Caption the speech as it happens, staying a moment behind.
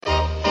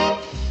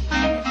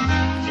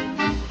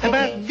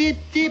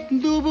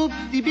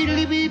boop, the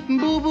biddly beep,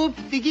 boo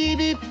boop, the gee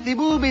beep, the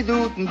booby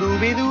doo,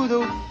 dooby doo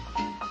doo.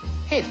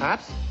 Hey,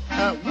 Pops,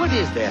 what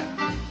is that?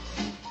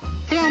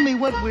 Tell me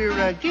what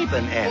we're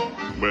gaping at.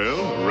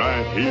 Well,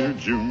 right here,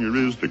 Junior,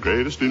 is the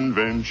greatest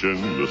invention,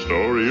 the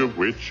story of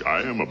which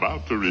I am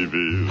about to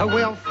reveal.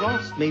 Well,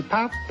 frost me,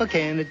 Papa,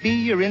 can it be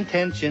your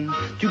intention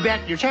to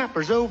back your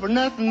choppers over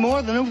nothing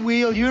more than a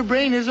wheel? Your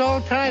brain is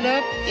all tied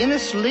up in a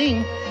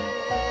sling.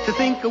 To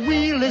think a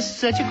wheel is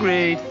such a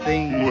great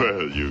thing.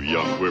 Well, you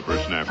young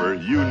whippersnapper,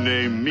 you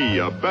name me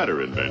a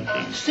better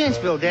invention.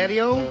 Senseville,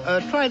 Daddy-O,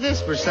 try this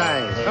for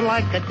size.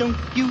 Like a don't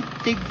you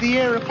dig the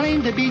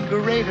airplane to be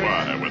greater?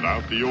 Why,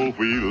 without the old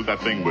wheel, that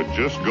thing would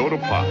just go to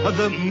pot.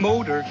 The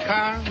motor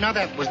car, now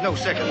that was no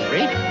second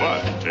rate.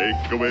 But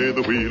take away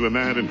the wheel and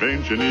that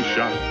invention is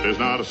shot. There's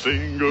not a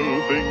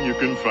single thing you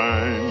can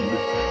find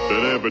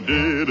that ever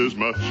did as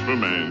much for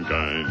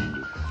mankind.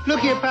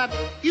 Look here, Pop,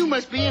 you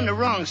must be in the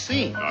wrong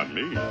scene. Not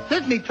me.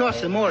 Let me toss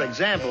some more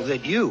examples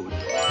at you.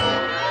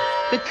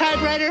 The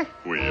typewriter.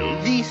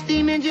 Wheels. The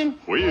steam engine.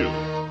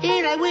 Wheels.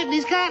 Eli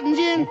Whitney's cotton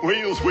gin.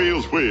 Wheels,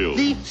 wheels, wheels.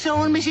 The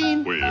sewing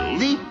machine. Wheels.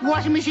 The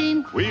washing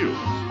machine. Wheels.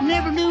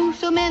 Never knew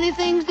so many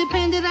things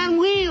depended on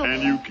wheels.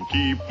 And you can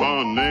keep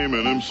on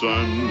naming them,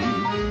 son,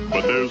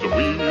 but there's a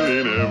wheel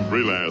in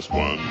every last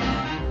one.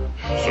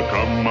 So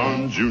come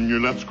on, Junior,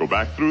 let's go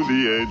back through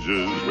the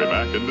ages, way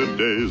back in the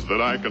days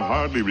that I can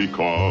hardly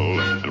recall,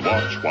 and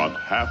watch what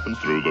happens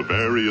through the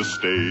various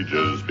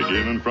stages,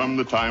 beginning from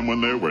the time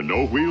when there were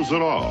no wheels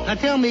at all. Now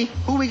tell me,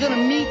 who we gonna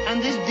meet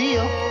on this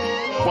deal?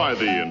 Why,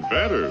 the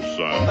inventor,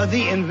 son.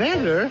 The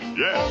inventor?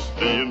 Yes,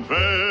 the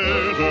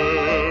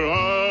inventor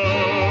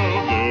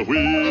of the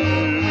wheel.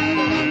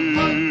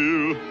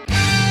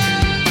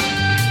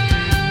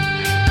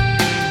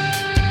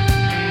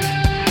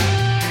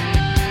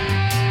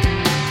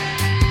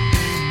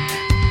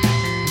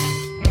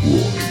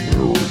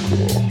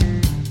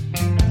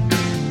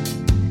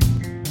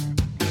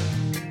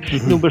 You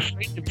know, we're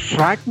finding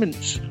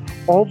fragments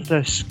of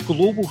this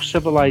global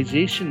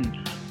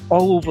civilization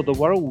all over the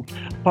world,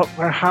 but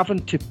we're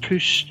having to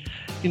push,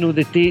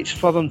 the dates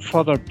further and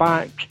further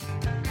back.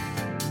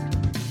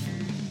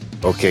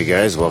 Okay,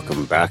 guys,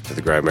 welcome back to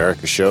the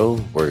Grimerica show.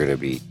 We're going to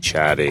be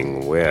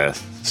chatting with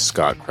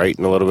Scott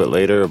Creighton a little bit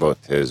later about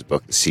his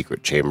book, The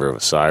Secret Chamber of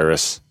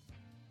Osiris,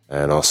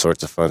 and all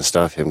sorts of fun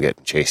stuff, him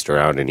getting chased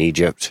around in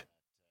Egypt.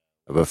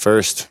 But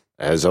first,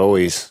 as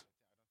always,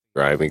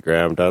 Grimy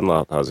Graham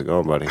Dunlop. How's it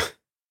going, buddy?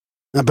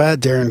 Not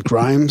bad, Darren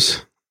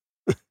Grimes.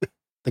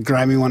 The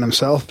grimy one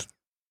himself.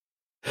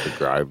 The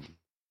grime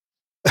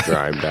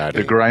daddy.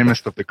 The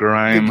grimest of the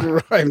grime.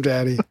 The grime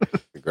daddy.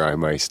 The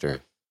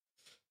Grimemeister.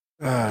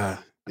 Yeah,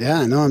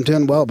 no, I'm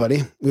doing well,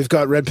 buddy. We've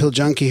got Red Pill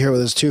Junkie here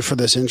with us too for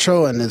this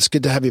intro, and it's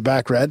good to have you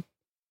back, Red.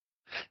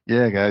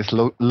 Yeah, guys,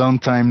 long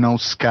time no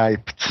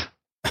Skyped.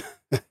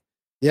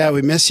 Yeah,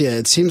 we miss you.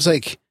 It seems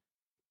like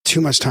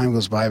too much time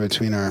goes by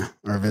between our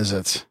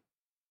visits.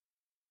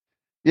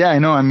 Yeah, I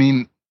know. I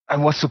mean, I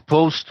was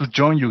supposed to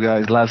join you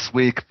guys last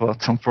week,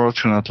 but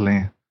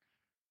unfortunately,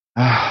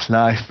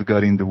 life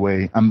got in the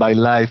way. And by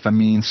life, I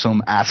mean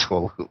some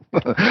asshole who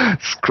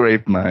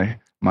scraped my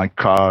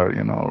car,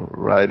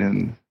 right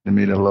in the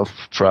middle of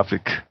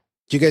traffic.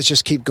 Do you guys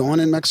just keep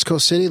going in Mexico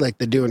City like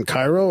they do in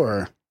Cairo,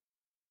 or?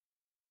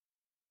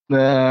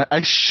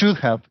 I should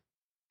have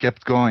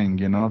kept going,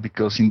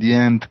 because in the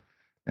end,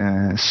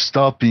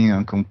 stopping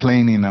and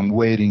complaining and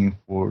waiting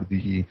for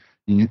the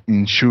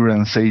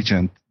insurance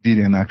agent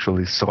didn't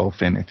actually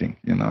solve anything.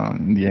 In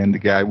the end, the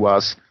guy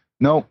was,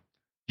 no,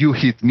 you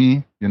hit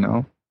me,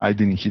 I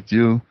didn't hit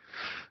you.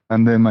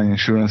 And then my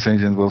insurance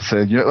agent will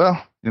say, yeah,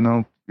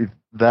 well, if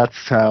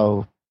that's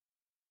how,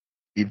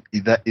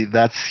 if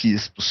that's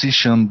his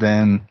position,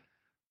 then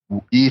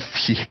if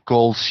he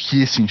calls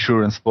his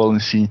insurance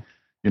policy,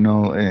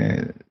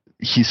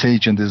 his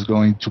agent is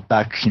going to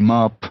back him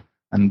up,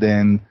 and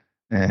then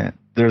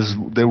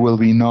there will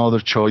be no other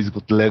choice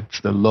but let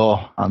the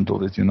law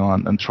handle it,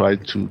 and try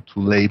to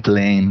lay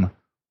blame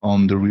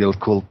on the real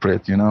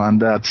culprit,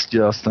 and that's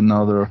just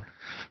another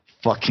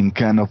fucking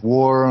can of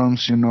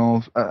worms,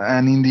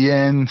 and in the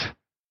end,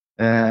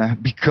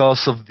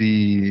 because of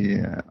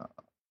the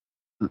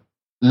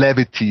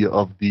levity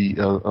of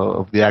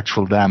the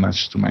actual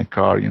damage to my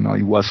car,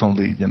 it was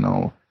only,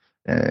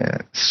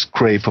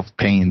 scrape of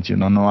paint,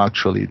 not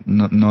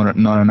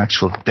an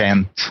actual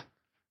dent,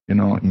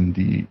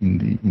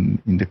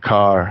 in the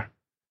car.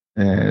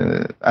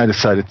 I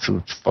decided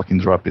to fucking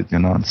drop it,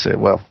 and say,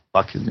 well,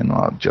 fuck it,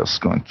 I'm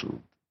just going to.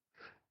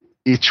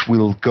 Each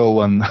will go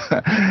on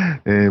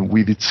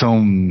with its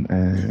own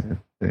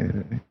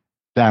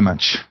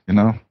damage,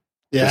 Yeah.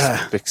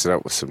 Just fix it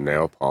up with some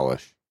nail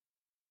polish.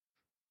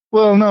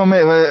 Well, no,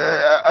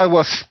 I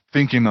was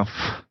thinking of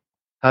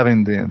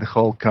having the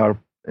whole car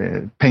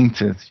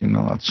painted,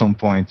 at some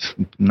point.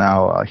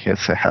 Now I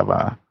guess I have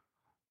a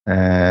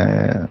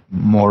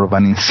more of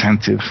an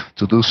incentive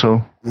to do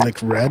so. Like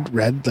red,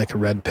 like a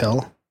red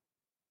pill.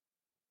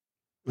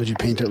 Would you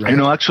paint it red?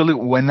 Actually,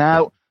 when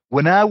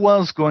when I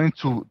was going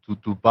to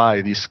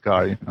buy this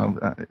car, it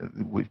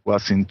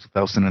was in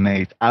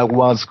 2008. I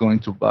was going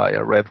to buy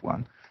a red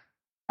one,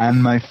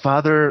 and my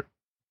father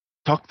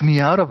talked me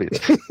out of it.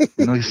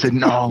 He said,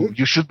 "No,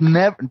 you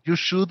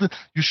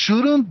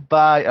shouldn't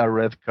buy a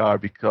red car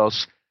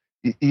because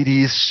it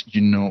is,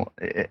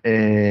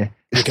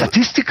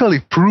 statistically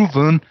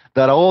proven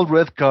that all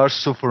red cars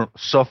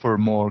suffer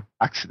more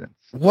accidents."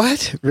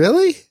 What?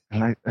 Really?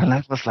 And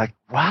I was like,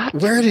 what?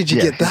 Where did you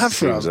get that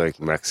from? Seems like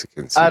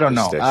Mexican I don't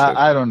know. superstition.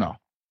 I don't know.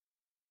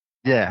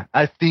 Yeah,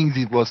 I think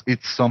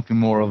it's something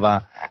more of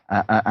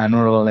an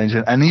oral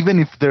legend. And even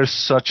if there's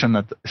such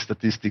a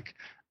statistic,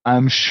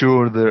 I'm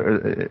sure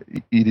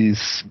it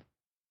is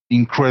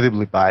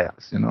incredibly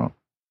biased,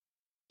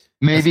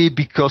 Maybe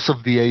because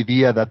of the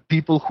idea that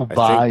people who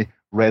buy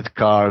red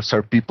cars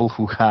are people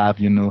who have,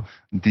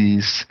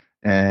 this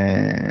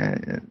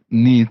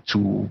need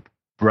to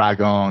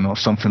brag on or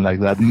something like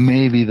that.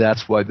 Maybe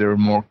that's why they're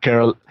more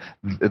careful.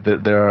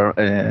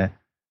 They're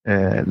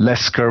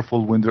less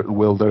careful when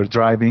they're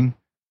driving.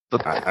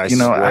 But I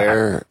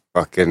swear,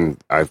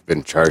 I've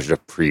been charged a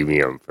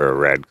premium for a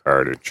red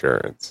card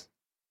insurance.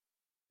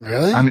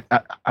 Really? I mean,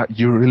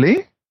 you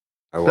really?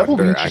 I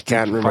wonder. I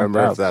can't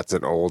remember if that's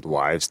an old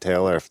wives'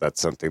 tale or if that's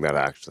something that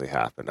actually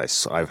happened.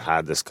 I've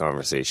had this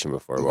conversation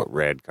before about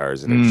red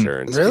cars and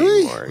insurance.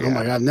 Really? More, Oh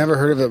my God, I've never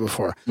heard of it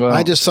before. Well,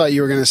 I just thought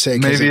you were going to say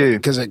because maybe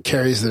it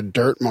carries the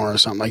dirt more or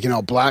something. Like,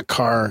 a black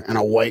car and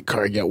a white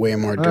car get way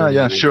more dirty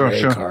than a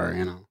gray car,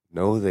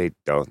 No, they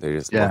don't. They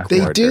just look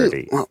they more do.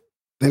 dirty. Well,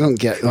 they don't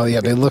get. Oh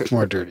yeah, they look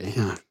more dirty.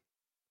 Yeah.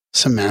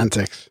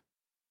 Semantics.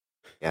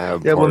 Yeah,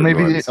 well,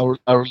 maybe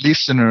our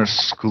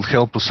listeners could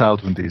help us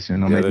out with this.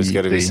 Maybe there's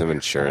got to be some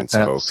insurance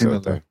folks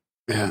out there.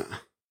 Yeah.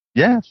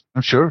 Yeah,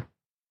 I'm sure.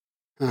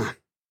 Huh.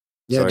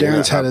 Yeah, So,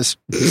 Darren's had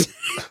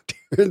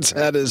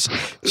his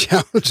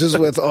challenges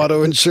with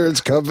auto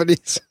insurance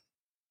companies.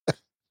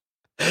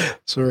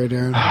 Sorry,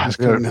 Darren. I just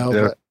couldn't help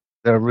it.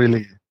 They're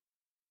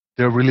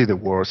really the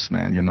worst,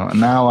 man.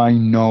 Now I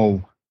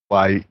know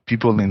why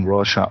people in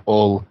Russia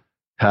all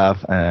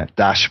have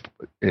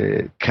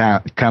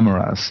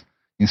cameras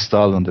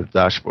installed on their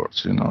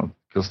dashboards,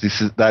 because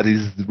that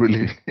is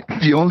really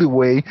the only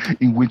way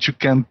in which you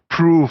can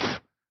prove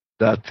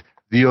that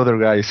the other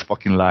guy is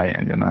fucking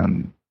lying,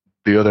 and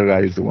the other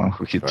guy is the one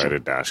who hit you. Right, a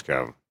dash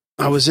cam.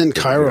 I was in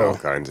Cairo. All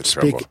kinds of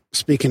trouble.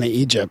 Speaking of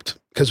Egypt,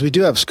 because we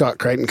do have Scott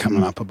Creighton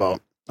coming up about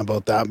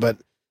that, but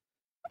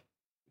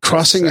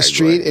crossing a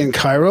street in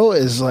Cairo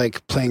is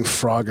like playing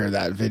Frogger,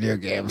 that video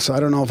game. So I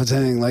don't know if it's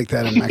anything like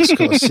that in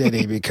Mexico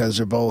City because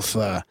they're both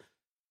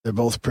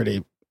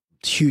pretty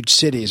huge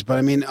cities. But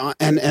I mean,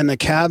 and the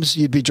cabs,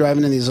 you'd be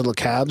driving in these little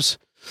cabs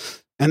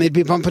and they'd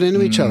be bumping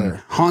into each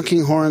other,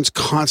 honking horns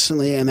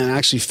constantly, and then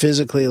actually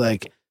physically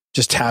like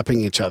just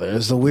tapping each other.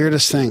 It's the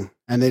weirdest thing.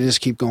 And they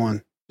just keep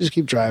going, just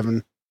keep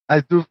driving. I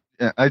do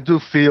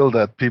feel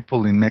that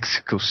people in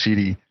Mexico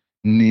City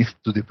need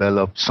to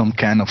develop some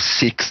kind of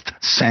sixth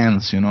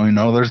sense, in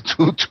order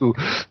to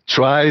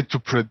try to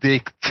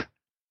predict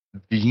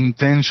the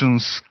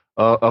intentions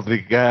of the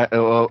guy,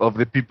 of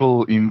the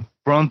people in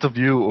front of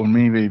you or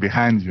maybe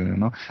behind you,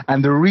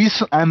 And the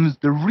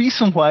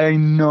reason why I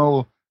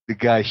know the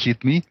guy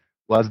hit me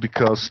was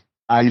because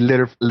I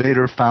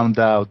later found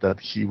out that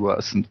he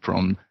wasn't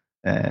from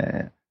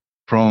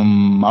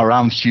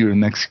around here in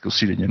Mexico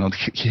City.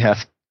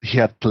 He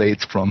had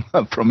plates from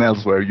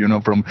elsewhere,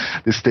 from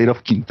the state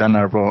of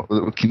Quintana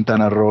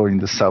Roo in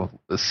the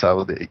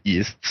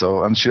southeast.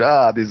 So I'm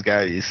sure, this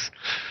guy is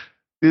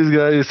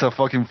a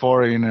fucking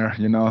foreigner,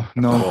 No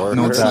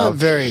That's doubt. not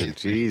very.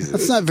 Jesus.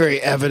 That's not very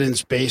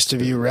evidence based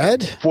of you, Red.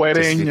 Just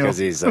because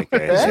he's like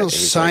There's no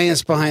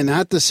science behind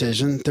that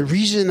decision. The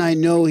reason I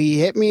know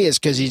he hit me is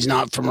because he's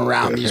not from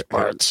around these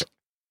parts.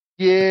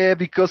 Yeah,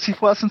 because he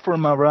wasn't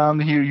from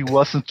around here. He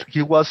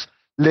was.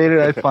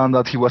 Later, I found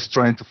out he was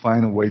trying to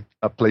find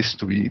a place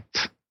to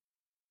eat,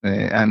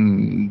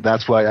 and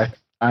that's why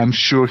I'm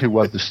sure he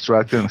was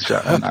distracted, and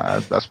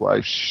that's why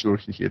I'm sure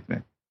he hit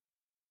me.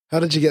 How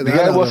did you get the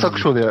that? Guy was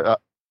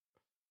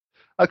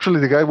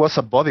actually the guy was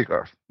a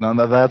bodyguard. Now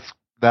that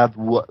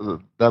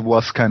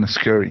was kind of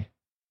scary,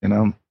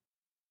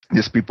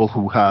 These people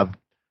who have,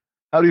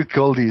 how do you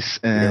call these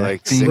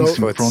like things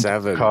 6'7" in front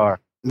of the car?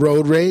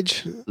 Road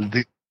rage.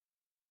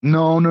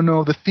 No.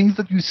 The things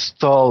that you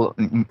install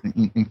in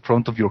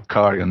front of your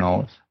car,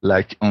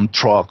 like on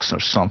trucks or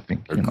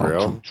something,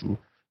 grill?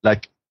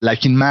 like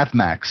in Mad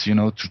Max,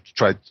 to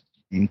try,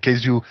 in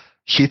case you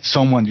hit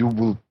someone, you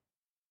will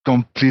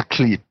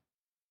completely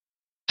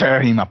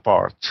tear him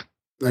apart.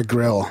 A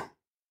grill.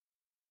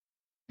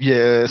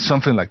 Yeah,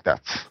 something like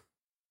that.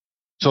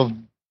 So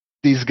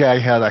this guy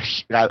had a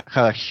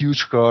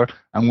huge car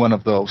and one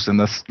of those, and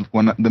that's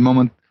the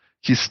moment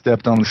he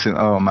stepped on, he said,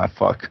 "Oh my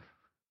fuck,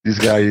 this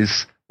guy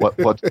is."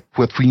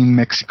 What we in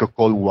Mexico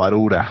call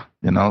guarura,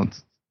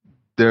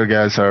 Their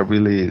guys are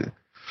really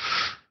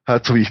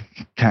had to be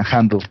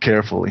handled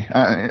carefully.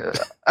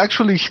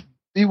 Actually,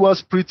 he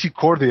was pretty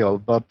cordial,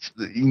 but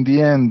in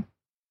the end,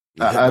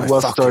 I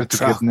was starting to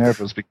get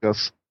nervous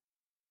because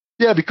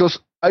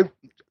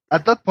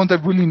at that point, I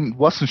really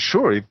wasn't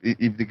sure if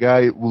the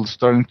guy was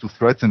starting to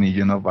threaten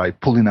me, by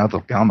pulling out a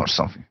gun or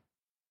something.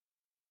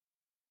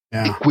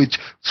 Yeah.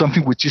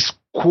 Something which is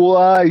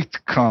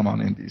quite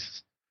common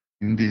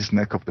in this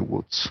neck of the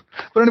woods.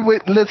 But anyway,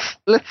 let's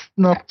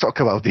not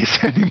talk about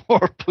this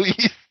anymore,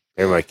 please.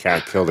 Hey, my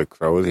cat killed a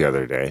crow the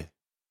other day.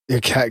 Your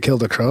cat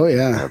killed a crow?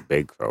 Yeah. A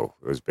big crow.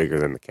 It was bigger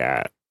than the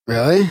cat.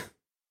 Really?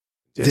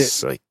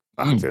 Just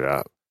fucked it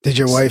up. Did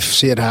your wife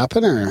see it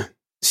happen, or?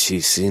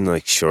 She seen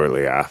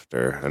shortly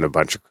after, and a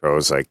bunch of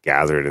crows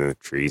gathered in the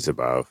trees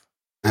above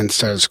and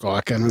started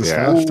squawking and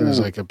stuff. There's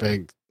a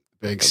big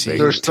scene.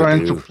 They're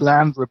trying to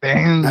plan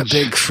revenge. A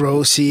big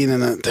crow scene,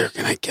 and they're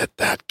gonna get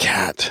that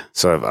cat.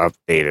 So I've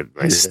updated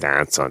my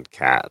stance on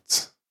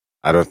cats.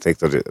 I don't think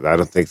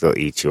they'll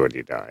eat you when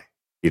you die.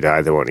 You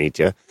die, they won't eat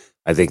you.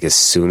 I think as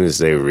soon as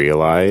they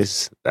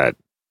realize that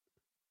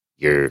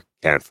you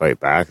can't fight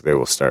back, they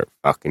will start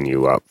fucking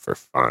you up for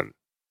fun.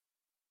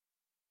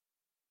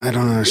 I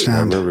don't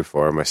understand. Remember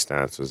before my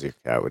stance was your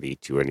cat would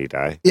eat you when you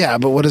die? Yeah,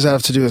 but what does that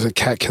have to do with a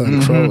cat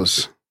killing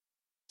crows?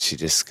 She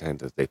just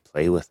they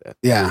play with it.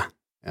 Yeah.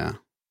 Your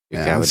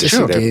cat would just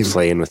sit there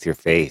playing with your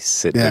face,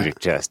 sitting on your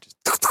chest.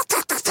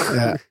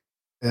 Yeah,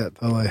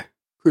 totally.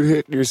 Quit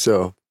hitting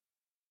yourself.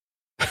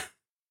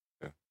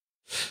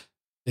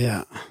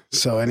 Yeah.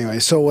 So anyway,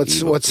 what's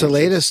the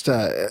latest?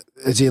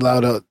 Is he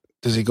allowed out?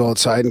 Does he go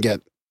outside and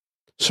get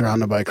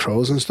surrounded by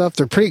crows and stuff?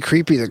 They're pretty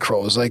creepy, the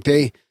crows.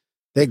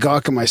 They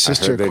gawk at my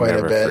sister quite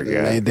a bit.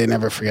 And they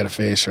never forget a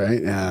face,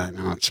 right? Yeah,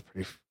 no, it's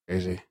pretty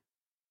crazy.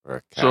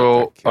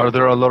 So, are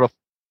there a lot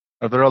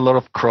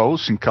of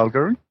crows in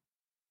Calgary?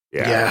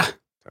 Yeah.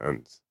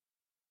 Tons.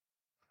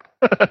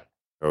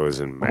 Crows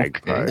and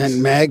magpies. Okay.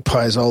 And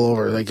magpies all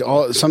over.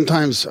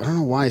 Sometimes, I don't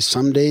know why,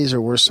 some days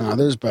are worse than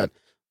others, but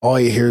all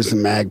you hear is the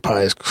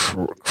magpies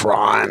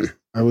crawing.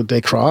 Or would they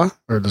craw?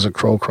 Or does a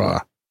crow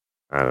craw?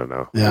 I don't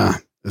know. Yeah.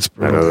 It's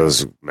brutal. I know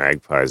those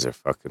magpies are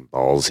fucking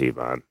ballsy,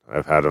 man.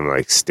 I've had them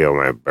steal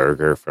my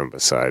burger from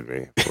beside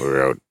me. We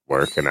were out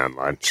working on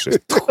lunch.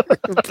 Just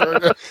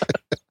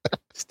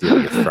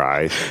steal your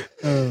fries.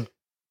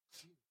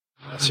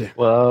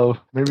 Well,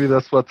 maybe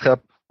that's what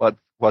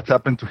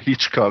happened to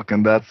Hitchcock,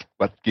 and that's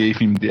what gave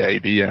him the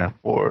idea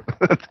for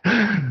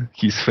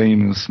his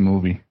famous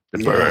movie,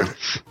 The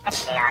Birds.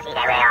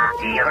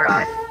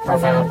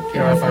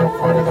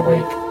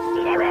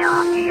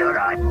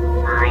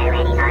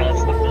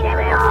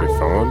 Your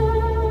phone?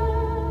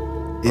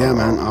 Yeah,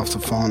 man, off the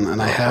phone.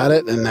 And I had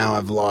it, and now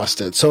I've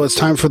lost it. So it's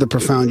time for the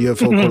Profound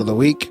UFO Quote of the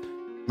Week,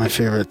 my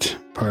favorite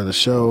part of the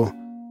show.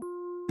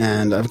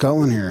 And I've got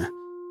one here.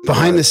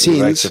 Behind the scenes.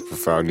 You like the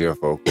Profound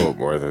UFO Quote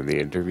more than the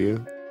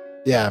interview?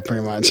 Yeah,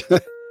 pretty much.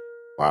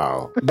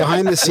 Wow.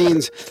 Behind the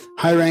scenes,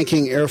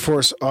 high-ranking Air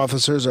Force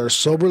officers are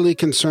soberly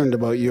concerned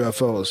about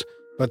UFOs.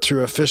 But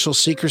through official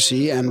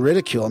secrecy and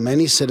ridicule,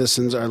 many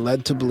citizens are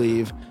led to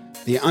believe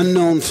the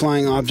unknown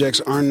flying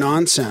objects are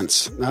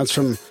nonsense. That's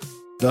from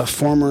the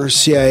former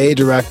CIA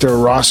director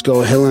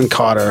Roscoe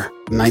Hillenkotter,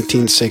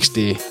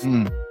 1960.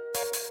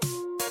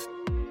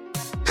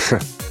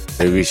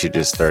 Maybe you should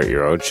just start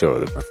your own show,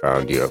 the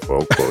Profound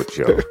UFO Quote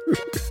Show.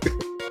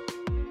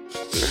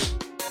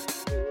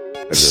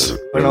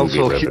 And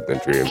also,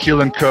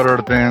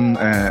 Hillenkotter then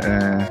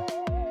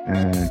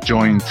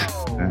joined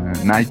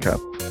NICAP,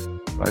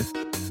 right?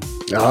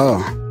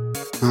 Oh.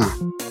 Huh.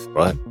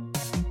 What?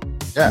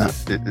 Yeah.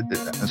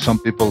 Some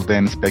people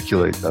then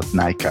speculate that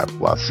NICAP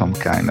was some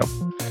kind of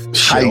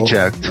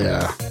hijacked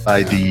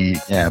by the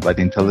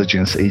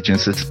intelligence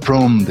agencies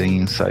from the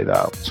inside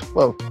out.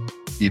 Well,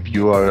 if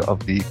you are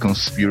of the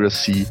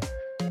conspiracy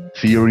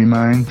theory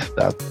mind,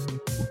 that's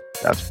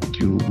what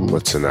you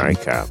What's an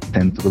NICAP?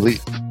 Tend to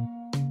believe.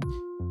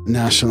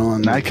 National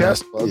and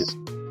NICAP was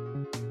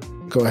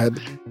Go ahead.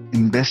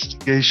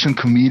 Investigation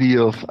Committee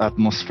of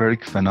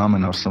Atmospheric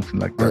Phenomena or something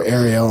like that. Or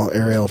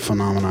aerial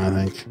phenomena, I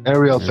think.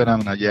 Aerial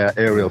phenomena,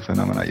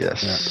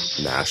 yes.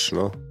 Yeah.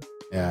 National?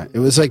 Yeah, it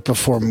was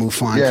before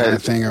MUFON kind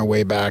of thing, or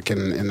way back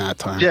in that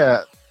time.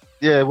 Yeah,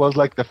 it was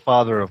like the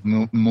father of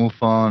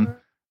MUFON,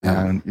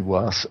 and it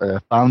was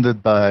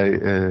founded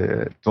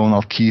by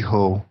Donald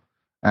Kehoe.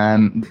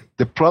 And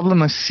the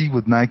problem I see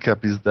with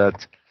NICAP is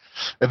that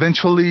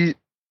eventually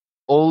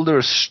all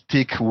their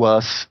shtick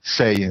was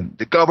saying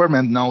the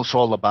government knows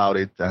all about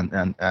it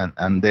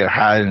and they're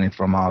hiding it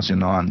from us,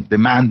 and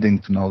demanding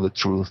to know the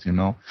truth,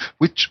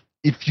 which,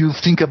 if you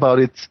think about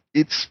it,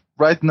 it's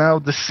right now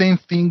the same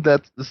thing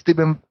that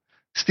Stephen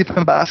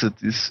Bassett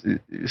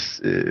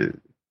is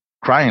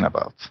crying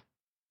about.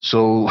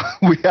 So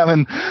we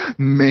haven't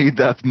made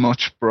that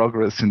much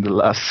progress in the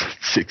last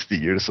 60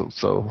 years or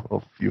so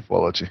of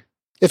ufology.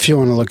 If you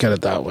want to look at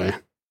it that way.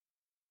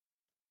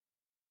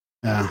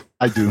 Yeah.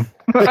 I do.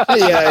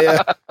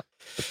 yeah.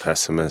 The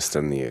pessimist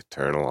and the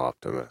eternal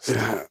optimist.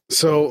 Yeah.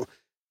 So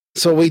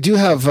we do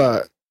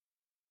have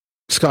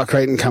Scott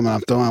Creighton coming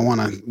up, though.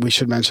 We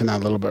should mention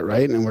that a little bit,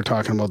 right? And we're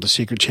talking about the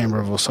Secret Chamber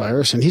of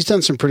Osiris, and he's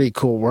done some pretty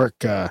cool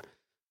work.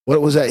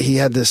 What was that? He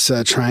had this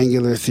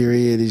triangular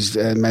theory, and he's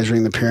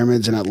measuring the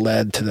pyramids, and it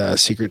led to the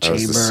secret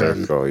chamber. The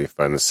circle. You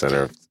find the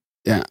center.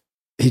 Yeah.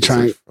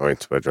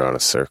 points by drawing a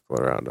circle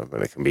around them,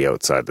 and it can be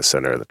outside the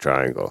center of the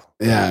triangle.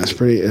 Yeah, it's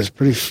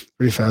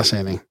pretty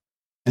fascinating.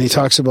 And he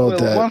talks about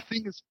that. One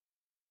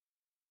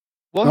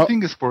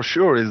thing is for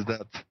sure is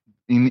that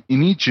in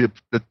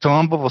Egypt, the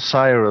Tomb of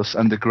Osiris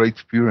and the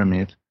Great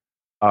Pyramid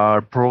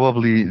are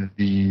probably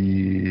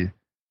the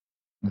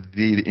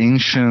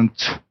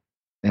ancient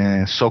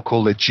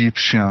so-called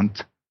Egyptian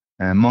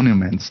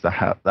monuments that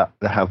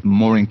have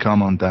more in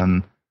common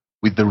than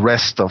with the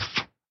rest of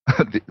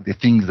the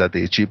things that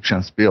the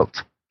Egyptians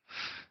built.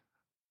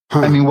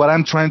 I mean, what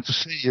I'm trying to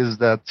say is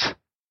that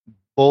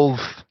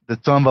both the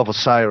Tomb of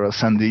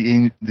Osiris and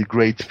the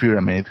Great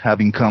Pyramid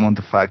have in common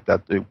the fact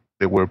that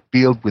they were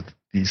built with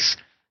these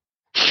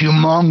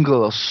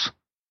humongous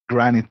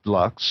granite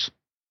blocks,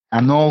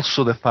 and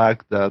also the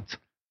fact that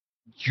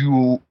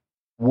you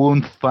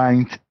won't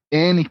find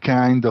any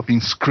kind of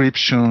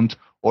inscription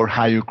or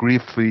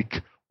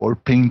hieroglyphic or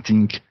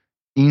painting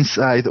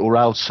inside or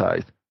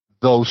outside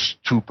those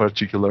two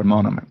particular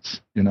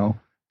monuments.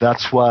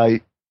 That's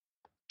why,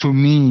 to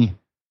me,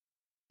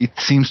 it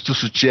seems to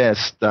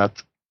suggest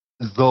that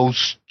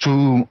those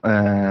two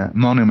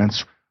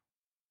monuments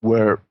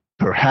were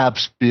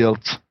perhaps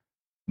built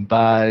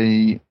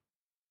by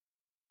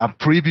a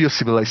previous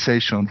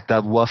civilization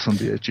that wasn't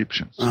the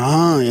Egyptians.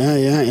 Oh,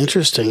 yeah,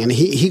 interesting. And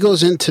he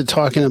goes into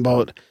talking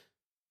about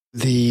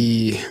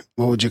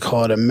what would you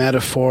call it, a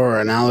metaphor or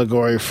an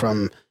allegory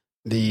from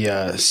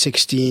the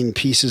 16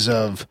 pieces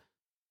of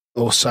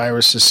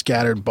Osiris's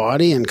scattered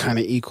body and kind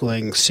of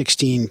equaling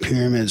 16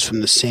 pyramids from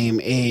the same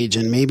age.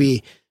 And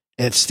maybe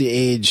it's the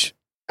age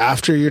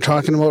after you're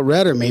talking about,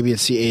 Red, or maybe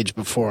it's the age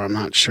before. I'm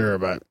not sure,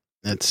 but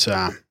it's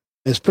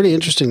pretty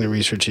interesting, the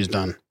research he's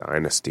done.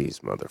 Dynasties,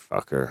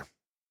 motherfucker.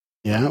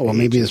 Yeah, well,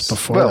 maybe it's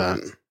before that.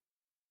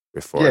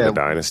 Before the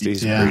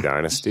dynasties,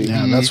 pre-dynasty.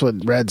 Yeah, that's what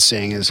Red's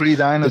saying is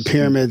the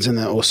pyramids in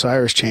the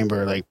Osiris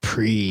chamber are like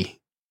pre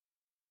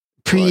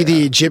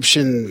the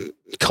Egyptian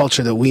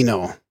culture that we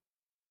know.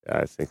 Yeah,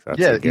 I think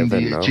that's a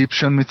given, in the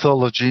Egyptian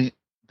mythology,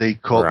 they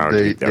have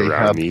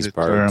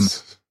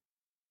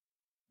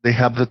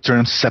the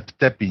term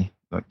septepi,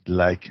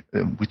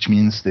 which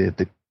means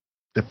the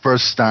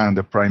first time,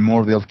 the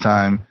primordial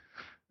time,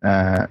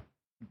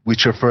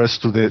 which refers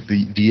to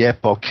the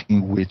epoch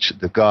in which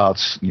the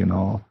gods,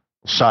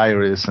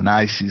 Osiris and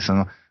Isis,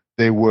 and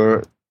they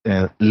were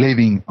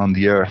living on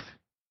the earth,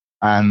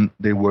 and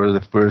they were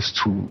the first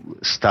to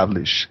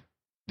establish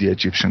the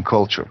Egyptian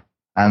culture.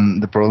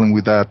 And the problem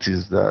with that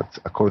is that,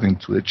 according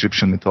to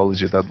Egyptian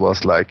mythology, that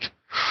was I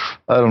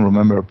don't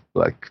remember,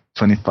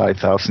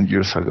 25,000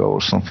 years ago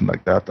or something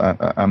like that.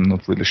 I'm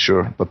not really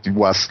sure, but it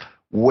was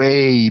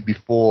way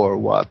before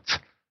what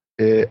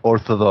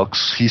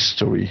Orthodox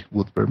history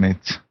would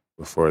permit.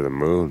 Before the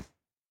moon.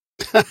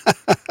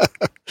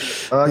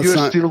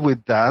 You're still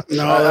with that?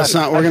 No, that's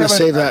not. We're going to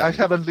save that. I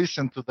haven't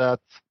listened to that.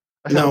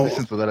 I haven't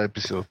listened to that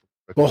episode.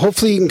 Well,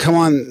 hopefully you can come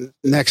on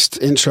next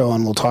intro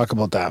and we'll talk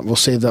about that. We'll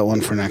save that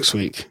one for next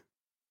week.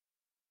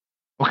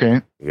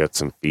 Okay. You got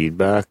some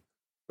feedback?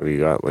 What do you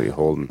got? What are you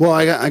holding? Well,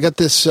 I got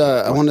this.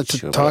 I wanted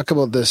to talk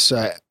about this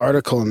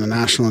article in the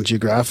National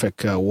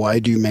Geographic. Why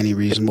do many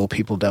reasonable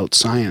people doubt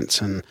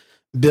science? And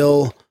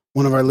Bill,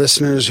 one of our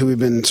listeners who we've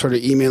been sort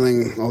of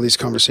emailing all these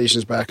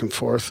conversations back and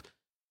forth,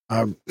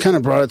 kind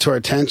of brought it to our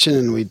attention,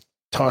 and we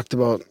talked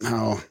about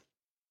how,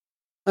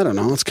 I don't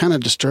know, it's kind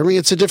of disturbing.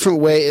 It's a different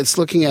way. It's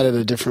looking at it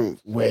a different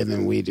way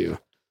than we do.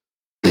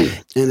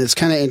 And it's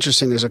kind of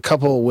interesting. There's a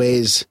couple of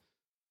ways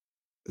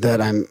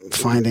that I'm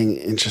finding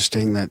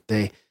interesting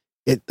that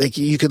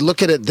you could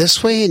look at it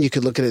this way and you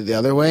could look at it the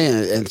other way,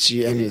 and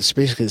it's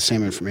basically the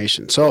same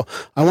information. So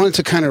I wanted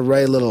to kind of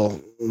write a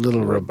little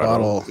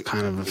rebuttal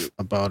kind of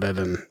about it,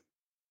 and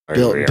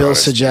Bill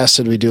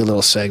suggested we do a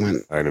little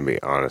segment. I'm going to be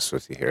honest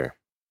with you here.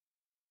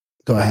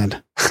 Go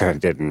ahead. I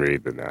didn't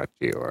read the Nat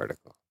Geo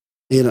article.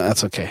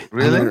 That's okay.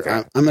 Really?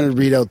 I'm going to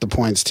read out the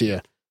points to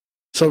you.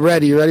 So,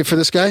 Red, are you ready for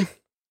this guy?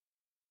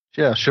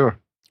 Yeah, sure.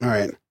 All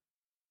right.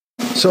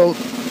 So,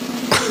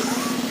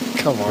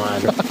 come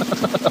on.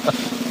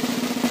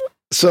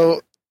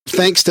 So,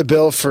 thanks to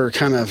Bill for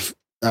kind of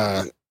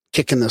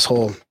kicking this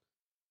whole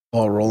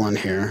ball rolling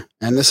here.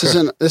 And this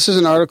is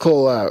an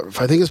article.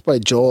 I think it's by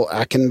Joel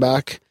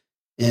Achenbach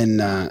in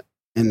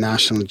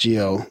National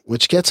Geo,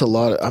 which gets a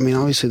lot of. I mean,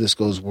 obviously, this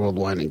goes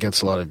worldwide and it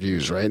gets a lot of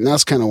views, right? And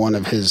that's kind of one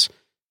of his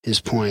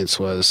points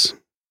was.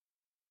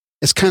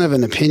 It's kind of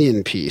an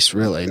opinion piece,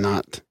 really,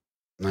 not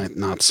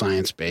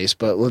science based.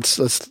 But let's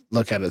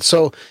look at it.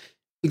 So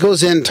he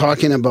goes in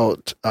talking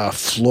about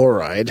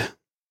fluoride.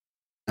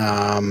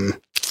 I'm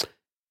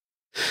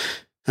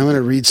going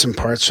to read some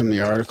parts from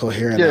the article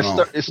here. And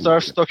it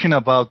starts talking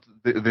about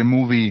the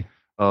movie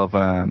of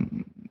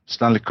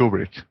Stanley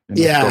Kubrick.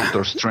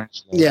 Doctor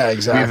Strange. Yeah,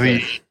 exactly.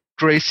 With the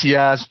crazy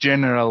ass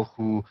general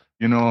who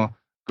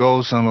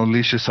goes and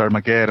unleashes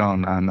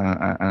Armageddon,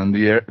 and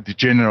the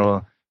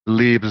general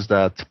believes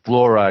that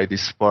fluoride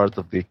is part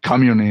of the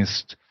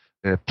communist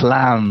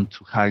plan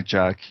to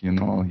hijack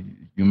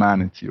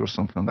humanity or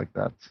something like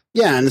that.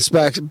 Yeah, and it's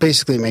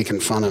basically making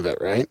fun of it,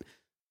 right?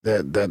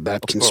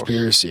 that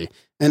conspiracy.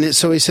 And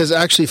so he says,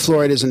 actually,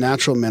 fluoride is a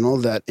natural mineral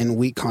that in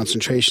weak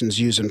concentrations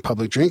used in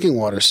public drinking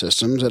water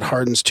systems, it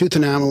hardens tooth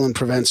enamel and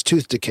prevents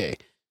tooth decay.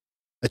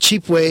 A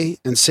cheap way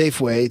and safe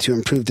way to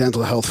improve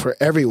dental health for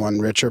everyone,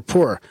 rich or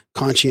poor,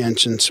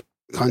 conscientious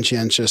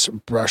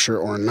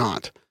brusher or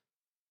not.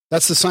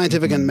 That's the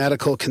scientific and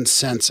medical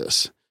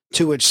consensus,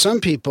 to which some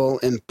people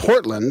in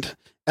Portland,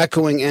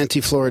 echoing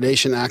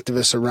anti-fluoridation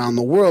activists around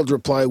the world,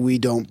 reply, we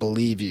don't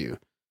believe you.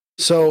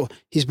 So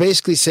he's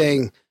basically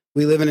saying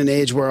we live in an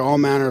age where all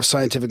manner of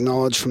scientific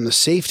knowledge, from the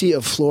safety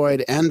of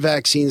fluoride and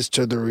vaccines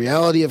to the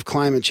reality of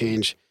climate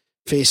change,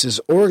 faces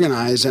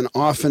organized and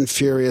often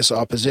furious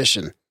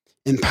opposition.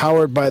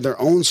 Empowered by their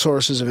own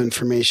sources of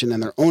information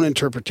and their own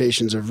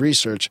interpretations of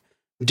research,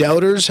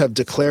 doubters have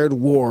declared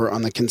war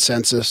on the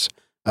consensus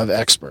of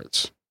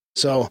experts.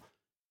 So,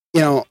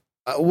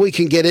 we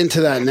can get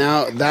into that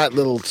now, that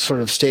little sort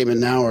of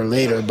statement now or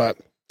later, but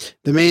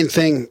the main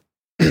thing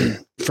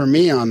for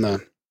me on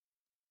the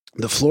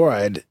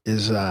fluoride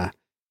is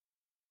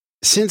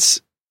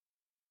since,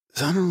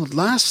 I don't know,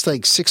 last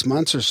like 6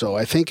 months or so,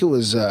 I think it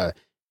was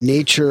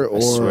Nature or... I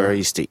swear I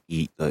used to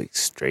eat like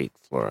straight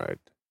fluoride.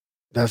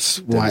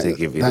 That's why,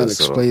 that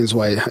explains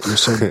why you're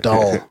so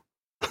dull.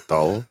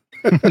 Dull?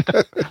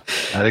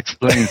 That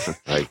explains it.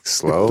 Like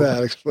slow?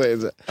 That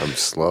explains it. I'm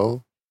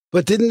slow?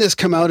 But didn't this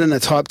come out in a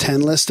top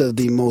 10 list of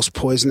the most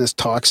poisonous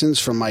toxins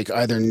from like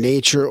either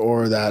Nature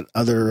or that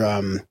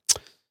other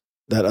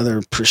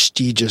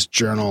prestigious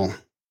journal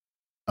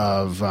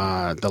of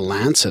the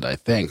Lancet, I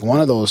think. One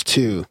of those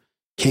two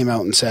came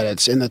out and said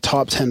it's in the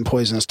top 10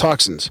 poisonous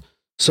toxins.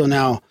 So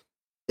now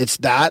it's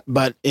that,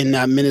 but in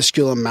that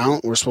minuscule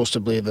amount, we're supposed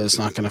to believe that it's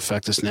not going to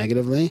affect us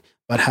negatively.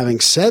 But having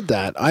said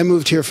that, I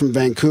moved here from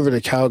Vancouver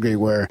to Calgary,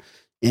 where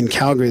in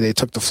Calgary they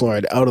took the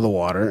fluoride out of the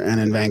water,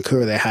 and in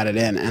Vancouver they had it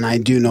in. And I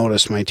do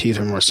notice my teeth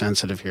are more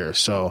sensitive here.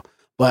 So,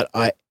 but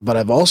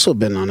I've also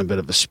been on a bit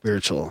of a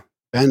spiritual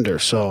bender.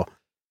 So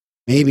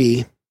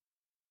maybe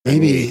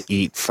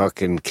eat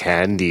fucking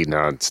candy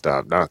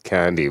nonstop. Not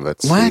candy,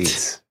 but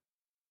sweets.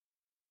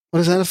 What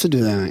does that have to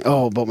do with anything?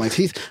 Oh, about my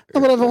teeth? No,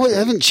 but I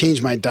haven't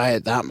changed my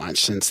diet that much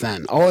since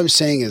then. All I'm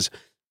saying is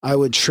I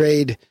would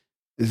trade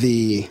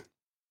if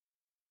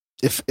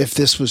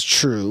this was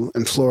true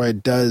and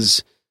fluoride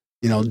does,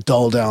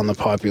 dull down the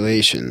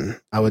population,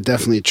 I would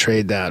definitely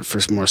trade that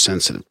for more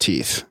sensitive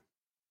teeth.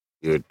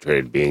 You would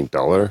trade being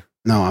duller?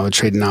 No, I would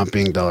trade not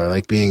being duller,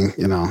 like being,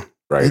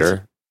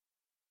 brighter?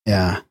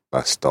 Yeah.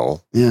 Less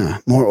dull? Yeah.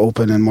 More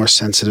open and more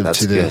sensitive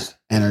to the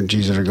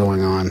energies that are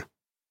going on.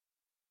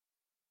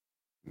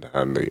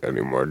 Not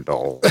any more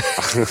dull.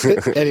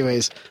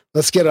 Anyways,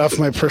 let's get off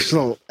my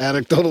personal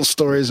anecdotal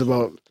stories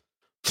about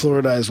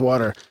fluoridized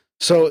water.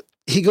 So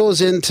he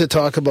goes in to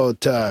talk about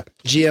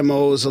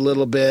GMOs a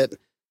little bit,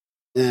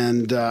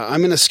 and I'm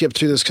going to skip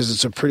through this because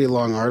it's a pretty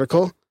long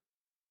article.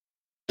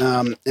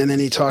 And then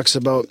he talks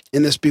about,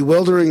 in this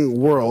bewildering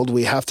world,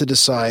 we have to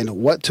decide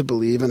what to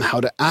believe and how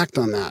to act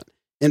on that.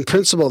 In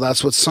principle,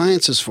 that's what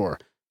science is for.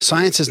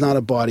 Science is not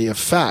a body of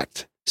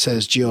fact,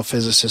 says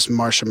geophysicist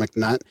Marcia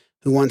McNutt,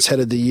 who once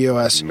headed the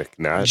U.S.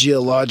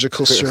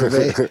 Geological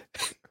Survey.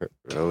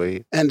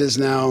 Really? And is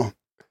now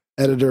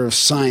editor of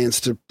Science,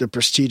 the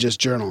prestigious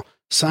journal.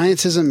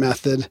 Science is a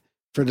method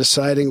for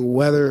deciding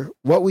whether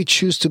what we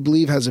choose to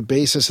believe has a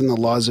basis in the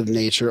laws of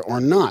nature or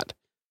not.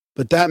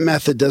 But that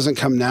method doesn't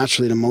come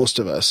naturally to most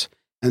of us,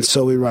 and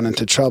so we run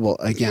into trouble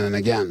again and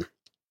again.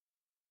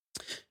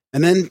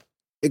 And then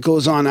it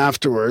goes on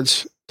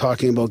afterwards,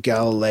 talking about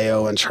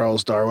Galileo and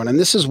Charles Darwin, and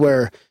this is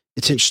where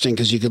it's interesting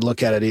because you could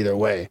look at it either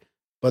way.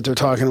 But they're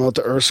talking about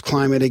the Earth's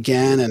climate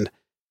again. And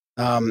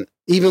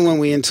even when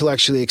we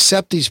intellectually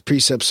accept these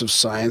precepts of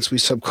science, we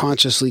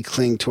subconsciously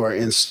cling to our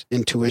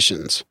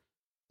intuitions.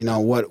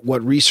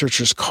 What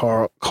researchers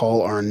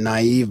call our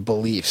naive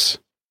beliefs.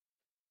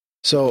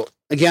 So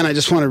again, I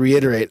just want to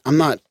reiterate,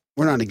 we're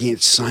not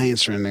against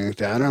science or anything like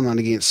that. I'm not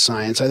against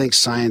science. I think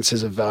science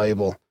is a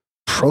valuable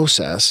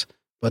process,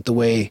 but the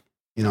way,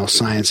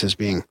 science is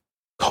being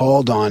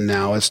called on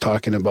now is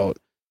talking about,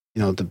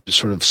 the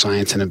sort of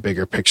science in a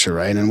bigger picture,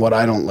 right? And what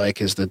I don't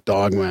like is the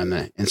dogma and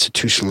the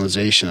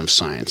institutionalization of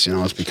science.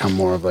 It's become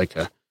more of like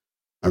a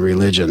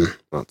religion.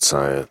 Not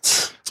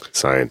science.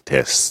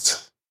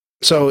 Scientists.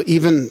 So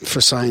even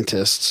for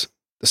scientists,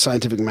 the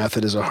scientific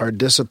method is a hard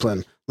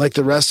discipline. Like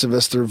the rest of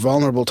us, they're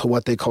vulnerable to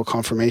what they call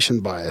confirmation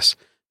bias,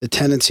 the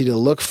tendency to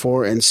look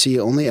for and see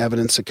only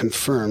evidence that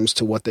confirms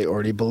to what they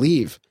already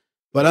believe.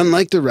 But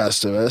unlike the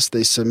rest of us,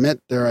 they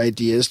submit their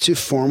ideas to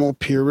formal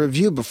peer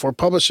review before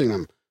publishing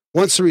them.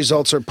 Once the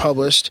results are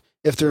published,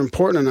 if they're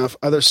important enough,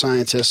 other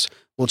scientists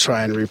will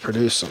try and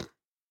reproduce them.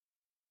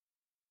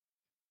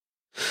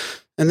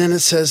 And then it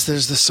says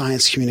there's the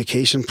science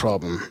communication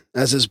problem.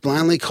 As is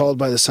blandly called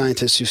by the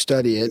scientists who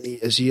study it,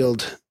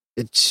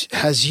 it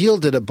has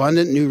yielded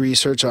abundant new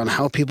research on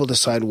how people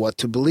decide what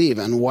to believe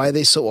and why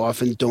they so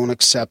often don't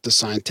accept the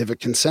scientific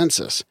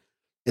consensus.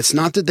 It's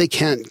not that they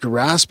can't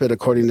grasp it,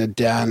 according to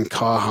Dan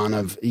Kahan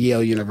of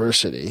Yale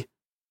University.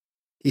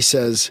 He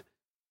says,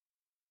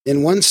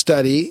 In one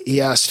study,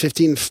 he asked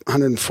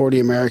 1,540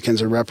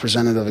 Americans a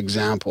representative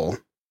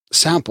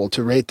sample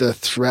to rate the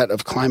threat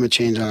of climate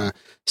change on a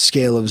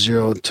scale of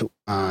 0 to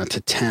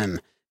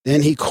 10.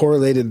 Then he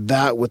correlated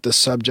that with the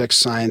subject's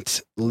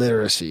science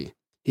literacy.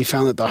 He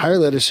found that the higher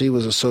literacy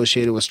was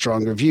associated with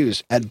stronger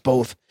views at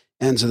both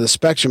ends of the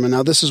spectrum. And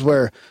now this is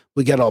where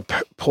we get all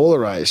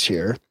polarized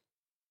here.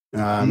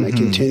 It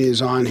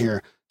continues on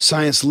here.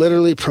 Science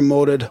literally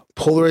promoted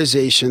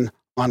polarization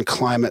on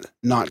climate,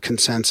 not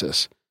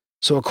consensus.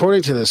 So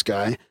according to this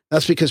guy,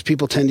 that's because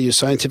people tend to use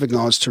scientific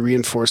knowledge to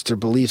reinforce their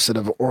beliefs that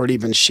have already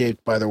been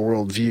shaped by their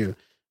worldview.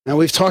 Now,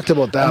 we've talked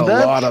about that a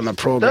lot on the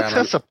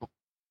program.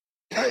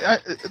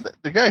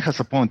 The guy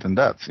has a point in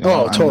that.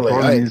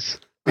 Totally.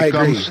 I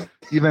agree.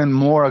 Even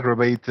more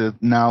aggravated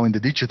now in the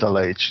digital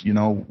age,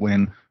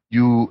 when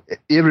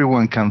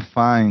everyone can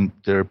find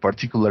their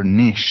particular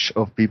niche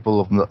of people,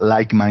 of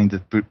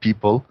like-minded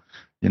people,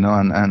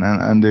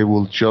 and they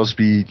will just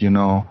be,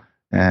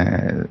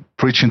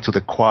 preaching to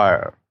the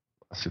choir,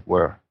 as it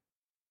were.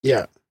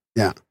 Yeah.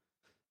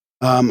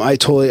 I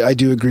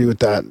do agree with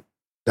that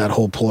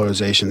whole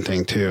polarization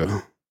thing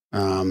too.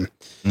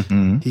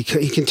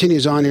 He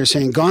continues on here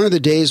saying, gone are the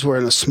days where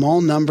in a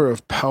small number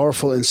of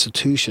powerful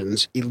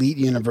institutions, elite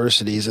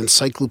universities,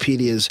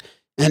 encyclopedias,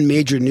 and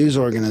major news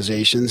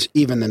organizations,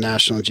 even the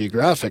National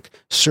Geographic,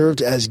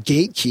 served as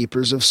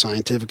gatekeepers of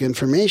scientific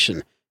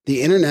information.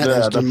 The internet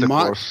has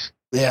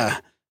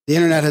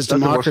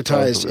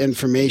democratized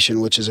information,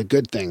 which is a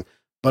good thing.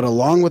 But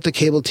along with the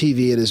cable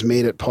TV, it has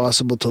made it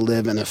possible to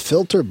live in a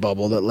filter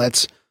bubble that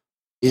lets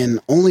in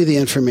only the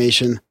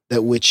information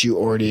that which you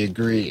already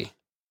agree.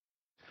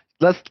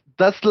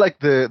 That's like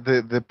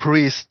the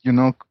priest,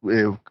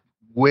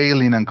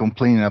 wailing and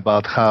complaining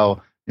about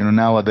how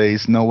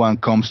nowadays no one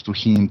comes to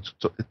him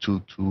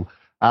to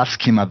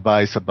ask him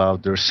advice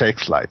about their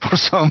sex life or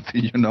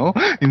something,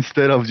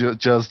 instead of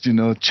just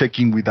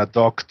checking with a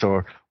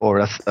doctor or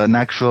an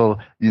actual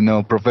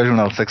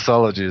professional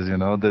sexologist.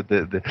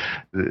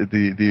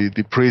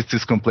 The priest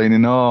is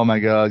complaining, oh my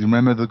God, you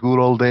remember the good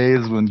old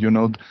days when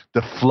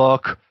the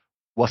flock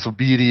was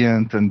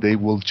obedient and they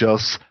will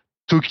just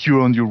took you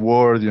on your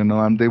word,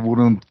 and they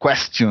wouldn't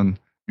question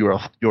your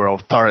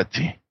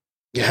authority.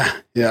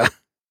 Yeah.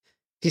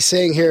 He's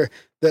saying here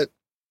that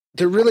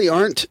there really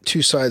aren't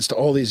two sides to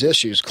all these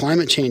issues.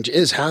 Climate change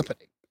is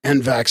happening,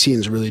 and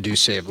vaccines really do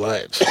save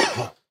lives.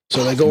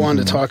 So they go on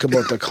to talk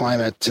about the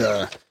climate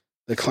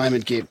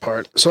gate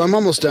part. So I'm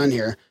almost done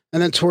here.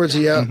 And then towards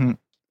the end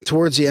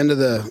of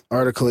the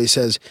article, he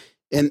says,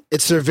 and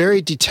it's their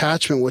very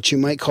detachment, what you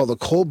might call the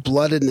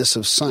cold-bloodedness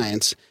of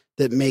science,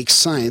 that makes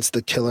science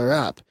the killer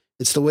app.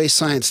 It's the way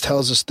science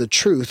tells us the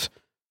truth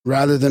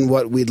rather than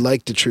what we'd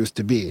like the truth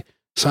to be.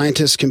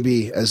 Scientists can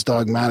be as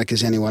dogmatic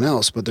as anyone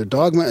else, but their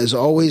dogma is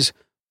always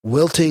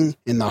wilting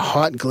in the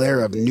hot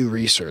glare of new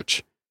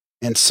research.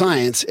 In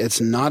science, it's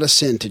not a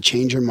sin to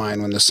change your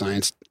mind when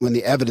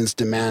the evidence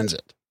demands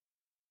it.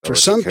 For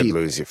some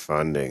people, lose your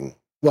funding.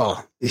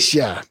 Well,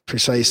 yeah,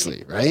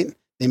 precisely, right?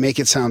 They make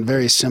it sound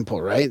very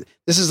simple, right?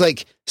 This is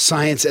like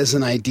science as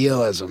an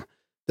idealism.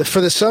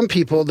 For some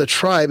people, the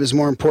tribe is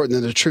more important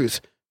than the truth.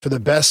 For the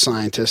best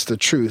scientists, the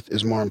truth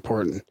is more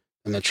important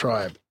than the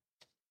tribe.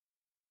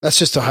 That's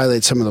just to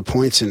highlight some of the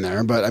points in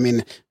there. But I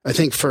mean, I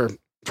think for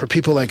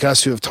people like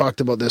us who have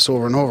talked about this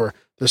over and over,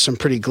 there's some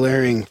pretty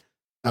glaring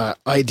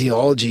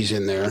ideologies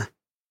in there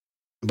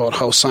about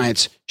how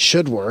science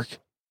should work,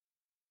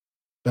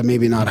 but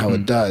maybe not how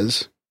it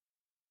does.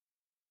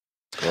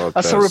 Well,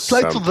 as a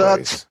reply to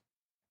that,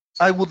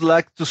 I would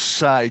like to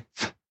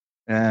cite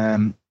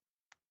a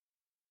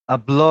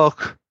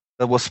blog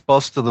that was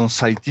posted on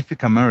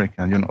Scientific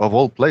American, of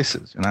all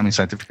places.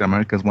 Scientific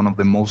American is one of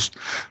the most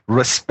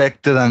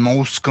respected and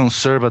most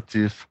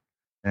conservative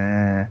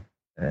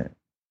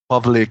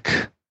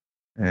public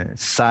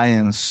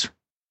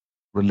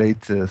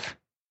science-related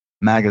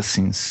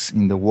magazines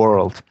in the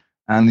world.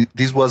 And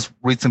this was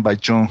written by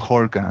John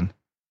Horgan.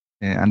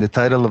 And the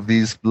title of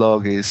this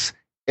blog is,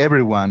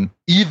 "Everyone,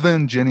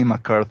 even Jenny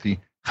McCarthy,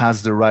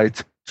 has the right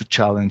to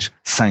challenge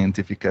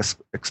scientific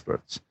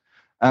experts."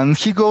 And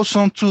he goes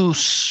on to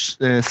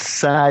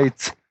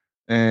cite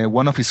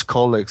one of his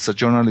colleagues, a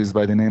journalist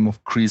by the name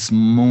of Chris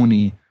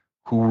Mooney,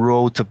 who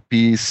wrote a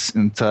piece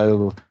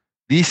entitled,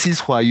 "This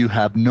is why you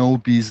have no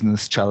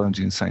business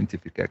challenging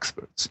scientific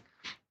experts."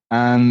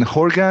 And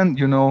Horgan,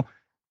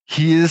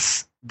 he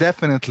is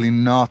definitely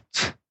not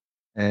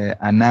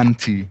an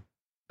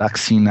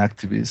anti-vaccine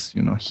activist.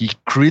 He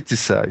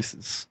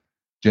criticizes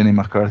Jenny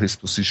McCarthy's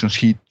positions.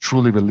 He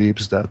truly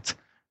believes that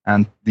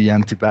the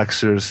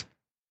anti-vaxxers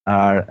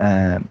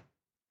are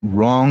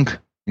wrong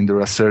in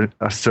their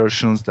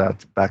assertions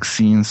that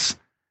vaccines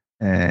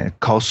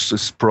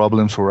cause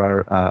problems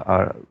or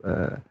are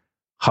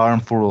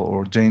harmful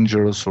or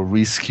dangerous or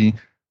risky.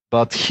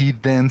 But he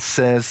then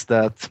says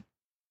that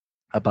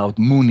about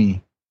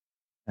Mooney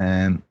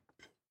and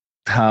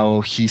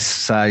how he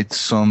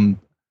cites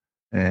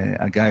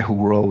a guy who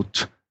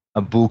wrote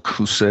a book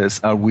who says,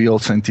 "Are we all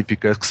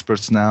scientific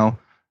experts now?"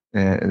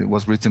 It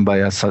was written by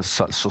a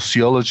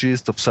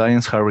sociologist of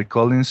science, Harry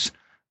Collins.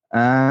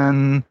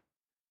 And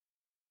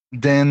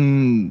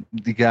then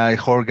the guy,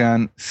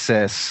 Horgan,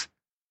 says,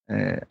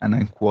 and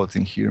I'm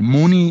quoting here,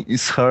 Mooney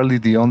is hardly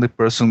the only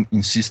person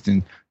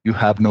insisting you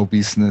have no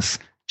business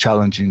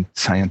challenging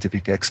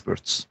scientific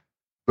experts.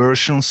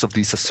 Versions of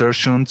these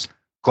assertions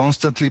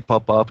constantly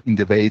pop up in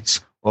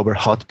debates over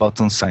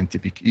hot-button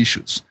scientific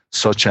issues,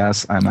 such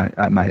as, I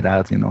might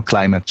add,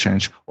 climate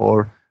change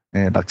or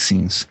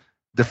vaccines.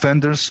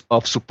 Defenders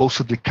of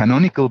supposedly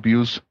canonical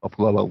views of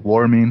global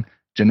warming,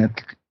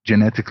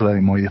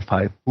 genetically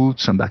modified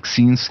foods, and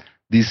vaccines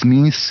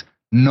dismiss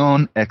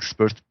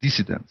non-expert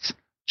dissidents.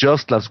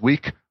 Just last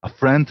week, a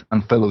friend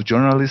and fellow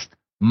journalist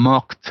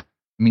mocked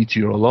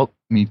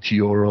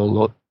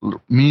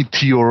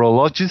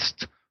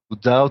meteorologists who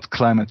doubt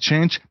climate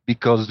change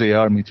because they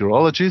are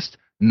meteorologists,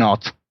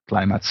 not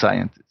climate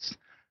scientists.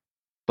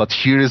 But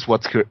here is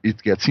what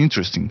it gets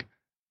interesting.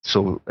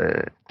 So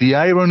the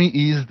irony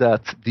is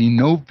that the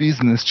no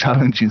business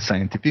challenging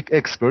scientific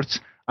experts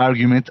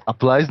argument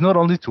applies not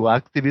only to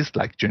activists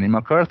like Jenny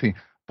McCarthy,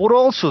 but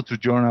also to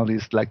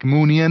journalists like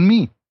Mooney and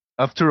me.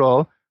 After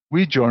all,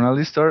 we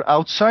journalists are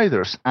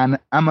outsiders and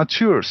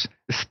amateurs,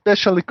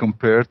 especially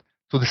compared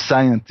to the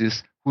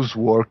scientists whose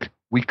work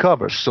we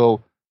cover.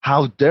 So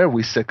how dare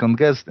we second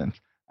guess them?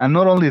 And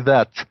not only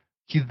that,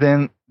 he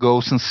then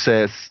goes and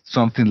says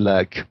something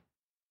like,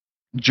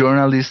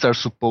 journalists are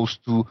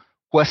supposed to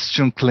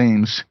question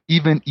claims,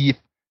 even if,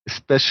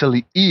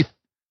 especially if,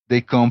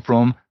 they come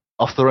from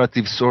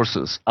authoritative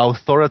sources. A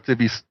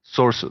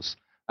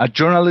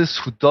journalist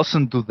who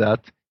doesn't do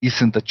that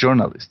isn't a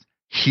journalist.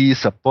 He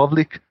is a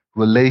public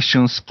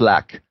relations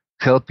flag,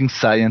 helping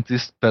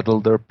scientists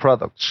peddle their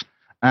products.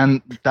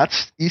 And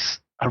that is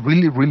a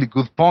really, really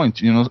good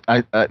point.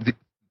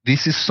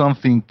 This is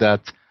something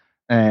that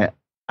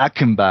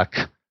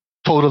Achenbach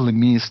totally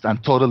missed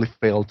and totally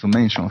failed to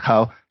mention,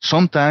 how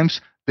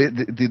sometimes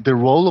the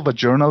role of a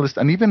journalist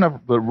and even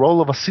the role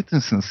of a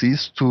citizen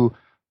is to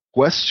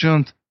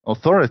question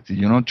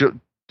authority,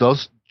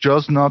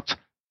 just not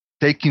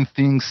taking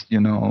things,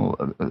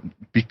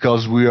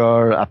 because we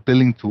are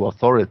appealing to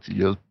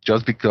authority,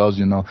 just because,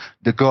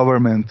 the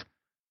government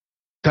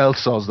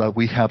tells us that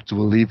we have to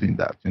believe in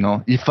that.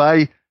 If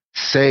I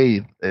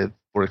say,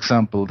 for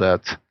example,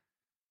 that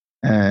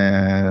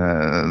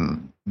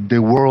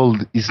the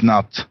world is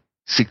not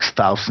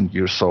 6,000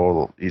 years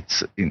old,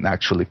 it's in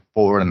actually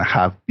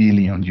 4.5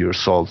 billion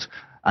years old.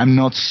 I'm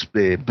not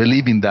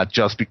believing that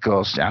just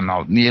because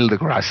Neil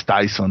deGrasse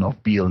Tyson or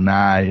Bill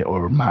Nye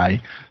or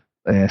my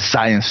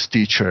science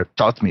teacher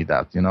taught me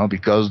that,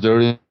 because there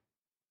is.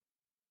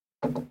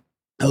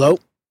 Hello?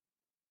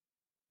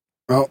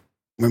 Oh,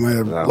 we might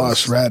have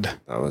lost Red.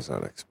 That was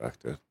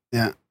unexpected.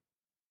 Yeah.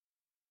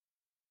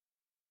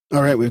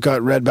 All right, we've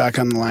got Red back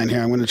on the line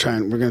here. We're going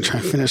to try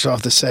and finish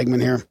off the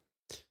segment here.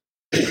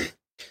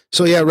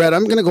 So yeah, Red,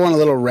 I'm going to go on a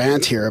little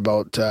rant here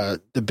about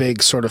the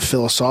big sort of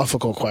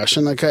philosophical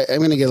question. Like I'm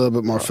going to get a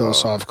little bit more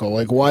philosophical.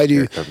 Like, why do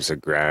you? Here comes a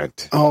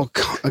grant. Oh,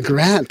 a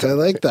grant. I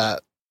like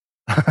that.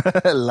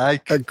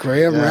 Like a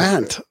Graham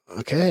rant.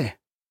 Okay.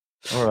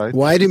 All right.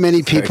 Why do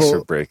many people? Thanks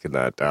for breaking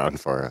that down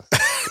for us.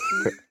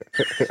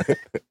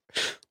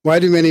 Why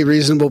do many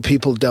reasonable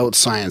people doubt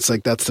science?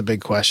 Like that's the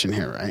big question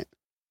here, right?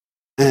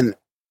 And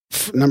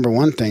number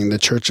one thing, the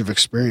Church of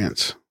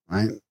Experience,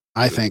 right?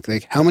 I think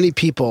like how many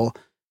people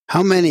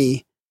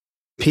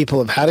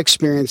have had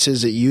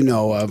experiences that you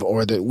know of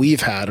or that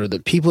we've had or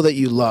that people that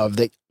you love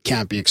that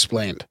can't be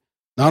explained.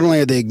 Not only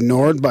are they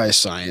ignored by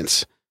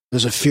science,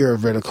 there's a fear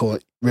of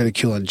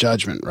ridicule and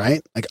judgment,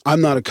 right? Like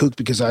I'm not a kook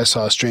because I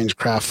saw a strange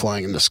craft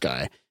flying in the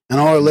sky. And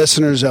all our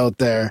listeners out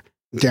there,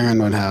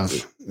 Darren would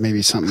have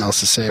maybe something else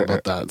to say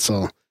about that.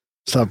 So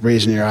stop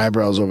raising your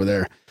eyebrows over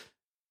there.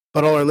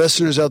 But all our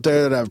listeners out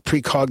there that have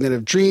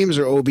precognitive dreams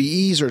or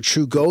OBEs or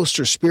true ghost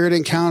or spirit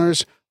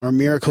encounters or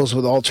miracles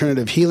with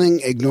alternative healing,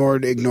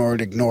 ignored,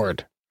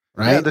 right?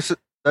 Yeah,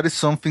 that is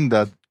something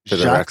that For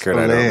the Jacques record,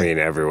 I Vallée, don't mean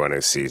everyone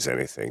who sees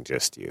anything,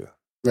 just you.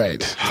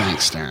 Right.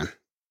 Thanks, Darren.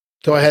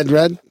 Go ahead,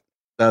 Red.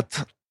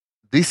 that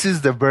this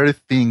is the very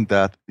thing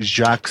that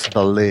Jacques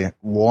Vallée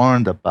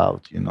warned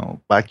about,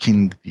 back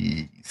in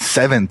the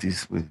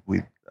 70s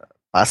with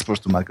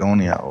Passports to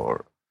Magonia,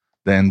 or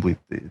then with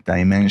the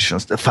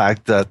Dimensions, the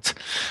fact that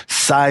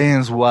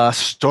science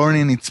was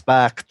turning its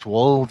back to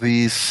all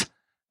these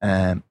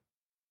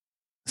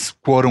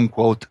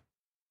quote-unquote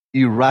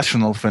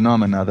irrational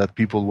phenomena that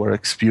people were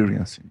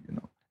experiencing,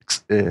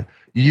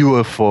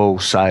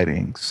 UFO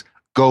sightings,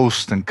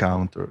 ghost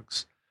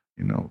encounters,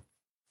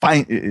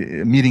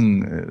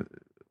 meeting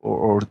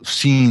or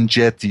seeing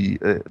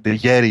the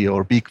Yeti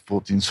or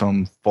Bigfoot in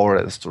some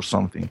forest or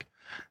something.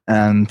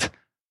 And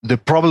the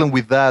problem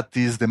with that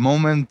is the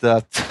moment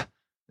that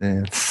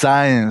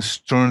science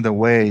turned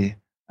away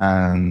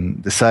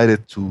and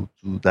decided to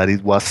that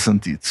it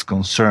wasn't its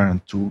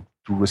concern to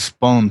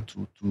respond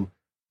to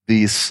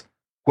these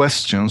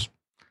questions,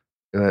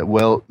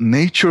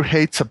 nature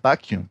hates a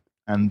vacuum,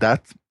 and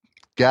that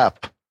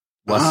gap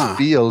was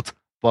filled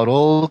by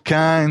all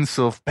kinds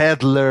of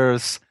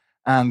peddlers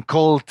and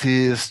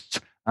cultists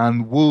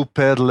and woo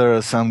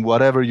peddlers and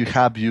whatever you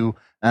have you.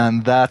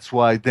 And that's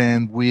why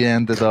then we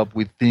ended up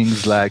with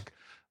things like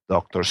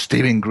Dr.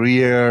 Stephen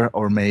Greer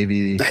or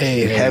maybe the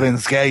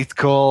Heaven's Gate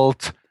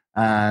cult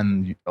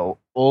and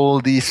all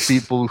these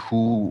people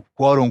who,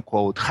 quote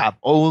unquote, have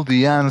all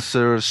the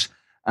answers.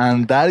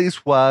 And that is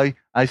why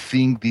I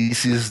think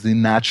this is the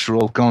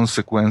natural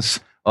consequence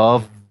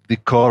of the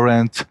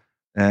current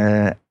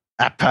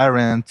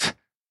apparent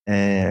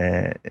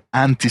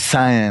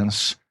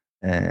anti-science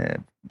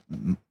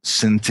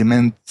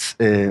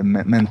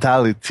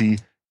mentality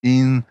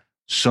in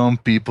some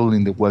people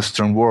in the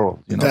Western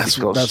world.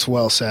 That's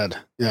well said.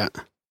 Yeah.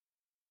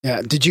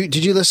 Did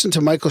you listen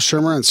to Michael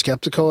Shermer on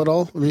Skeptico at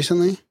all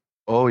recently?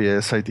 Oh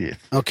yes, I did.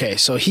 Okay,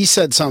 so he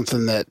said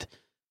something that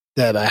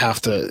I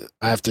have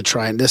to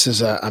try, and this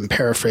is I'm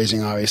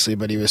paraphrasing obviously,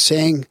 but he was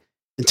saying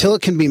until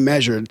it can be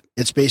measured,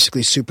 it's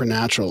basically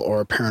supernatural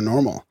or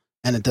paranormal,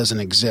 and it doesn't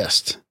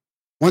exist.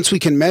 Once we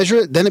can measure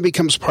it, then it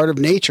becomes part of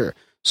nature.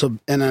 So,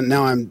 and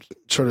now I'm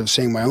sort of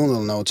saying my own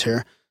little notes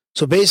here.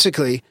 So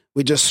basically,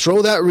 we just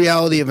throw that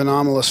reality of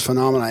anomalous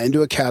phenomena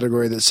into a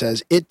category that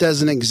says it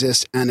doesn't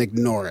exist and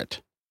ignore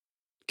it.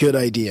 Good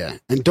idea.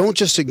 And don't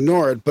just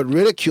ignore it, but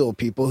ridicule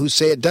people who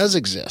say it does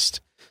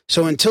exist.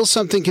 So until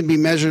something can be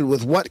measured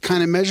with what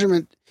kind of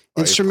measurement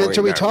instrument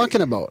are we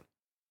talking about?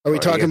 Are we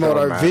talking about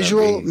our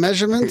visual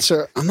measurements?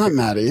 Or I'm not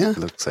mad at you.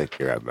 Looks like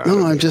you're mad.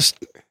 No, I'm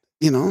just,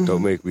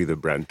 Don't make me the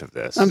Brent of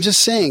this. I'm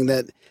just saying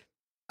that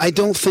I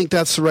don't think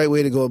that's the right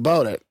way to go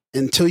about it.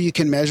 Until you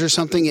can measure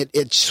something,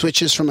 it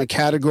switches from a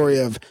category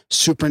of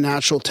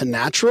supernatural to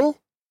natural,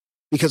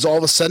 because all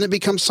of a sudden it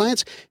becomes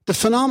science. The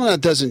phenomena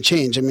doesn't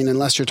change. I mean,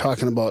 unless you're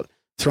talking about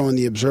throwing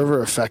the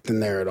observer effect in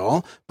there at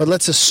all. But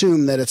let's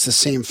assume that it's the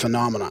same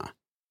phenomena.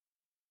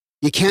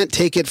 You can't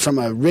take it from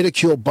a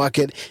ridicule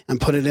bucket and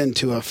put it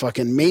into a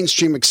fucking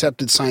mainstream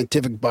accepted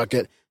scientific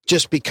bucket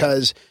just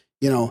because,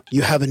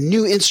 you have a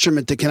new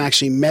instrument that can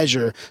actually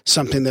measure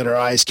something that our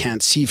eyes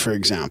can't see, for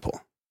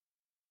example.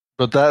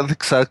 But that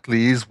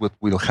exactly is what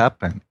will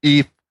happen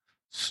if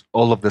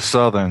all of a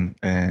sudden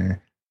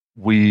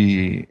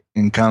we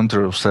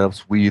encounter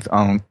ourselves with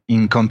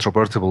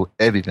incontrovertible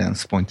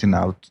evidence pointing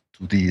out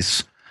to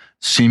these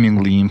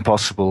seemingly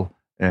impossible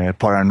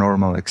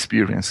paranormal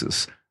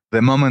experiences.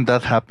 The moment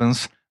that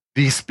happens,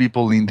 these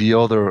people in the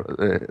other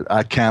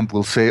camp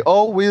will say,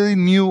 oh, we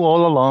knew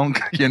all along,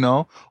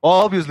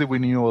 obviously we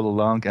knew all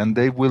along, and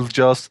they will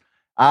just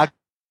act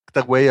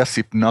that way as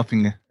if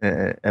nothing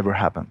ever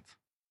happened.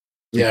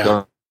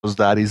 Yeah. Because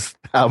that is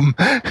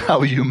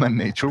how human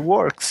nature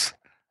works.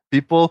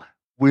 People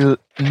will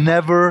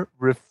never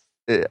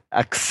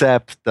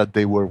accept that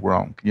they were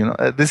wrong.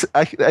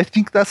 I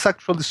think that's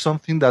actually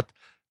something that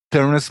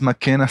Terence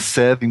McKenna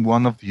said in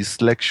one of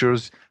his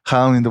lectures,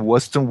 how in the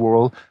Western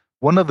world,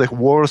 one of the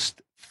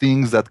worst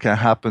things that can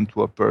happen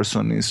to a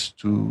person is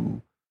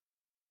to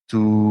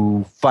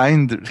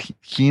find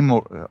him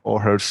or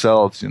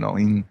herself,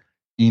 in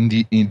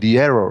the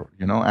error,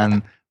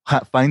 and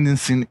find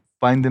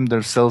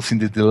themselves in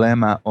the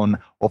dilemma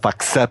of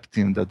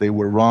accepting that they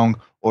were wrong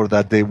or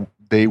that they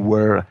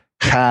were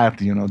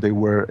they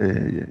were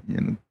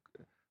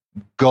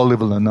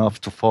gullible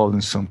enough to fall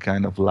in some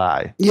kind of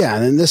lie. Yeah,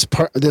 and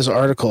this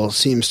article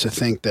seems to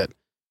think that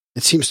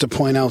it seems to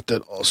point out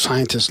that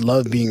scientists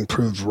love being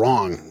proved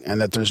wrong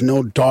and that there's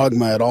no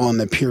dogma at all in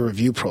the peer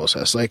review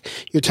process. Like,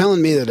 you're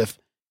telling me that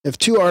if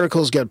two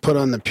articles get put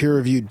on the peer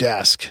review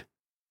desk,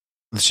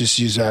 let's just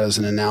use that as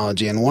an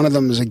analogy, and one of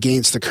them is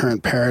against the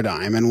current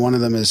paradigm and one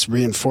of them is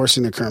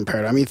reinforcing the current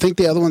paradigm, you think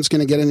the other one's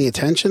going to get any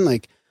attention?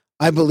 Like,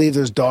 I believe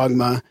there's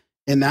dogma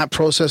in that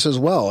process as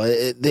well.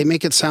 They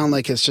make it sound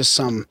like it's just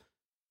some,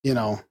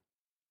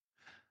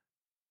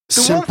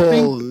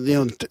 simple,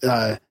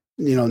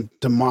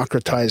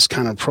 democratized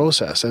kind of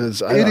process. And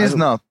it is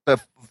not.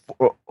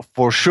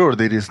 For sure,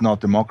 it is not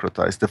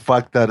democratized. The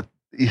fact that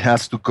it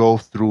has to go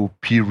through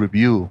peer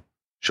review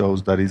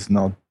shows that it's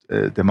not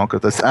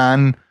democratized.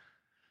 And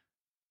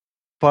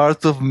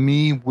part of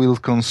me will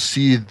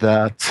concede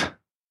that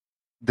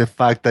the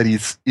fact that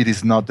it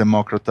is not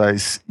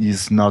democratized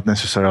is not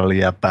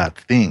necessarily a bad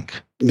thing.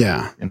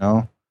 Yeah.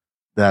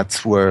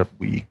 That's where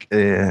we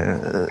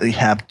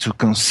have to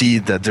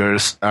concede that there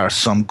are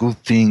some good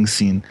things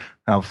in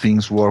how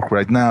things work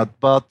right now.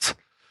 But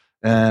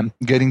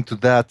getting to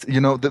that,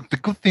 the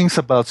good things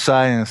about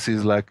science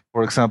is, like,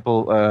 for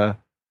example,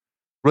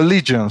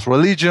 religions.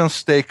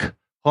 Religions take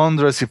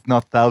hundreds, if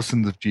not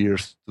thousands of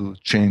years to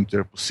change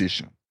their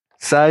position.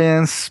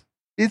 Science,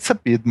 it's a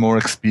bit more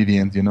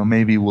expedient,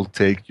 maybe it will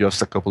take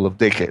just a couple of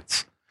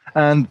decades.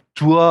 And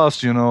to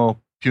us,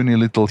 puny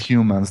little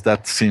humans,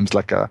 that seems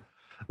like a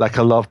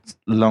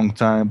long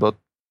time, but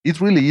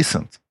it really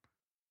isn't.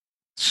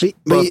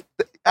 But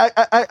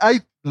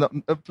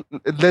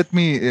let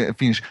me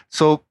finish.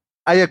 So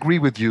I agree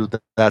with you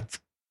that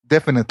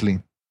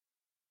definitely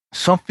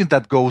something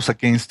that goes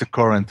against the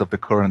current of the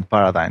current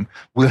paradigm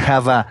will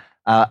have a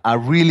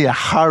really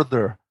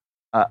harder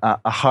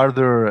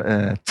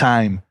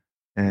time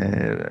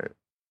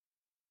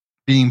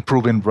being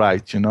proven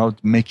right,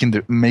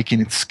 making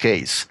its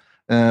case.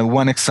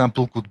 One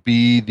example could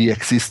be the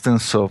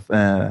existence of,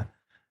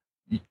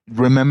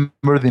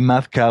 remember the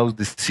mad cow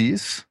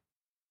disease?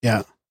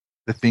 Yeah.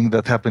 The thing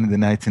that happened in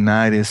the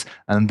 1990s.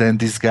 And then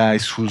these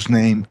guys whose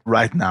name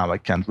right now I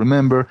can't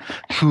remember,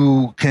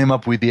 who came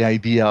up with the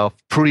idea of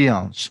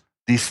prions,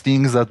 these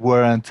things that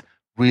weren't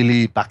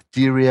really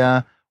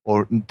bacteria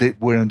or they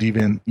weren't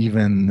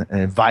even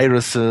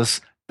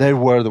viruses. They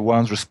were the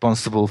ones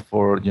responsible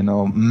for,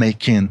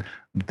 making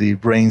the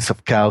brains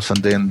of cows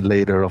and then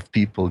later of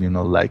people,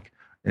 like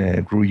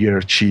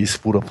Gruyere cheese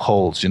full of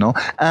holes,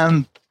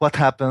 And what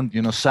happened?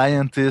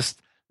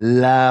 Scientists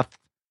laughed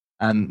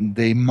and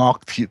they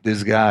mocked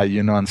this guy,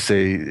 and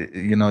say,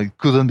 it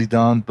couldn't be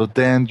done. But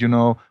then,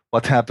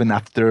 what happened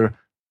after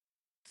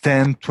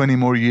 10, 20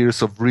 more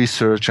years of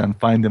research and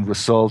finding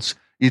results?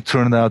 It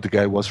turned out the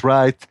guy was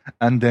right.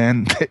 And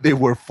then they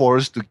were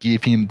forced to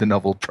give him the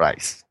Nobel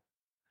Prize.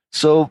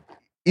 So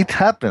it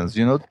happens,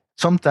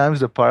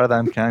 sometimes the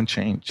paradigm can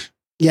change.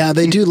 Yeah,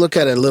 they do look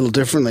at it a little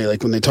differently.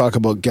 Like when they talk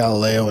about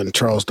Galileo and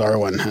Charles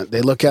Darwin,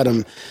 they look at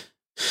them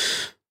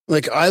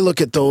like I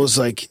look at those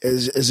like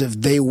as if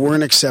they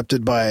weren't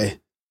accepted by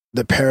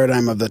the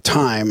paradigm of the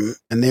time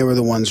and they were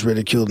the ones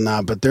ridiculed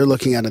now, but they're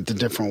looking at it a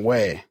different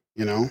way,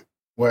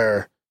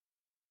 where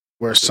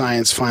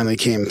science finally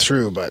came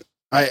through. But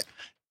I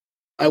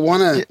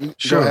want to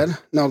sure. Go ahead.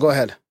 No, go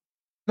ahead.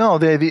 No,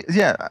 the idea,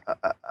 yeah.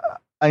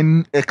 I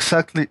know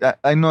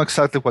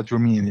exactly what you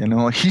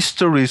mean.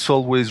 History is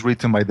always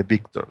written by the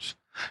victors.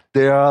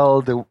 They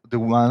are the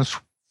ones who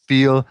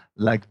feel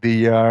like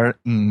they are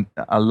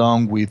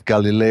along with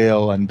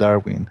Galileo and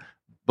Darwin.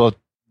 But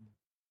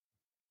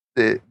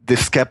the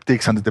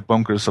skeptics and the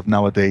debunkers of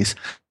nowadays,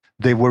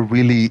 they were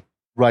really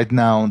right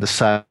now on the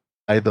side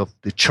of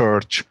the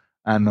church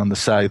and on the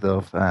side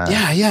of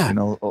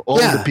all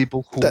the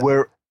people who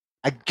were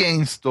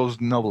against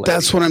those noble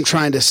That's ideas. What I'm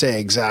trying to say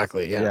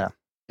exactly. Yeah.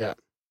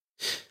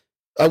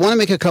 I want to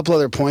make a couple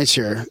other points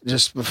here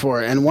just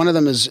before, and one of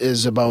them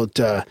is about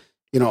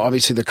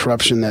obviously the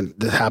corruption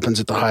that happens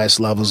at the highest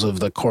levels of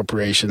the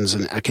corporations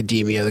and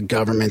academia, the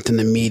government, and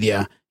the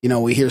media.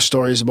 We hear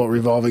stories about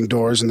revolving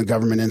doors in the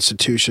government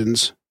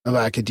institutions of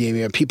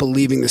academia, people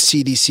leaving the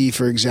CDC,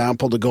 for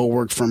example, to go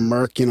work for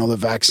Merck, the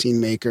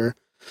vaccine maker,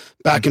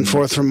 back and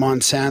forth from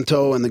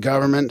Monsanto and the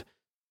government.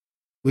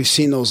 We've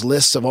seen those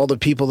lists of all the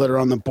people that are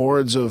on the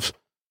boards of,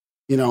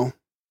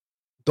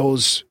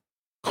 those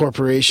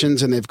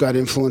corporations, and they've got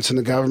influence in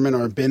the government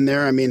or been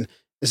there. I mean,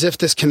 as if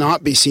this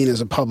cannot be seen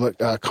as a public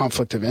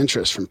conflict of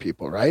interest from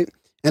people, right?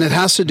 And it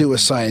has to do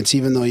with science,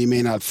 even though you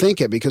may not think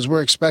it, because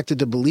we're expected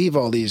to believe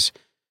all these,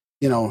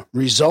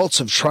 results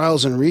of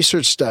trials and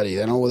research study,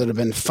 that have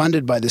been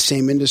funded by the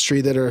same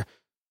industry that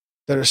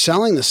are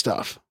selling the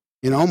stuff.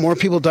 More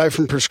people die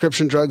from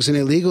prescription drugs than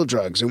illegal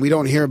drugs. And we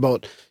don't hear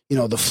about,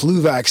 the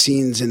flu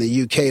vaccines in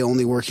the UK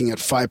only working at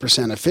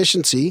 5%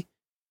 efficiency.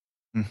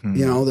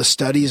 The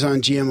studies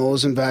on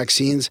GMOs and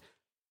vaccines.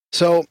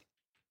 So,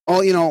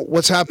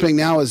 what's happening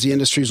now is the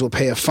industries will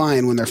pay a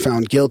fine when they're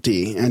found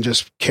guilty and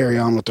just carry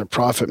on with their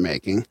profit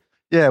making.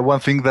 Yeah, one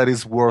thing that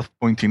is worth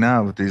pointing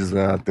out is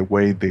that the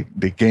way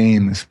the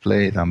game is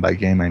played, and by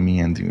game I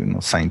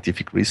mean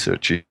scientific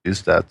research,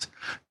 is that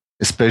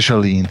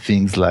especially in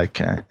things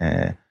like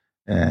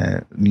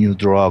new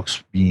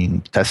drugs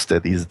being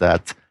tested, is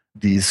that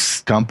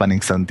these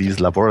companies and these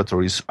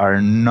laboratories are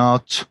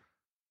not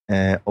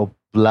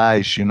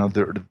obliged,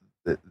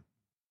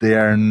 they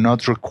are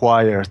not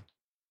required.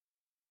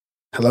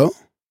 Hello?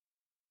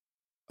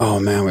 Oh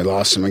man, we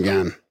lost him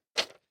again.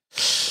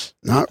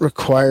 Not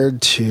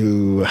required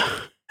to.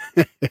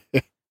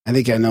 I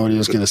think I know what he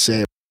was going to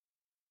say.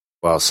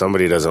 Well,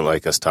 somebody doesn't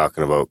like us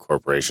talking about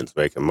corporations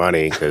making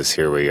money, because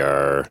here we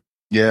are.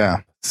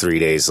 Yeah. 3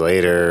 days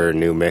later,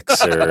 new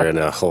mixer and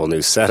a whole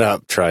new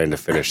setup, trying to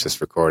finish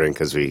this recording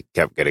because we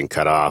kept getting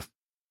cut off.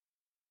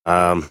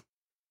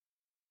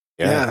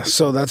 Yeah,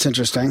 so that's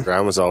interesting.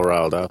 Graham was all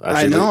riled up.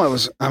 Actually, I know.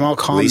 I'm all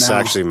calm Lisa now.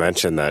 actually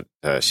mentioned that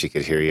she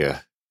could hear you.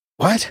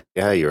 What?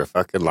 Yeah, you were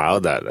fucking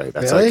loud that night.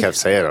 That's really? what I kept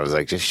saying. I was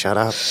like, just shut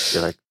up.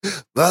 You're like,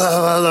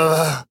 blah,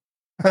 blah,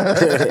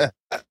 blah.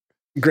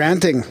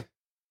 Granting.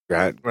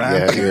 Grant.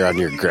 Yeah, you're on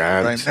your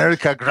grant.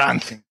 Grimerica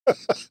granting.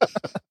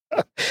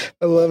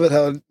 I love it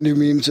how new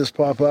memes just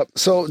pop up.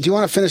 So, do you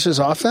want to finish this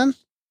off then?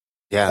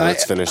 Yeah,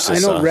 let's finish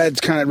this. I know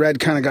Red kind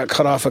of got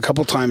cut off a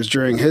couple times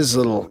during his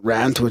little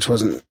rant, which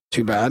wasn't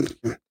too bad.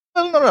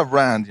 Well, not a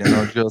rant,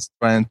 just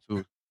trying to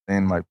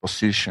explain my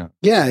position.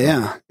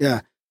 Yeah.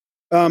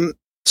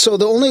 So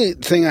the only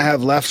thing I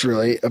have left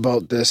really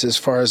about this, as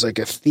far as like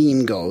a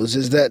theme goes,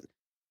 is that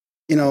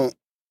in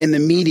the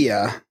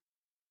media,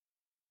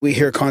 we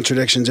hear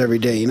contradictions every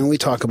day. We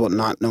talk about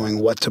not knowing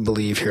what to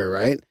believe here,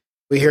 right?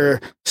 We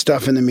hear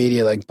stuff in the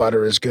media like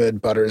butter is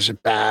good, butter is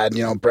bad.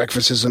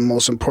 Breakfast is the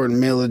most important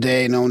meal of the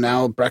day. No,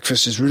 now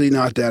breakfast is really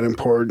not that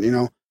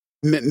important.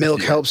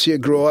 Milk helps you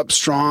grow up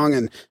strong,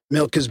 and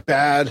milk is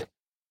bad.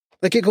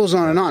 Like it goes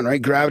on and on, right?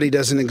 Gravity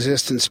doesn't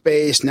exist in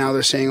space. Now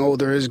they're saying, oh,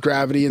 there is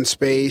gravity in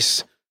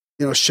space.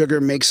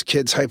 sugar makes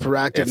kids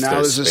hyperactive. If Now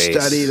there's a space.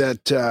 study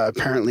that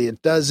apparently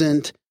it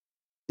doesn't.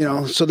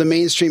 So the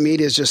mainstream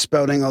media is just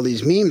spouting all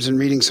these memes and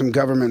reading some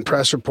government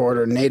press report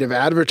or native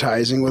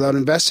advertising without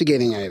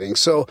investigating anything.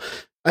 So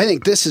I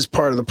think this is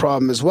part of the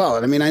problem as well.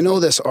 And I mean, I know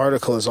this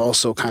article is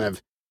also kind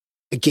of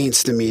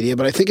against the media,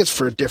 but I think it's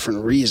for a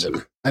different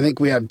reason. I think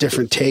we have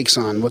different takes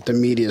on what the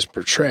media is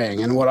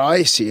portraying. And what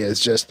I see is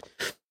just,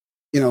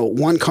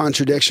 one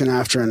contradiction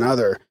after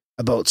another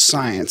about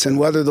science. And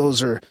whether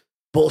those are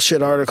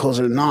bullshit articles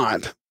or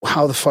not,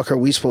 how the fuck are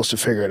we supposed to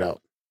figure it out?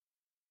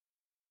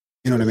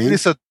 You know what I mean? It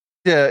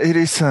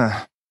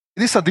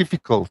is a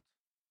difficult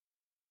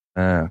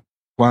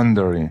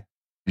quandary, to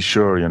be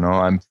sure.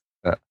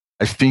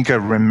 I think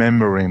I'm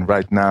remembering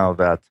right now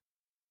that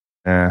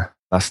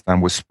last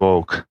time we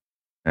spoke,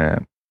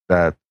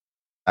 that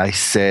I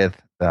said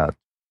that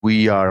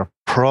we are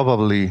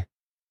probably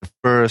the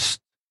first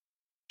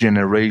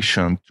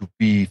generation to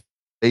be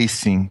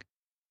facing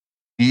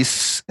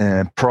this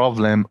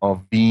problem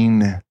of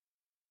being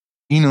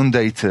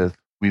inundated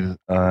with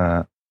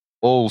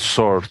all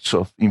sorts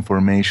of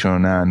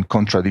information and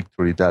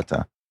contradictory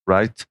data,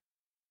 right?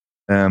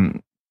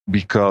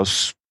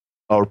 Because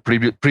our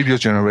previous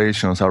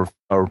generations, our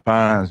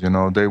parents,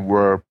 they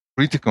were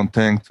pretty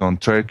content on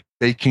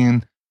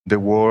taking the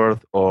word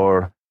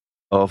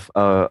of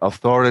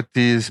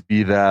authorities,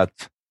 be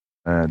that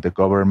the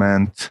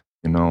government,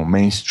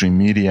 mainstream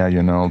media,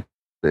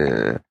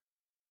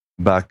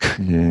 back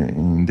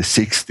in the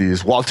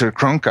 60s, Walter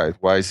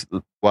Cronkite was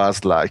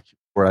like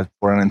for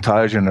an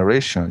entire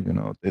generation,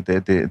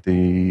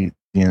 the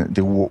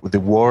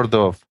word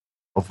of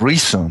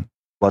reason.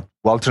 What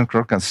Walter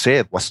Cronkite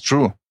said was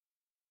true.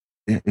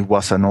 It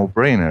was a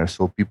no-brainer.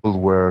 So people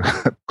were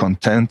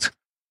content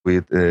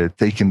with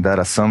taking that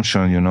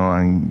assumption,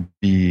 and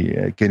be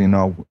getting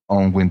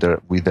on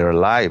with their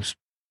lives.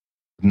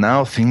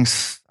 Now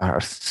things are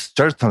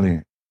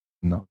certainly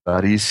not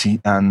that easy,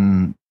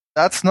 and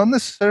that's not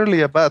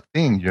necessarily a bad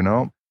thing,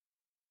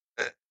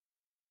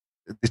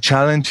 The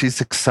challenge is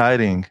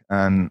exciting,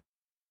 and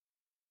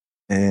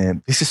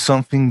this is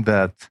something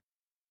that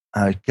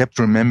I kept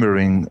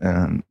remembering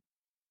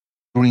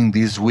during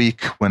this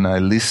week when I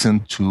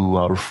listened to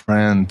our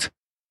friend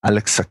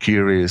Alex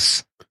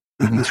Sakiris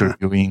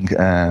interviewing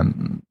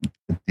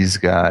this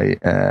guy,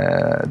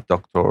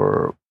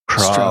 Dr.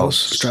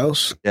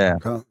 Strauss? Yeah.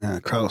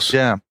 Krauss.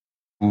 Yeah,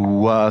 who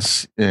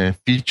was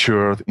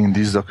featured in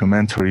this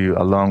documentary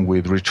along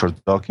with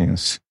Richard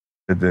Dawkins.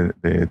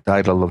 The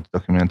title of the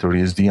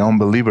documentary is The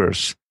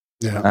Unbelievers.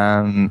 Yeah.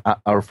 And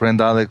our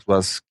friend Alex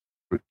was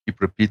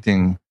keep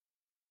repeating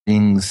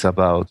things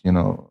about,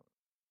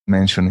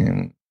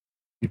 mentioning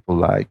people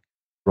like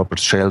Robert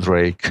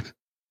Sheldrake,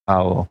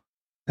 how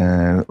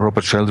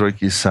Robert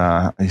Sheldrake is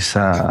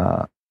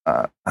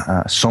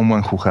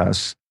someone who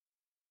has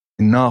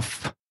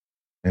enough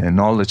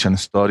knowledge and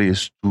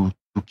studies to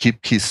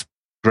keep his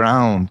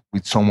ground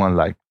with someone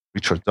like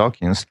Richard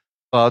Dawkins,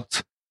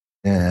 but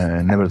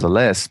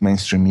nevertheless,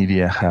 mainstream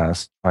media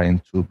has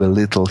trying to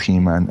belittle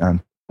him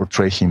and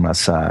portray him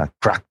as a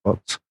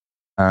crackpot.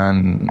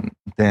 And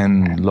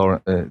then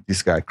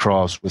this guy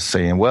Krauss was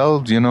saying,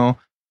 well,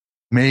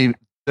 maybe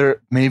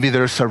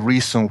there's a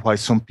reason why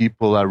some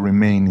people are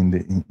remain in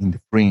the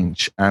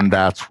fringe, and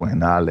that's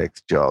when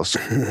Alex just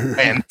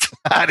went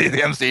at it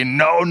and saying,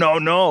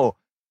 no,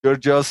 you're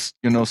just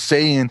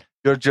saying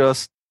you're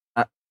just.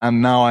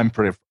 And now I'm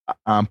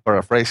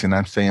paraphrasing.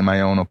 I'm saying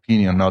my own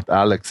opinion, not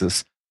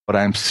Alex's. But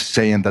I'm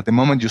saying that the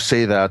moment you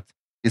say that,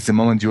 it's the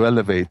moment you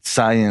elevate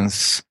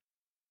scientific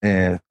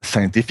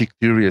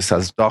theories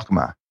as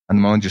dogma. And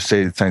the moment you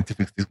say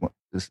scientific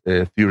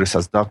theories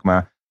as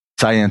dogma,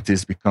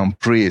 scientists become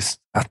priests.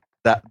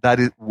 That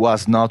it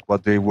was not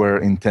what they were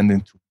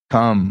intending to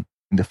become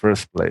in the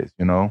first place,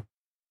 Yeah,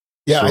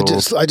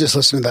 so, I just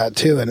listened to that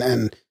too,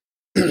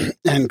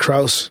 and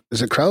Krauss,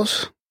 is it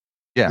Krauss?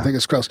 Yeah, I think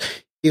it's Krauss.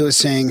 He was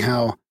saying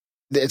how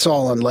it's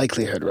all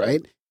unlikelihood,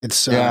 right?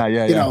 It's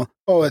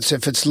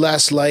if it's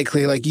less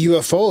likely, like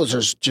UFOs,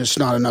 there's just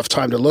not enough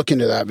time to look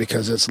into that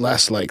because it's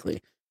less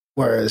likely.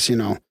 Whereas,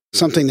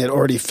 something that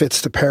already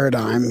fits the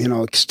paradigm,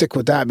 stick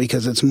with that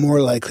because it's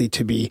more likely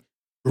to be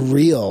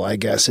real, I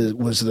guess,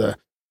 was the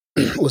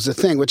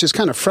thing, which is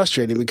kind of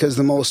frustrating because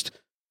the most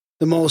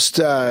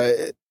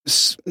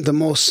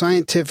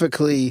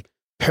scientifically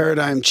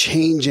paradigm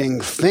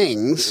changing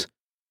things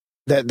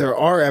that there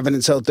are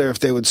evidence out there if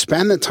they would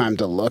spend the time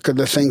to look are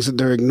the things that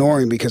they're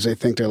ignoring because they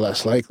think they're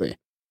less likely.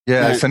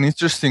 Yeah, it's an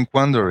interesting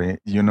quandary.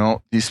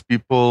 These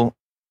people,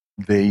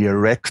 they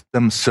erect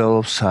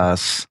themselves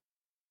as,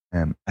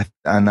 and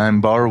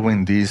I'm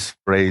borrowing this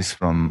phrase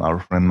from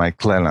our friend Mike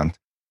Cleland,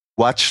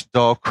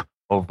 watchdog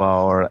of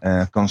our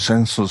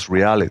consensus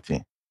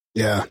reality.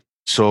 Yeah.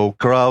 So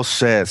Krauss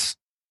says,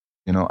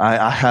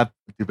 I have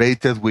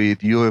debated with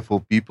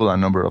UFO people a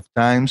number of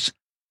times,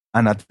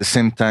 and at the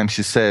same time,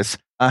 she says,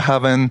 I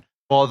haven't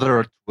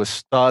bothered to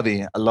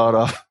study a lot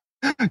of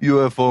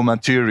UFO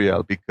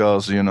material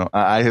because,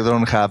 I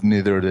don't have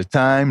neither the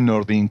time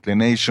nor the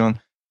inclination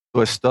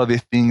to study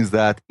things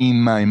that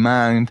in my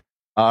mind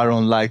are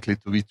unlikely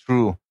to be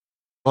true.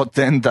 But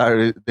then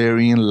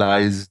therein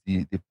lies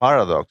the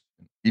paradox.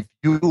 If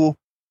you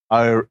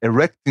are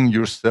erecting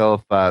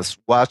yourself as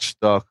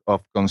watchdog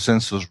of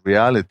consensus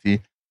reality,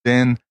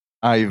 then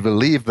I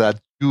believe that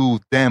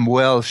you damn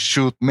well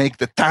should make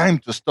the time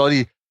to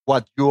study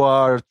what you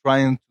are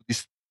trying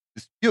to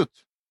dispute.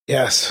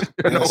 Yes.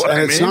 You know Yes. what And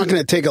I it's mean? not going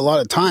to take a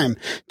lot of time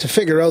to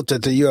figure out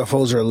that the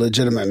UFOs are a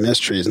legitimate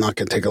mystery. It's not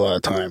going to take a lot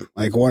of time.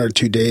 Like 1 or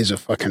 2 days of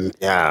fucking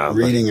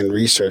reading and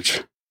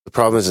research. The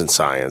problem isn't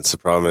science. The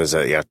problem is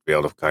that you have to be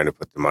able to kind of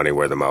put the money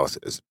where the mouth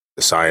is.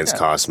 The science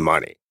costs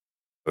money.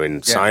 I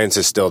mean, science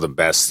is still the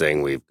best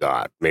thing we've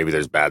got. Maybe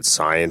there's bad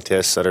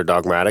scientists that are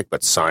dogmatic,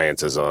 but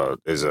science is a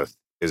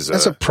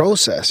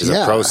process.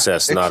 a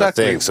process, not a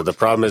thing. So the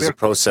problem is the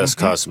process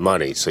costs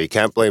money. So you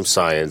can't blame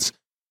science.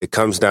 It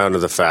comes down to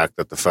the fact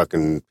that the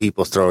fucking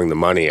people throwing the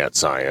money at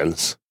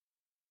science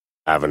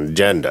have an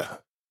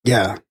agenda.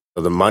 Yeah.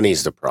 So the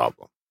money's the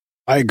problem.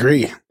 I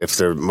agree. If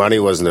the money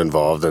wasn't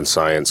involved, then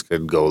science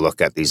could go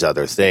look at these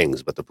other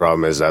things. But the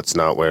problem is that's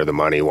not where the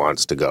money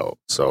wants to go.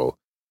 So,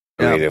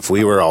 I mean, if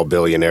we were all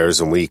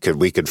billionaires and we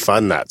could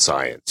fund that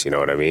science, you know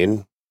what I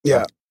mean?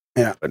 Yeah.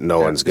 Yeah. But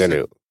no one's going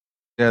to.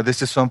 Yeah,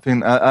 this is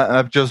something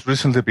I've just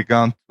recently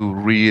begun to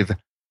read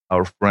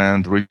our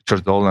friend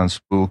Richard Dolan's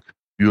book,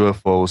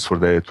 UFOs for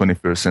the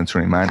 21st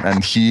Century Man.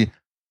 And he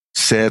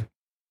said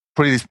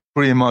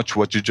pretty much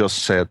what you just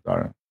said,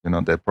 Darren. You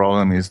know, the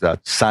problem is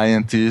that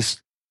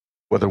scientists,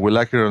 whether we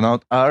like it or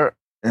not, are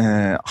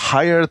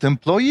hired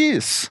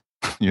employees.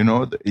 You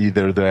know,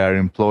 either they are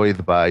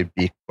employed by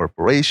big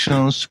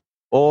corporations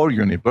or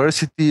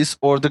universities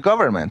or the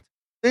government.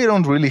 They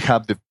don't really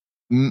have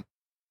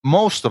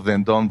most of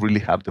them don't really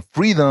have the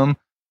freedom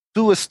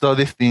to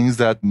study things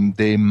that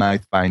they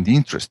might find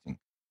interesting.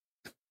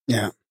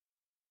 Yeah.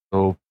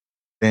 So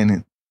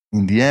then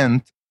in the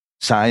end,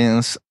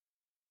 science,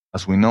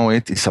 as we know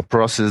it, is a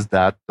process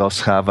that does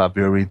have a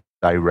very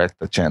direct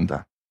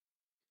agenda.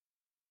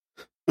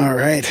 All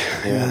right.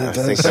 Yeah, I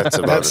think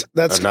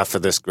that's enough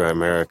of this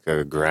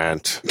Grimerica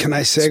grant. Can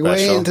I segue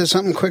special. into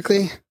something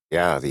quickly?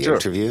 Yeah, the Sure.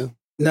 interview.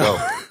 No.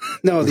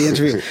 No, the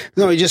interview.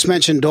 No, you just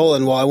mentioned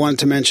Dolan. Well, I wanted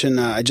to mention,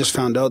 I just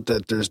found out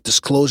that there's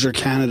Disclosure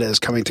Canada is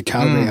coming to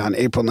Calgary on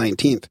April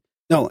 19th.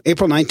 No,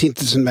 April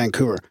 19th is in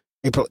Vancouver.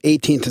 April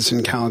 18th is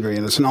in Calgary.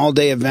 And it's an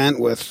all-day event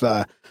with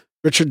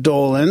Richard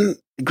Dolan,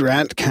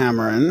 Grant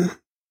Cameron,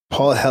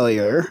 Paul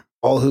Hellier,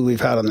 all who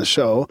we've had on the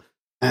show,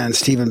 and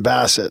Stephen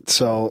Bassett.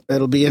 So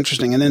it'll be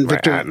interesting. And then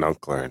Victor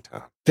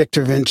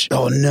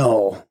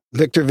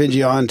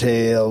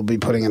Vigiante will be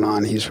putting it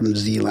on. He's from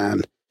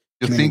Zealand.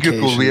 You think you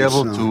could be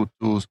able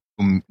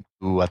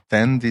to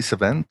attend this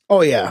event?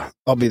 Oh yeah,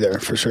 I'll be there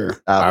for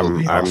sure.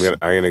 I'm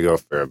gonna go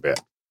for a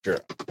bit. Sure.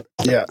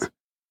 Yeah.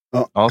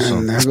 Oh, awesome.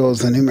 And there goes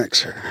the new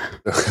mixer.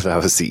 That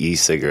was the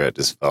e-cigarette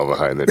just fell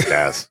behind the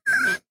desk.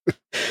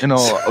 You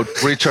know,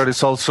 Richard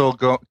is also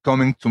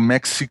coming to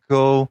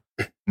Mexico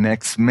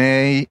next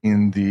May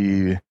in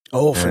the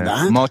for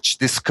that much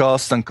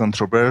discussed and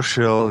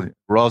controversial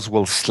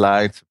Roswell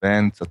Slides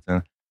event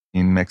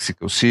in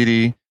Mexico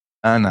City,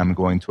 and I'm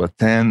going to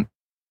attend.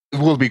 It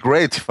will be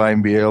great if I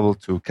be able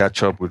to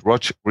catch up with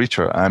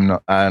Richard. I'm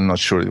not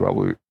sure if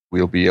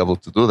we'll be able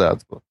to do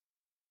that, but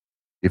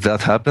if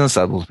that happens,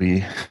 that will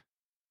be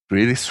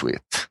really sweet.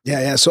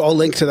 Yeah. So I'll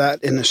link to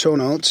that in the show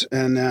notes,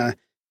 and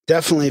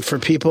definitely for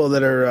people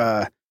that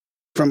are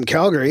from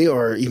Calgary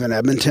or even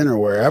Edmonton or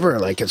wherever,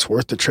 like it's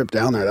worth the trip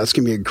down there. That's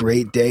gonna be a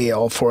great day.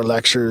 All 4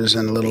 lectures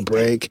and a little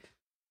break.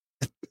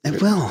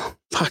 It will.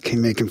 Fucking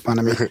making fun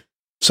of me.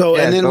 So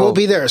and then we'll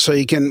be there. So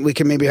we can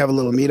maybe have a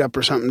little meetup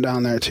or something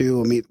down there too.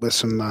 We'll meet with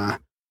some.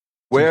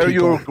 Wear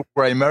your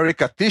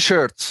Grimerica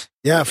t-shirts.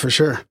 Yeah, for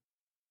sure.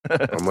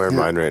 I'm wearing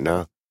mine right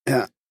now.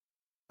 Yeah.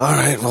 All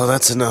right. Well,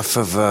 that's enough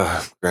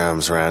of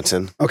Graham's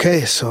ranting.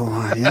 Okay. So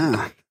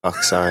yeah.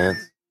 Fuck science.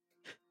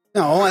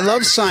 No, I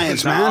love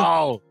science,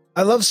 man.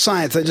 I love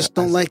science. I just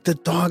don't like the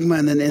dogma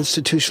and the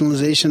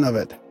institutionalization of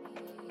it.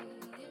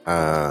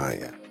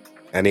 Yeah.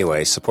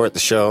 Anyway, support the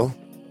show.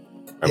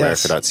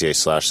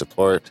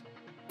 Grimerica.ca/support.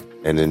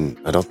 And then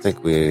I don't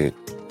think we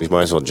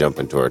might as well jump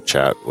into our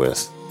chat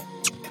with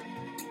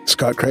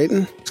Scott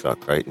Creighton,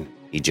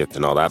 Egypt,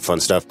 and all that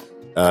fun stuff.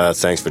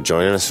 Thanks for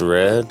joining us,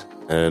 Red,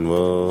 and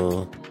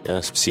we'll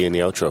see you in the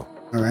outro.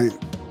 All right.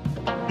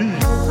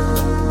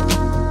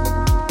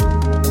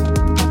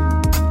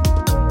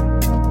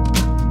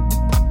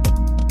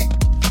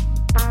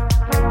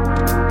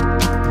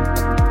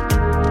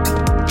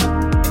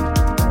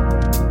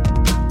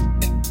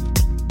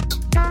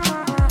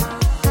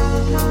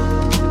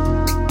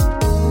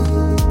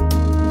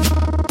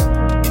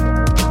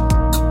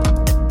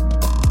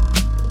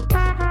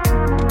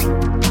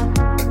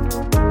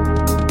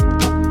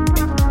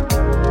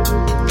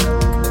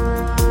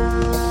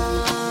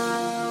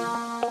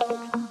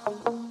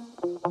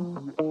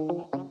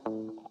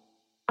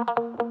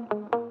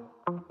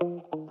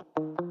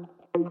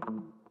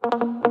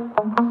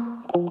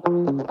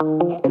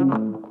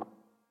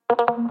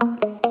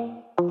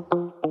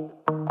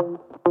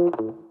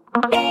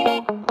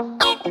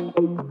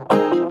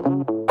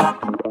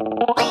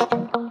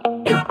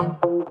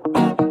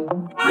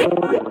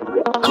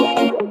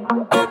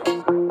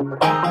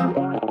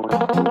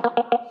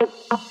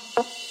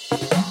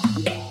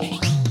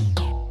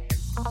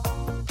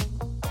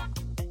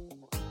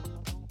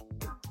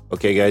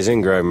 Okay, guys,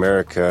 in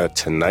Grimerica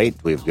tonight,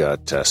 we've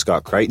got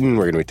Scott Creighton.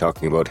 We're going to be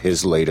talking about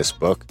his latest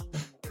book,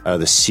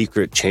 The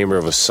Secret Chamber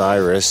of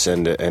Osiris,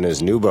 and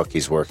his new book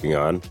he's working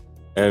on.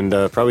 And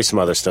probably some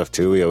other stuff,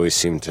 too. We always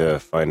seem to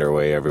find our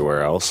way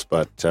everywhere else.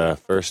 But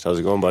first, how's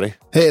it going, buddy?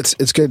 Hey,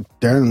 it's good,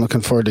 Darren. I'm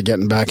looking forward to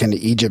getting back into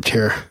Egypt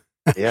here.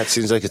 Yeah, it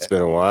seems like it's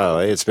been a while.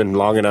 Eh? It's been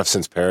long enough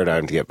since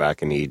Paradigm to get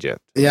back into Egypt.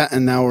 Yeah,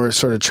 and now we're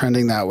sort of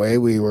trending that way.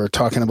 We were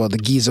talking about the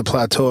Giza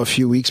Plateau a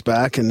few weeks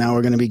back, and now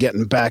we're going to be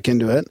getting back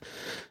into it.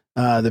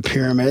 The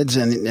pyramids,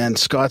 and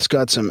Scott's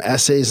got some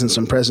essays and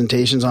some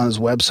presentations on his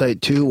website,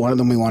 too. One of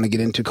them we want to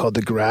get into called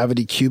The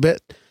Gravity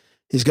Cubit.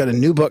 He's got a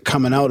new book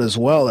coming out as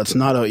well that's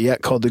not out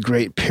yet called The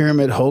Great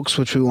Pyramid Hoax,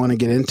 which we want to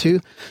get into.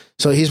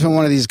 So he's been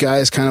one of these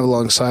guys kind of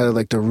alongside of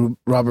like the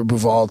Robert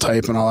Bauval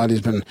type and all that.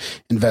 He's been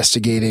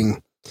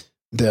investigating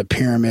the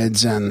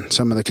pyramids and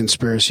some of the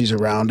conspiracies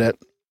around it.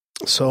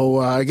 So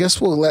I guess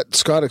we'll let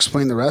Scott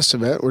explain the rest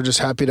of it. We're just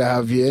happy to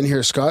have you in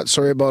here, Scott.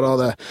 Sorry about all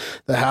the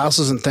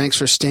hassles, and thanks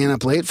for staying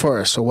up late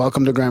for us. So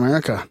welcome to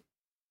Grimerica.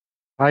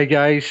 Hi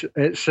guys,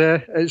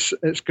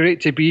 it's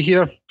great to be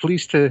here.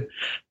 Pleased to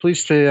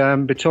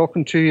be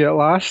talking to you at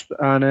last,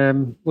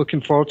 and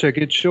looking forward to a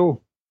good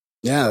show.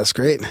 Yeah, that's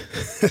great.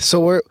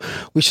 So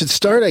we should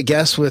start, I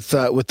guess, with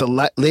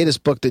the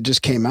latest book that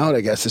just came out.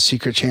 I guess, The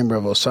Secret Chamber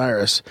of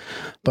Osiris.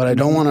 But I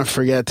don't want to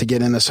forget to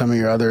get into some of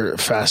your other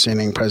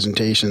fascinating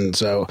presentations,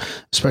 so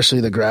especially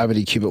the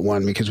Gravity Cubit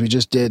one, because we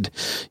just did,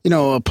 a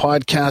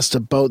podcast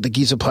about the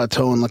Giza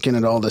Plateau and looking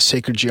at all the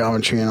sacred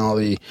geometry and all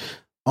the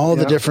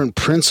different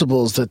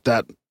principles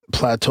that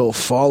plateau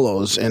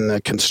follows in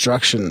the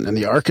construction and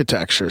the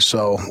architecture.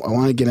 So I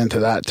want to get into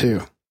that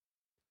too.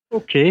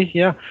 Okay,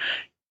 yeah.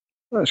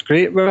 That's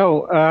great.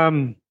 Well,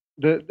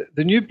 the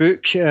new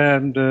book,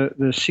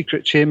 the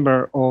Secret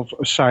Chamber of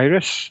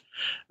Osiris,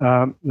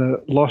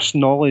 the Lost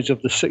Knowledge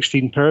of the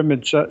 16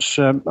 Pyramids. That's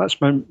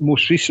my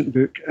most recent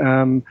book,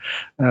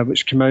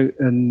 which came out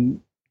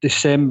in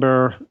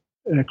December,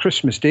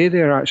 Christmas Day.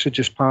 There actually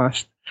just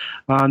passed,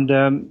 and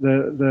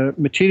the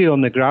material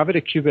on the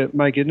Gravity Cubit.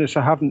 My goodness,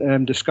 I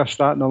haven't discussed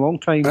that in a long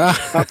time.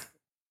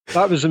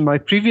 That was in my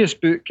previous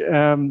book,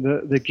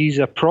 the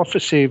Giza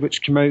Prophecy,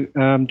 which came out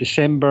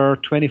December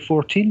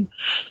 2014.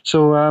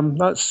 So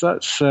that's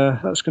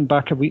gone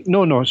back a week.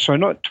 No, sorry,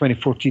 not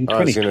 2014,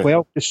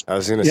 2012. I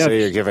was going to say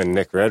you're giving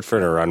Nick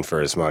Redfern a run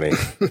for his money.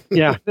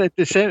 Yeah,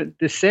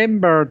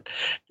 December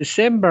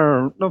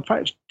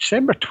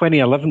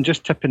 2011,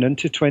 just tipping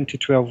into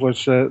 2012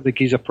 was the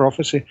Giza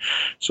Prophecy.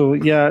 So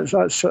yeah,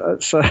 that's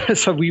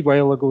a wee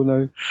while ago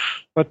now.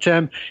 But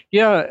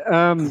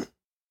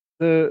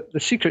The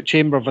Secret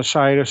Chamber of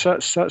Osiris,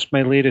 that's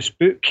my latest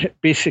book.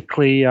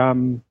 Basically,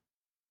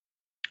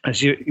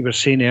 as you were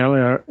saying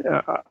earlier,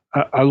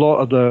 a lot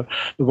of the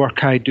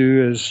work I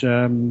do is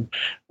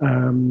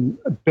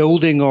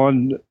building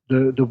on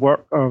the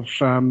work of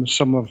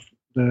some of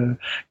the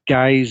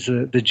guys,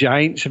 the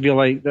giants, if you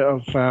like,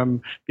 that have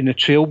been the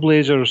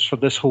trailblazers for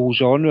this whole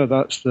genre.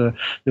 That's the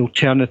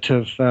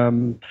alternative,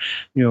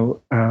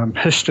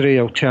 history,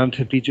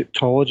 alternative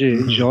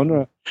Egyptology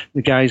genre.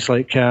 The guys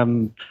like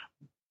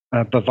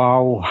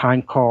Bauval,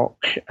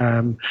 Hancock,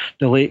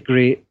 the late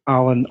great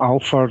Alan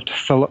Alford,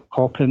 Philip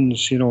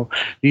Coppens,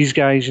 these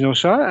guys,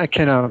 so I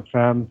kind of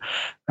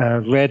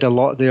read a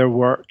lot of their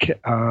work,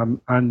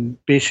 and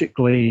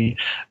basically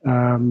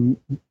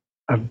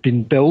I've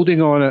been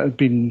building on it. I've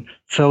been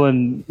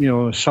filling,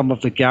 some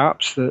of the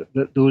gaps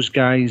that those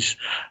guys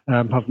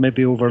have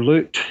maybe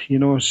overlooked,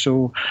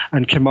 so,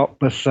 and come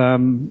up with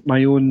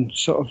my own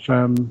sort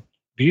of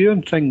view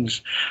on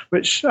things,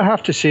 which I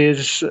have to say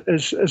is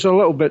a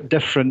little bit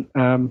different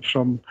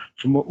from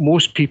what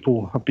most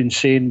people have been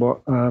saying,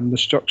 what the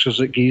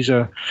structures at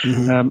Giza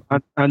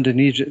and in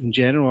Egypt in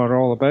general are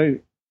all about.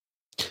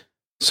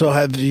 So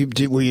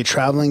were you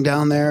traveling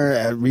down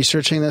there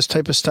researching this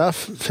type of stuff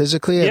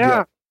physically?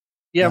 Yeah.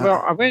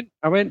 Well,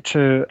 I went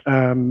to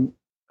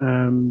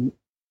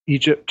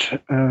Egypt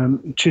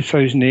in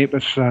 2008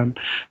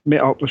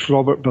 met up with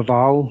Robert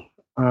Bauval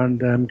and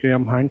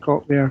Graham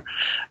Hancock there,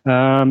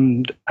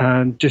 and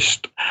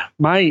just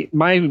my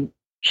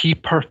key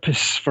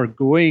purpose for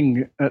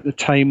going at the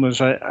time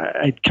was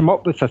I'd come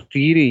up with a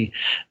theory.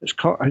 It's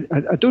called,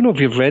 I don't know if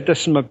you've read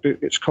this in my book.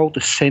 It's called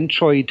the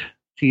centroid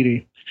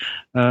theory,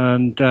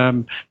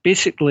 and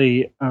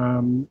basically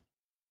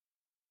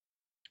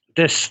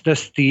this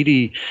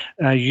theory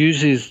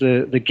uses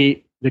the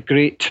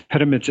great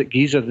pyramids at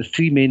Giza, the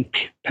three main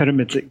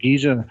pyramids at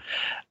Giza,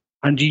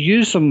 and you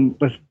use them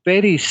with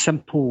very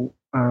simple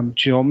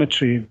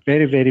geometry,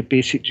 very, very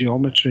basic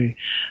geometry,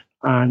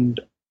 and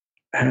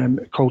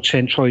called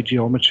centroid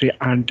geometry.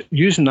 And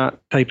using that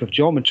type of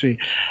geometry,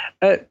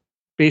 it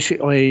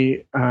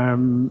basically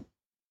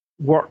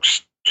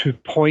works to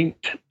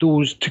point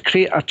those, to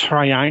create a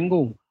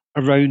triangle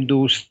around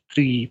those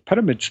three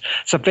pyramids.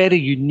 It's a very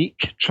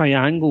unique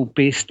triangle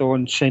based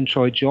on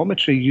centroid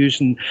geometry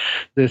using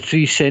the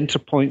three center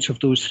points of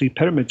those three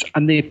pyramids.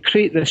 And they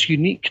create this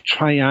unique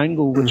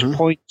triangle which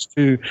points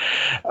to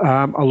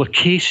a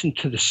location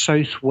to the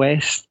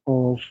southwest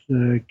of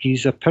the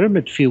Giza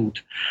pyramid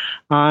field.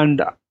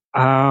 And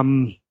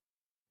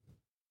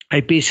I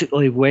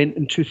basically went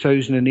in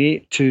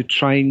 2008 to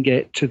try and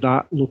get to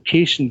that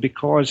location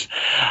because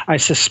I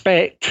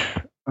suspect,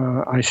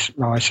 I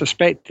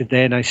suspected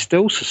then, I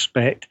still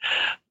suspect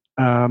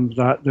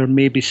that there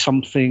may be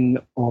something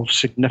of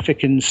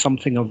significance,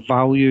 something of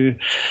value,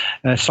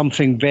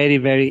 something very,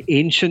 very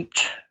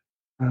ancient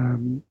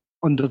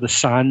under the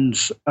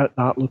sands at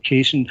that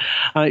location.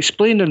 I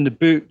explained in the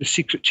book, The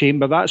Secret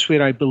Chamber, that's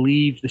where I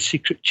believe the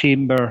Secret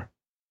Chamber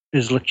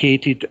is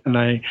located, and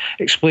I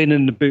explain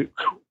in the book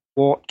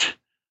what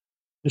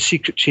the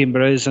Secret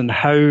Chamber is and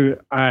how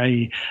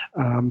I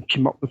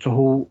came up with the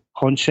whole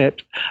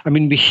concept. I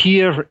mean, we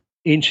hear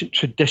ancient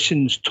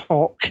traditions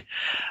talk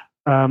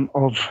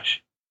of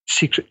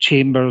secret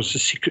chambers, the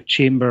Secret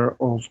Chamber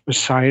of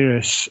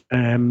Osiris,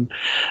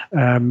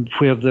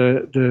 where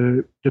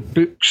the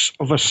books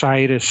of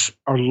Osiris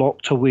are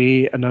locked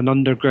away in an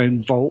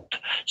underground vault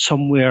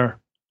somewhere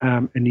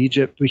in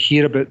Egypt. We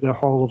hear about the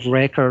Hall of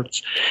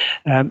Records.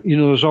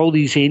 There's all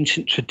these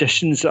ancient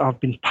traditions that have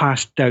been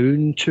passed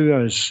down to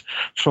us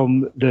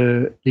from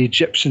the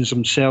Egyptians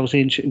themselves,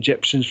 ancient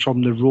Egyptians,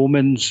 from the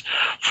Romans,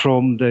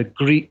 from the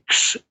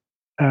Greeks.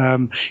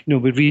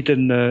 We read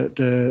in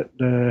the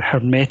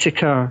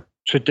Hermetica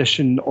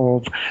tradition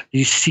of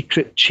these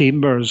secret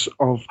chambers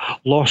of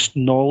lost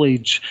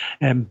knowledge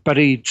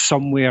buried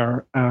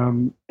somewhere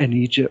in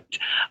Egypt.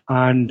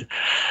 And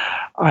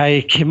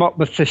I came up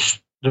with this.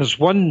 There's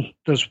one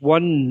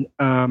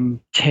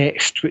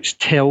text which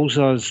tells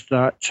us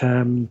that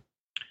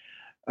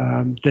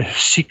the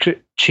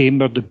secret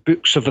chamber, the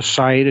books of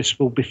Osiris,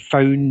 will be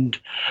found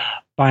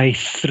by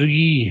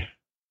three.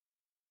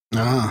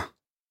 Now,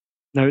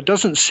 it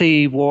doesn't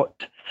say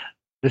what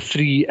the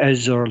three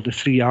is or the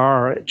three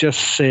are. It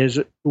just says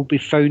it will be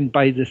found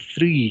by the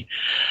three.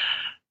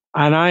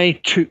 And I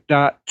took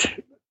that,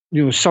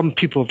 some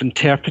people have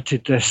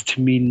interpreted this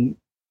to mean,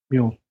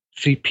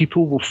 three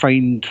people will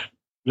find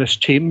this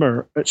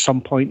chamber at some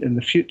point in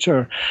the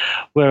future,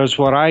 whereas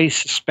what I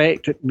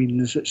suspect it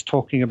means, it's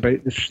talking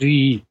about the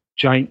three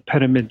giant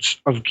pyramids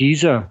of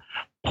Giza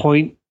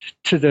point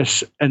to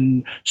this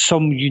in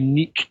some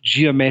unique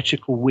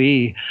geometrical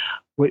way,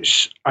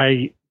 which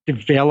I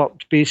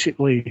developed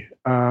basically,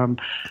 and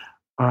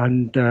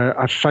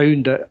I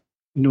found that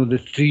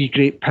the three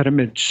great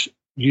pyramids,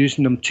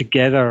 using them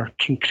together,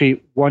 can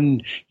create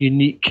one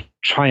unique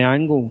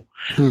triangle.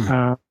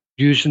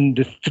 Using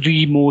the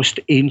three most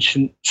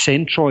ancient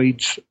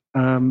centroids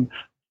in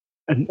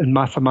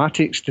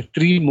mathematics, the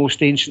three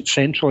most ancient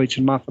centroids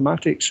in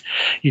mathematics,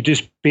 you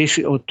just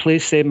basically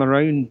place them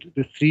around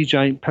the three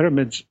giant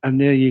pyramids, and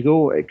there you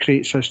go. It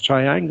creates this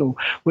triangle,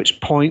 which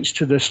points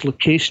to this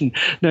location.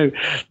 Now,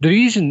 the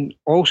reason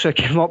also I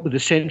came up with the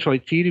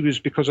centroid theory was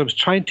because I was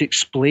trying to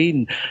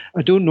explain,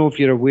 I don't know if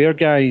you're aware,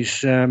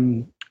 guys,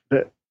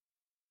 that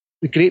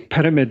the Great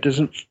Pyramid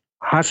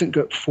hasn't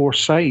got four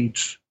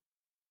sides.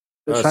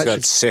 It's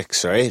got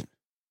six, right?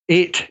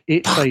 Eight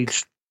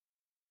sides.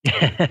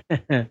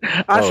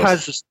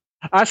 As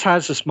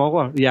has the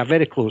smaller,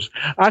 very close.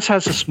 As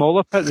has the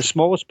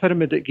smallest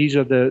pyramid at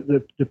Giza,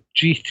 the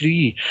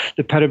G3,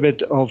 the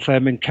pyramid of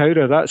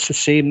Menkaure. That's the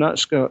same.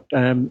 That's got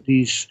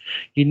these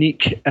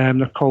unique,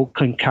 they're called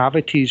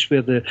concavities,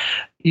 where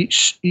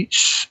each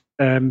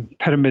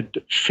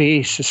pyramid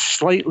face is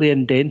slightly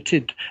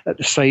indented at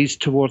the sides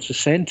towards the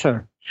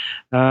center.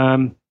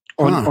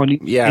 On but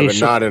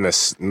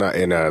not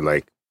in a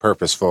like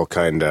purposeful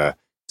kind of.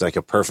 It's like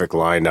a perfect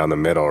line down the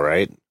middle,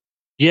 right?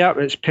 Yeah,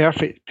 it's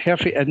perfect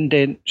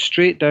indent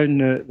straight down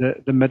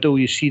the middle.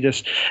 You see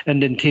this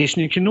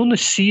indentation. You can only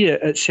see it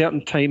at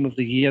certain time of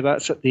the year.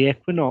 That's at the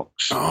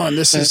equinox. Oh, and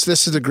this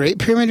is the Great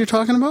Pyramid you're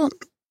talking about?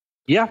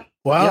 Yeah.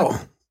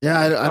 Wow. Yeah,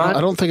 I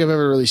don't think I've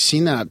ever really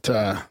seen that.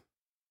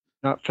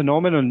 That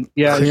phenomenon.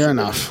 Yeah, clear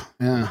enough.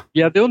 Yeah.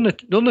 Yeah, the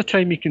only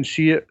time you can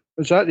see it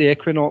is at the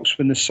equinox,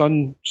 when the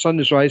sun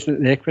is rising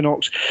at the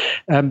equinox.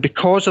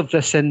 Because of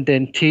this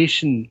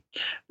indentation,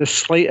 this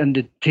slight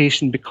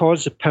indentation,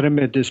 because the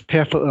pyramid is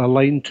perfectly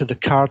aligned to the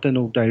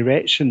cardinal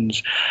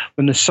directions,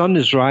 when the sun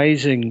is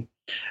rising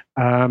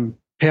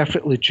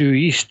perfectly due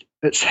east,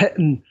 it's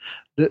hitting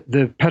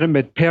the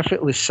pyramid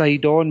perfectly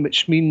side on,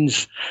 which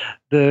means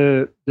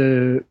the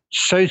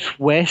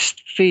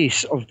southwest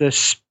face of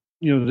this,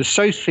 the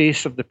south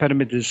face of the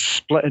pyramid is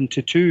split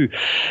into two.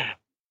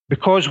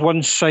 Because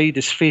one side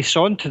is face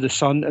on to the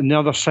sun and the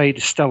other side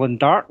is still in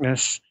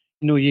darkness,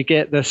 you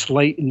get this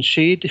light and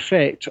shade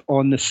effect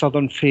on the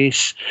southern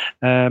face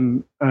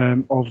of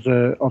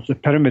the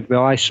pyramid.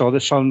 Well, I saw the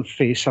southern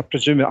face. I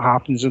presume it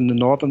happens in the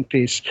northern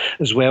face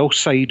as well,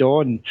 side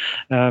on,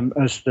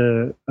 as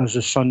the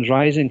sun's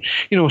rising.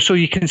 So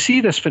you can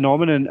see this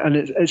phenomenon, and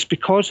it's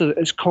because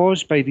it's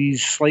caused by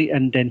these slight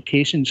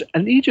indentations.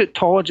 And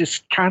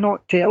Egyptologists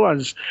cannot tell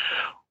us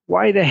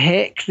why the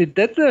heck they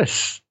did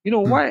this.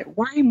 Why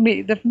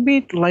they've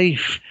made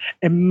life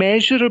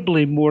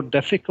immeasurably more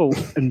difficult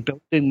in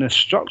building this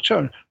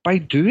structure by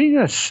doing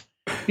this.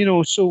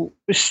 So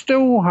we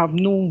still have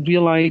no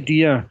real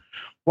idea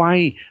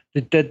why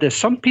they did this.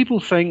 Some people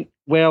think,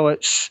 well,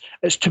 it's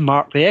to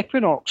mark the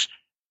equinox.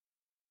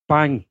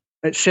 Bang.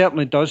 It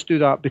certainly does do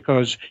that,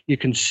 because you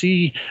can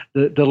see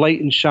the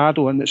light and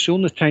shadow, and it's the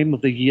only time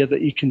of the year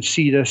that you can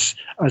see this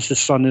as the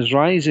sun is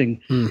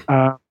rising.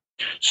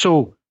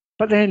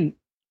 But then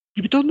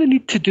you would only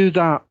need to do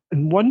that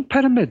in one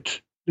pyramid,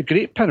 the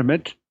Great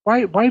Pyramid.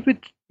 Why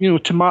would,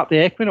 to mark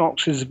the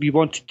equinoxes, if you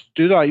wanted to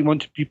do that, you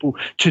wanted people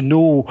to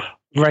know,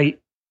 right,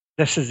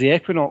 this is the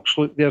equinox,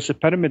 look, there's the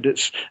pyramid,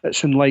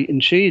 it's in light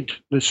and shade,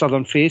 the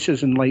southern face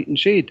is in light and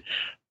shade.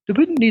 They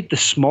wouldn't need the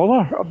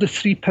smaller of the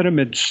three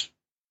pyramids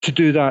to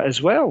do that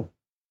as well.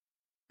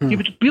 You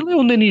would really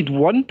only need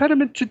one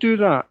pyramid to do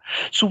that.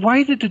 So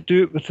why did they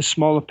do it with the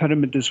smaller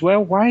pyramid as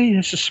well? Why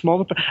is the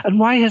smaller and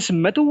why has the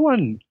middle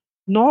one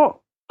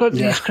not got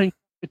these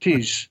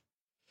concrepities?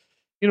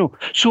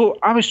 So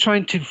I was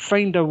trying to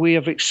find a way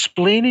of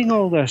explaining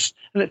all this,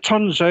 and it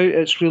turns out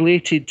it's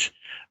related,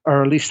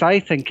 or at least I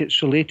think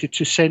it's related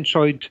to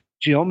centroid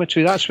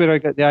geometry. That's where I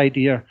get the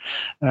idea.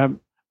 Well,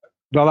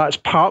 that's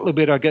partly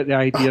where I get the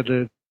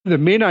idea. The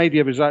main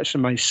idea was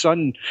actually my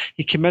son.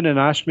 He came in and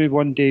asked me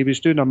one day, he was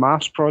doing a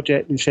maths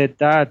project, and he said,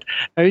 Dad,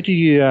 how do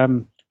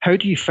you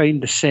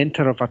find the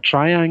center of a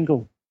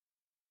triangle?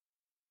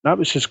 That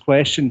was his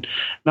question.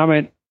 And I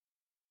went,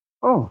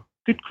 oh,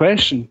 good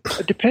question.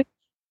 It depends.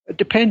 It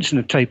depends on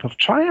the type of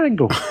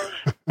triangle.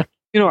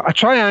 A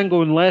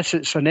triangle, unless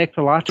it's an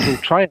equilateral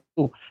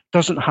triangle,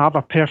 doesn't have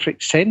a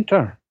perfect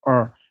center,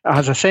 or it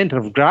has a center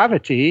of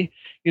gravity,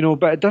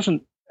 but it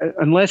doesn't,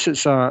 unless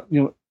it's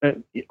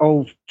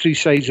all three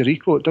sides are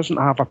equal, it doesn't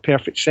have a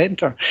perfect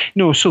center.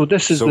 So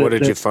this is. So what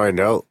did you find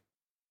out?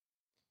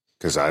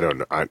 Because I don't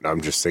know.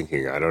 I'm just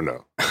thinking. I don't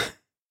know.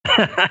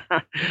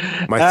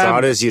 My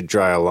thought is you'd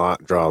draw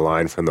a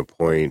line from the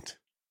point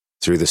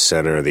through the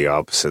center of the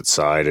opposite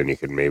side, and you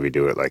could maybe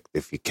do it like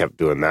if you kept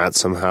doing that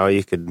somehow.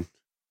 You could.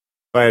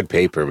 If I had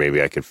paper,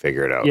 maybe I could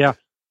figure it out.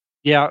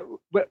 Yeah.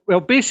 Well,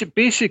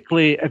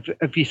 basically,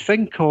 if you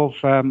think of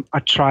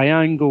a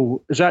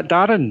triangle, is that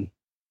Darren?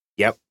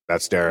 Yep,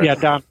 that's Darren. Yeah,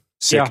 Darren.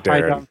 Sick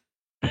Darren.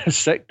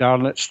 Sick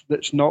Darren.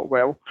 That's not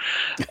well.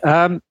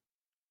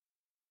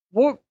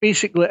 What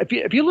basically,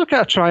 if you look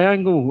at a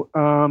triangle,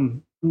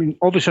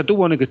 obviously I don't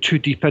want to go too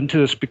deep into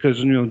this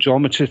because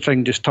geometry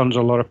thing just turns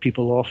a lot of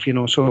people off.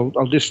 So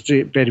I'll just say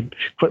it very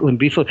quickly and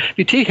briefly. If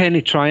you take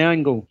any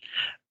triangle,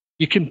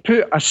 you can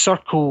put a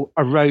circle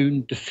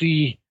around the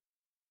three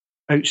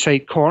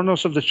outside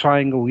corners of the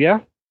triangle.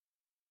 Yeah.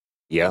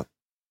 Yeah.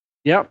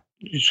 Yeah.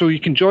 So you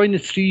can join the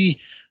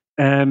three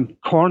outside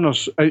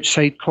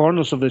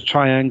corners of the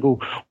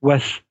triangle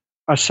with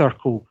a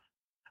circle.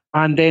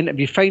 And then if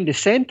you find the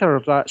center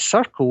of that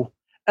circle,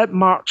 it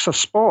marks a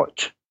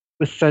spot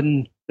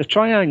within the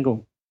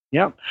triangle.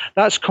 Yeah,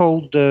 that's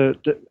called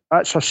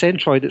that's a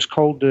centroid. It's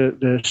called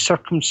the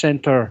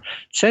circumcenter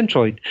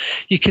centroid.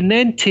 You can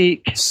then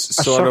take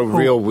on a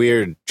real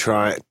weird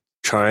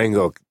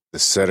triangle, the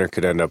center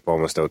could end up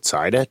almost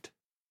outside it?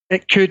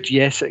 It could,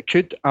 yes, it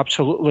could,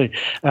 absolutely.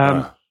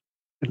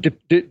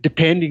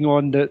 Depending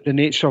on the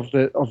nature of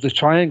the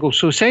triangle.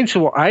 So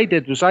essentially what I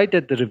did was I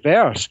did the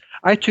reverse.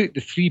 I took the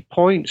 3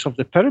 points of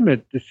the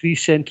pyramid, the 3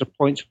 center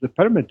points of the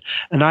pyramid,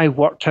 and I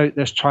worked out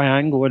this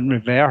triangle in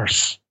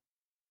reverse.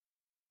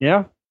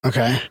 Yeah?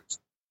 Okay.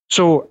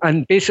 So,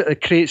 and basically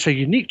creates a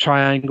unique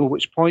triangle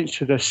which points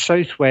to the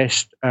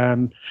southwest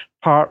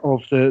part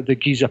of the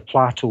Giza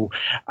Plateau.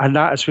 And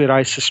that is where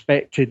I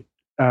suspected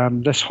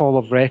this Hall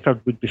of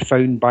Record would be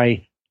found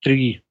by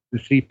the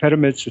 3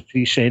 pyramids, the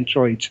 3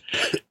 centroids.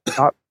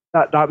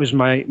 That was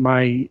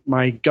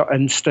my gut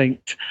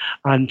instinct,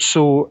 and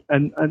so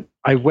and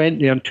I went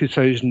there in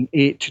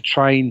 2008 to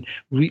try and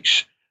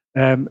reach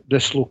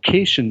this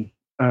location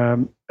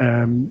in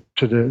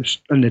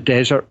the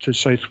desert to the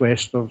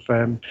southwest of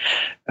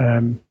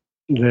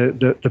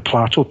the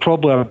plateau,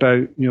 probably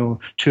about 2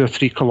 or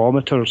 3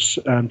 kilometers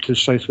to the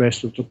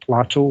southwest of the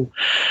plateau.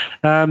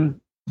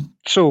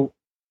 So.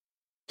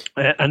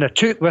 And I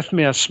took with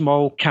me a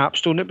small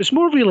capstone. It was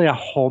more really a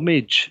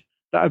homage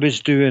that I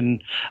was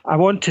doing. I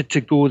wanted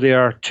to go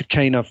there to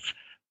kind of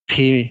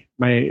pay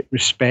my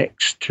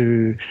respects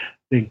to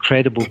the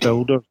incredible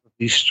builders of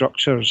these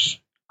structures,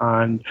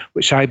 and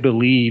which I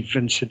believe,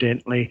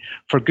 incidentally,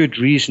 for good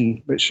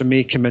reason, which I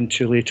may come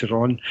into later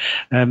on,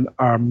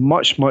 are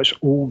much, much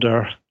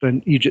older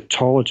than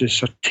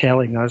Egyptologists are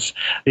telling us.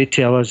 They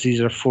tell us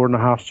these are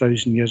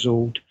 4,500 years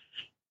old.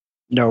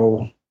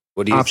 No.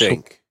 What do you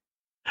think?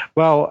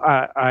 Well,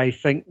 I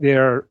think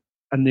they're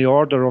in the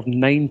order of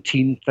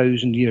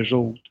 19,000 years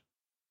old.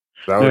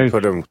 That would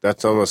put them,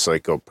 that's almost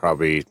like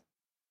probably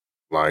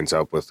lines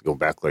up with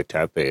Göbekli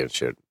Tepe and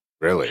shit,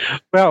 really.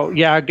 Well,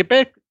 yeah,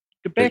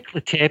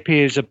 Göbekli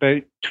Tepe is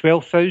about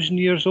 12,000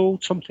 years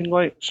old, something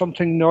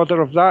the order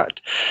of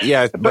that.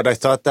 Yeah, but I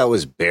thought that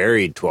was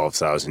buried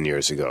 12,000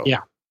 years ago.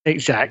 Yeah,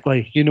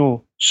 exactly.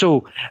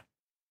 So,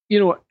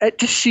 it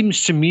just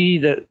seems to me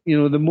that,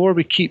 the more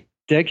we keep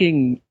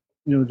digging,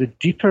 the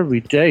deeper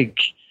we dig,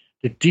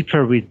 the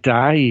deeper we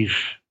dive.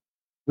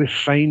 We're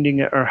finding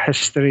that our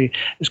history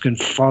is going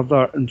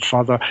further and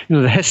further.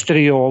 The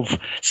history of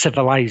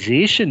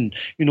civilization,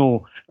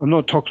 I'm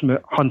not talking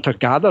about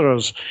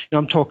hunter-gatherers.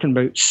 I'm talking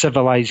about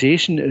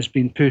civilization that has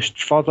been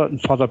pushed further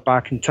and further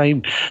back in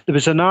time. There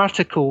was an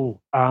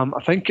article, I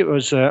think it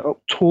was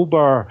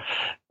October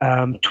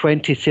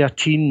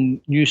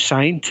 2013, New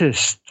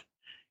Scientist.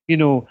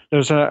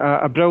 There's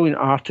a brilliant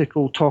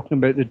article talking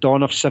about the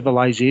dawn of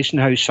civilization,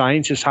 how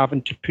science is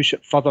having to push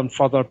it further and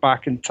further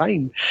back in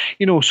time.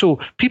 So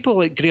people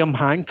like Graham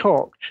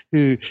Hancock,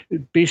 who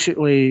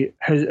basically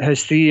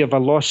his theory of a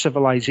lost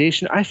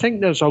civilization, I think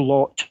there's a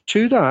lot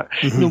to that.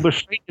 We're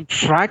finding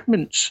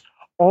fragments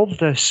of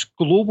this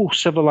global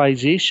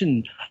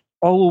civilization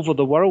all over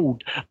the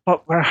world,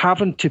 but we're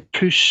having to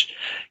push,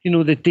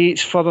 the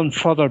dates further and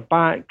further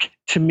back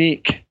to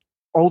make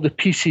all the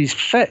pieces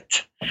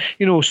fit,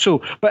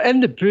 but in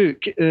the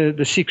book,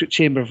 The Secret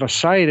Chamber of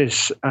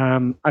Osiris,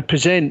 I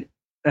present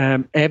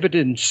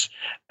evidence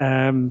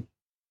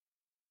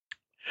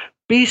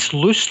based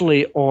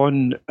loosely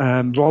on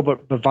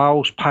Robert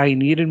Bauval's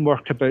pioneering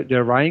work about the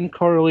Orion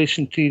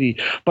correlation theory,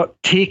 but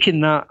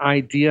taking that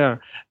idea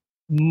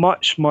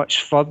much,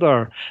 much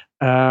further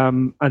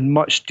and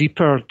much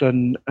deeper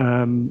than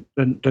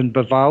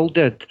Bauval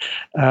did.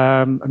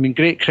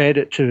 Great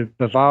credit to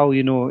Bauval.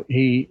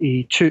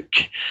 He took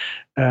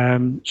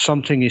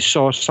something, he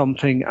saw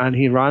something, and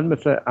he ran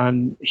with it,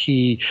 and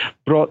he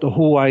brought the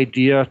whole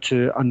idea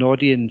to an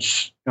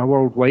audience, a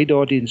worldwide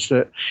audience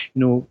that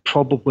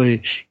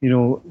probably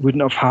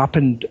wouldn't have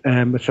happened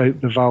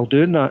without Bauval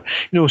doing that.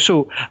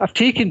 So I've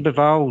taken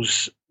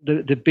Bauval's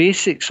the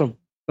basics of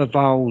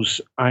Bauval's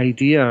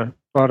idea.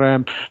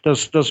 But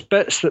there's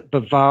bits that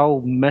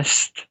Bauval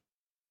missed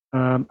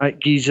at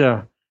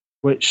Giza,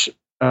 which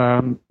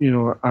I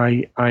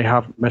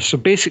haven't missed. So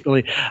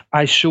basically,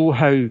 I show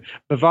how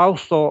Bauval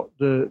thought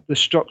the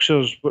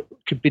structures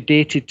could be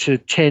dated to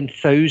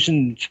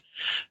 10,000,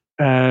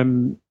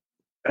 10,000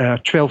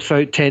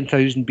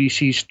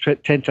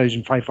 BC,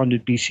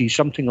 10,500 BC,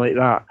 something like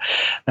that.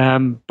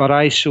 But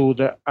I show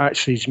that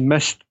actually he's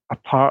missed a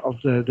part of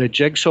the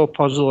jigsaw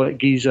puzzle at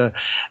Giza,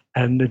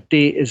 and the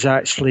date is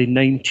actually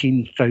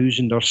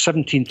 19,000 or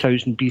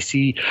 17,000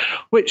 BC,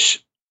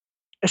 which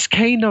is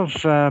kind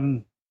of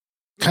in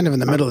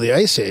the middle of the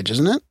Ice Age,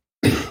 isn't it?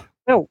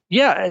 Well,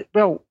 yeah.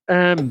 Well,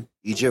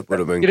 Egypt would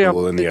have been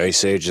cool in the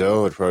Ice Age,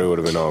 though. It probably would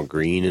have been all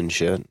green and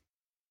shit.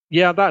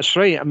 Yeah, that's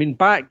right.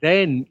 Back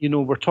then,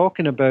 we're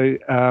talking about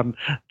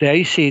the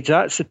Ice Age.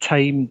 That's the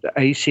time the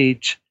Ice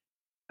Age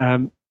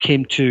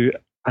came to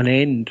an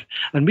end.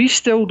 And we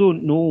still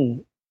don't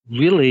know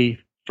really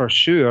for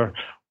sure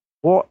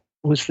what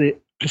was the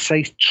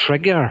precise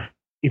trigger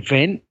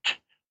event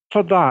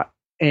for that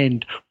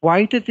end.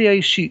 Why did the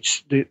ice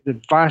sheets, the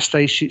vast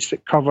ice sheets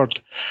that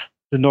covered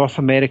the North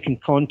American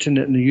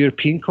continent and the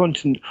European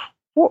continent,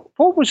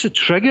 what was the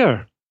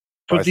trigger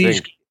for these?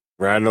 Think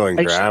Randall and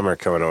Graham are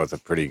coming up with a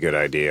pretty good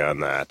idea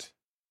on that.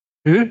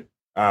 Who?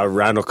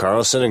 Randall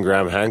Carlson and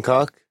Graham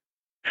Hancock.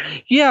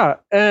 Yeah.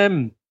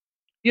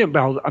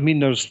 Well,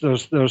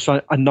 there's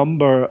a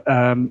number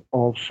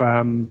of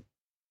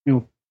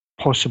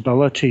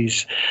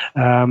possibilities,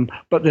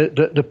 but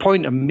the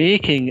point I'm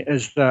making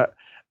is that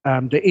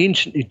the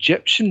ancient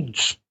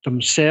Egyptians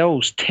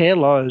themselves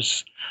tell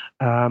us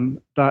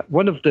that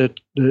one of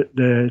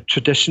the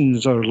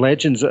traditions or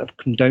legends that have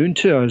come down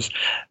to us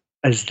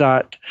is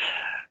that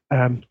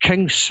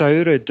King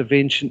Saurid of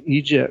ancient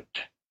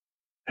Egypt,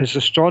 his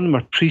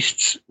astronomer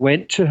priests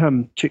went to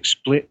him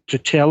to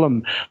tell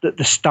him that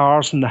the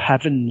stars in the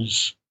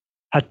heavens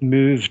had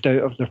moved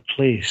out of their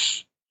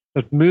place.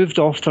 They'd moved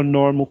off their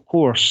normal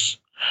course.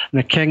 And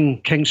the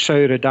King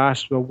Saurid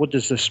asked, well, what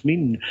does this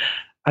mean?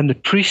 And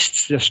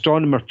the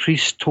astronomer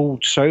priests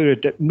told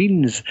Saurid it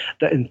means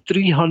that in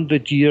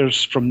 300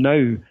 years from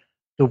now,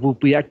 there will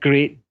be a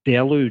great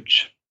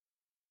deluge,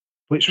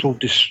 which will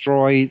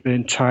destroy the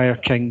entire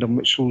kingdom,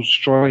 which will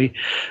destroy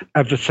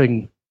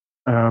everything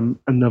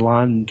in the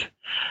land.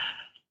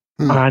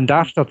 And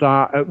after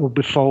that, it will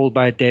be followed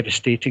by a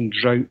devastating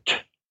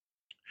drought.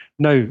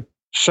 Now,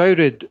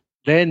 Saurid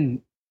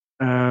then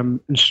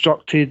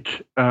instructed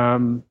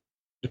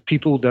the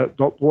people that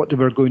what they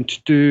were going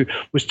to do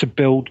was to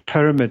build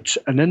pyramids.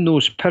 And in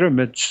those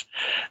pyramids,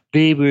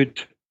 they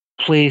would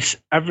place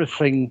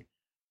everything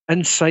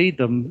inside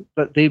them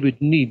that they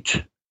would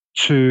need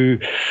to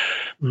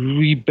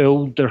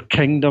rebuild their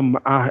kingdom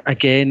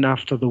again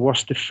after the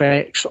worst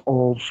effects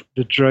of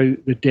the drought,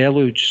 the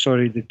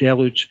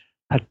deluge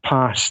had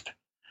passed.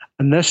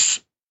 And this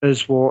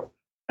is what,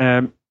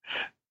 they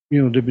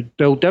would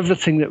build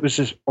everything that was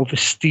of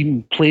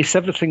esteem, place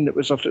everything that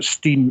was of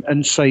esteem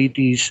inside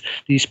these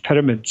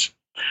pyramids,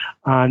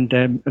 and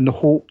in the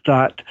hope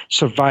that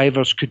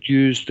survivors could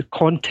use the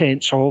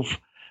contents of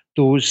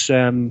those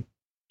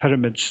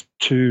pyramids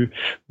to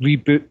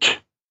reboot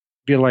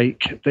be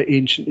like the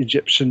ancient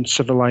Egyptian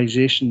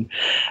civilization.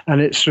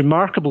 And it's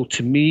remarkable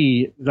to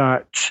me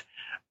that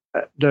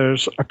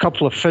there's a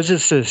couple of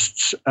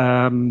physicists,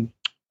 a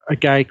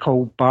guy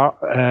called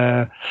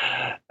Wolfley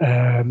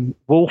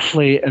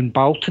and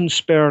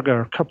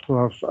Baltensperger, a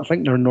couple of, I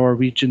think they're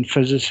Norwegian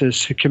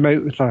physicists, who came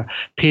out with a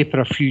paper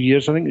a few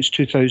years, I think it's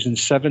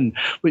 2007,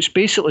 which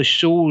basically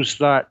shows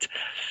that,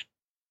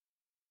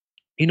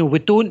 we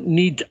don't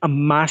need a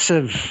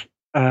massive,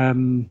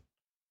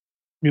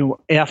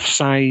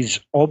 Earth-size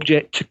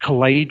object to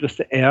collide with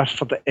the Earth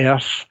for the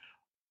Earth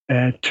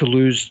to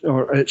lose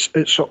or its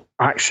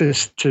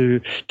access to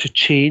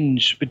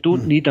change. We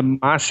don't need a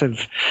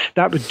massive,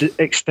 that would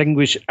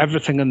extinguish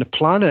everything on the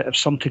planet if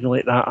something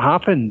like that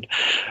happened.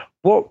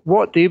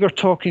 What they were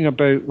talking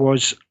about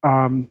was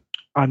an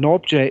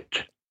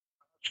object,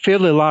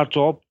 fairly large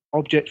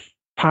object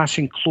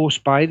passing close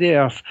by the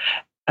Earth,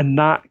 and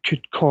that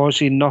could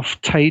cause enough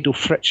tidal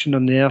friction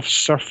on the Earth's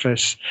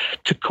surface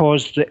to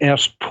cause the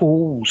Earth's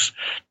poles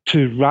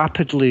to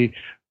rapidly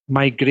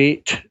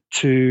migrate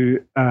to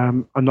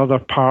another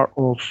part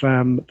of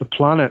the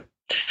planet.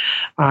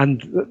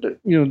 And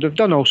they've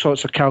done all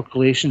sorts of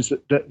calculations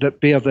that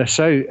bear this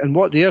out. And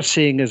what they're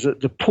saying is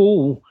that the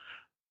pole,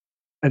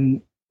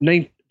 about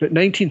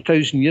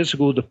 19,000 years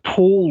ago, the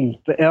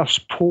Earth's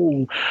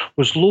pole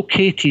was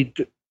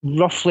located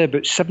roughly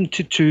about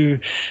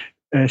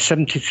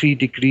 73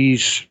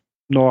 degrees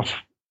north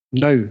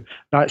now.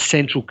 That's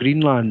central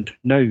Greenland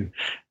now.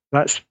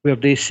 That's where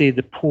they say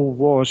the pole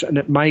was, and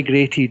it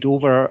migrated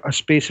over a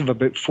space of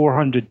about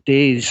 400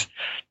 days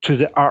to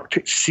the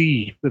Arctic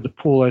Sea, where the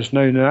pole is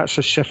now. Now, that's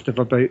a shift of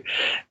about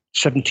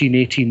 17,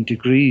 18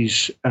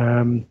 degrees.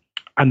 And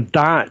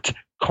that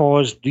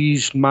caused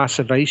these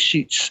massive ice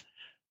sheets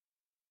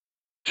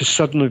to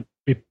suddenly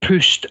be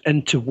pushed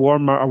into a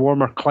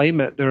warmer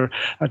climate. They're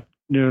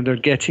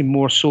getting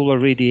more solar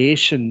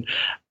radiation,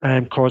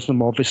 causing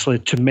them obviously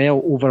to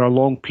melt over a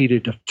long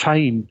period of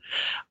time.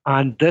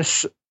 And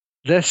this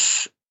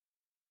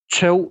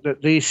tilt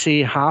that they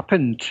say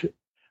happened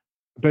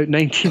about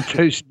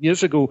 19,000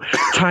 years ago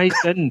ties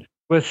in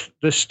with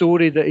the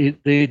story that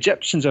the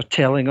Egyptians are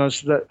telling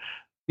us, that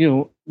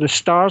the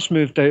stars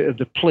moved out of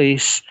the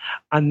place,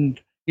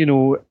 and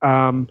they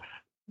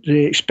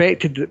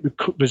expected that it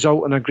would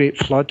result in a great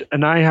flood.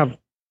 And I have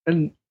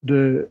in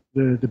the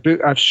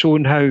book, I've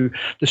shown how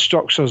the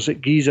structures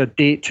at Giza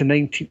date to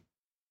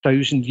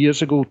 90,000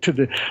 years ago, to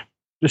the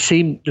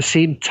same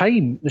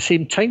time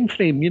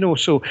frame,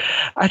 So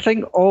I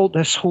think all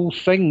this whole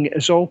thing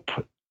is all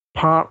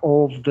part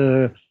of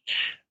the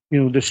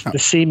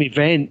same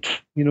event.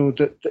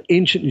 That the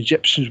ancient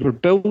Egyptians were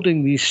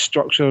building these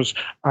structures.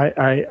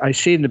 I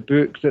say in the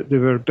book that they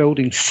were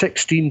building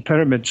 16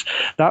 pyramids.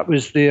 That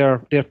was their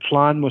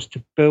plan, was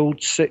to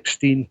build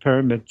 16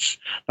 pyramids.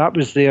 That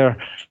was their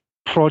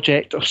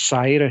Project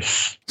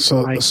Osiris.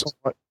 So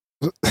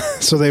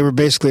they were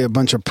basically a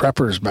bunch of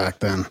preppers back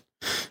then.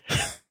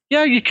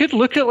 Yeah, you could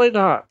look at it like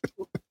that.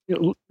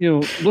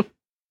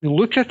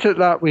 Look at it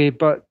that way,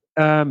 but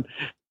in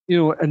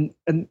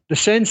the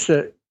sense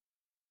that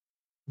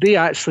they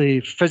actually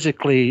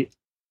physically,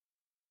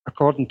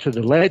 according to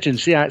the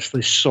legends, they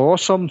actually saw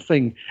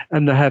something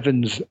in the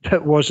heavens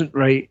that wasn't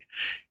right.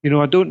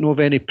 I don't know of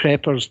any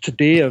preppers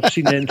today have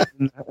seen anything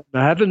in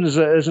the heavens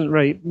that isn't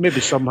right.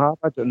 Maybe some have,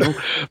 I don't know.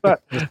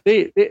 But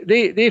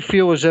they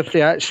feel as if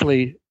they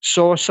actually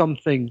saw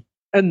something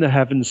in the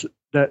heavens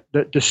that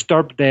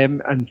disturbed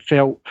them and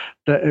felt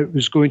that it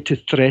was going to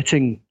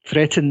threaten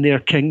their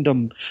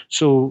kingdom.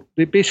 So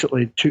they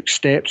basically took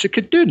steps. It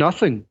could do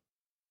nothing.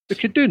 They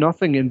could do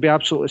nothing and be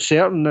absolutely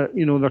certain that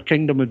their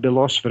kingdom would be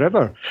lost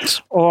forever,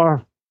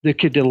 or they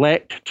could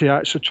elect to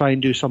actually try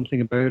and do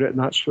something about it, and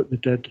that's what they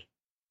did.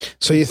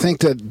 So you think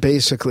that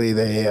basically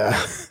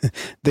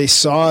they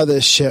saw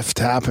this shift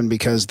happen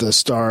because the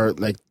star,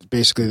 like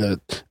basically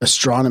the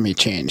astronomy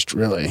changed,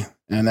 really,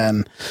 and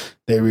then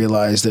they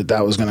realized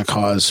that was going to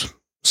cause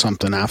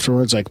something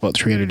afterwards, like about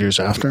 300 years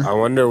after. I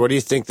wonder, what do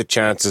you think the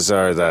chances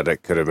are that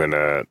it could have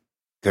been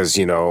because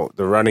the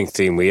running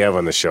theme we have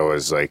on the show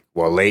is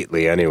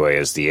lately anyway,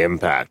 is the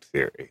impact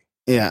theory.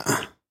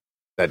 Yeah.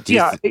 Do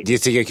you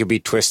think it could be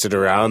twisted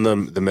around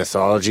the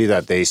mythology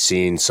that they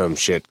seen some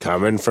shit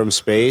coming from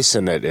space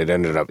and that it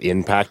ended up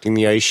impacting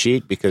the ice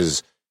sheet?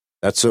 Because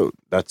that's the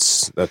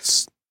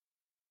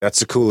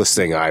coolest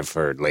thing I've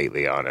heard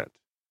lately on it.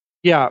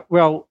 Yeah,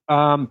 well,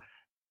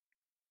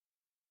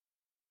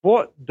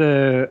 what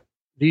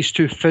these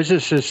two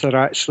physicists are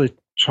actually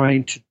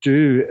trying to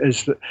do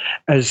is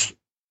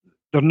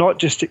they're not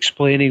just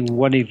explaining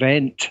one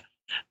event.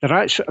 They're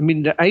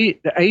actually,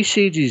 the ice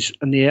ages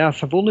on the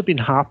Earth have only been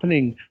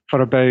happening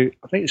for about,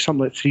 I think it's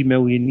something like 3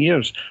 million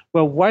years.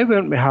 Well, why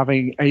weren't we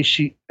having ice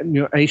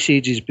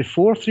ages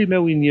before 3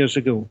 million years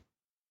ago?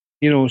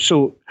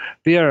 So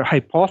their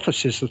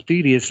hypothesis or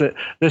theory is that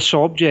this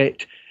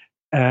object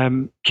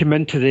came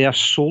into the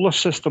Earth's solar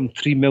system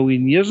 3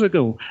 million years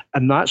ago,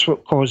 and that's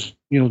what caused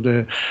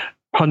the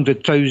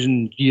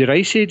 100,000-year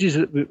ice ages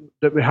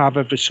that we have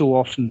every so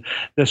often,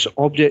 this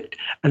object.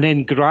 And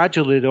then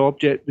gradually the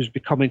object was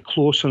becoming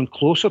closer and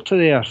closer to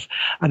the Earth.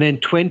 And then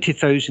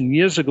 20,000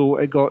 years ago,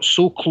 it got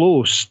so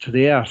close to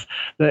the Earth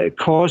that it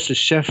caused a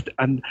shift.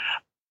 And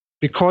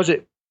because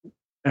it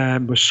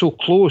was so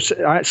close,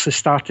 it actually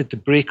started to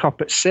break up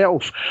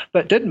itself.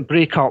 But it didn't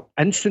break up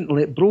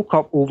instantly. It broke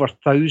up over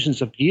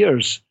thousands of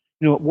years.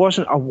 It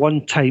wasn't a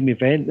one-time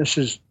event. This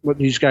is what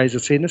these guys are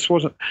saying.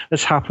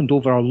 This happened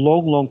over a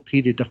long, long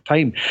period of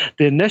time.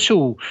 The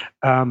initial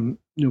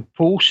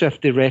pole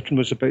shift, they reckon,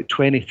 was about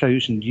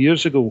 20,000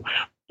 years ago,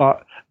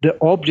 but the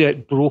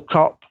object broke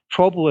up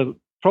probably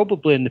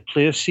in the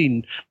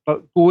Pliocene,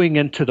 but going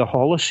into the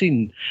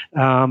Holocene.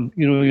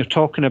 You're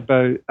talking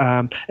about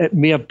it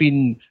may have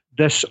been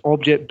this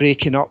object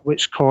breaking up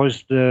which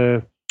caused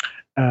the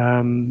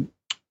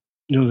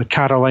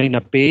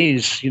Carolina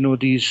Bays.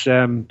 These.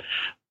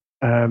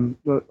 I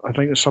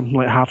think it's something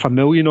like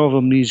 500,000 of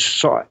them, these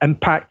sort of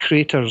impact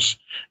craters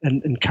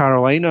in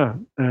Carolina,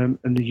 in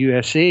the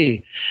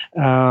USA.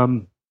 I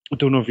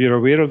don't know if you're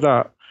aware of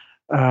that.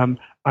 And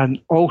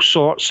all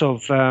sorts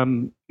of,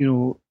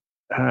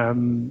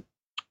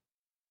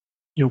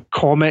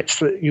 comets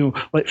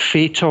that, like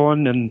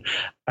Phaeton and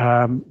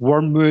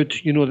Wormwood,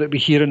 that we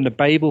hear in the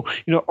Bible.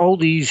 All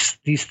these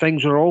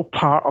things are all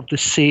part of the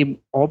same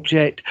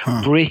object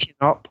breaking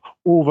up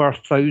over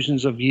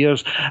thousands of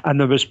years. And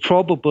there was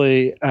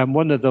probably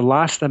one of the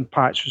last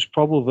impacts was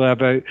probably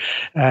about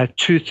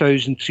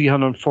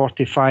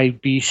 2345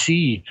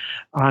 BC,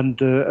 and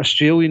the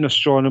Australian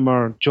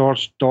astronomer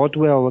George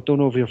Dodwell, I don't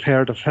know if you've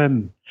heard of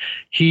him,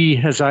 he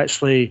has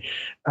actually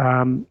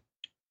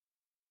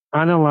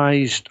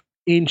analysed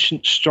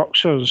ancient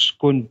structures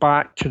going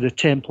back to the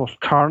Temple of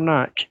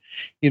Karnak,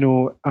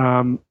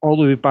 all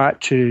the way back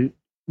to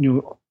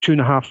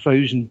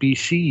 2,500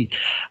 BC,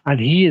 and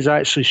he has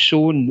actually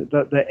shown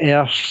that the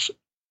Earth's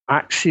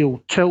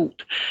axial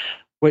tilt,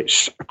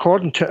 which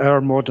according to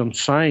our modern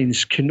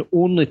science can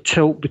only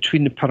tilt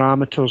between the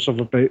parameters of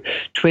about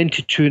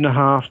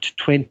 22.5 to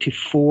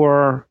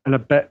 24 and a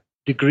bit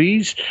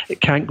degrees.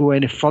 It can't go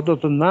any further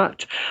than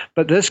that.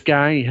 But this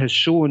guy has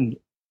shown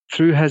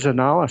through his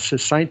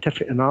analysis,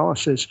 scientific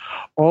analysis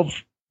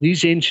of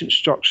these ancient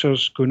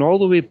structures going all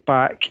the way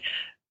back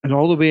and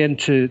all the way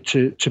into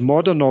to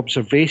modern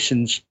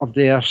observations of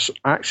the Earth's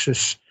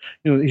axis.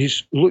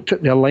 He's looked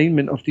at the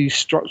alignment of these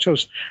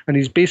structures, and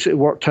he's basically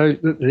worked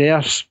out that the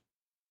Earth's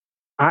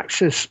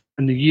axis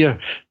in the year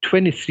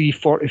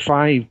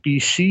 2345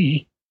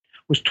 BC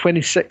was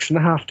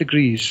 26.5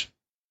 degrees.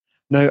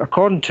 Now,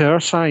 according to our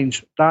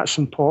science, that's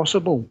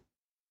impossible.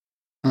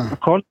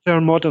 According to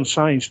our modern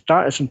science,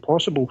 that is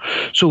impossible.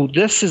 So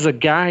this is a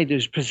guy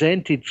who's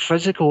presented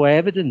physical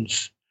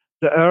evidence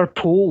that our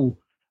pole,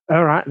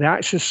 the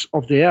axis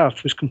of the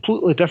Earth, was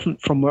completely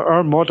different from what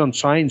our modern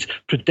science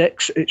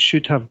predicts it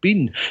should have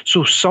been.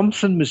 So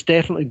something was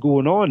definitely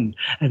going on,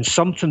 and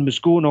something was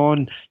going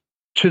on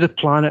to the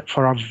planet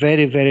for a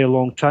very, very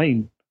long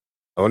time.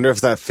 I wonder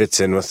if that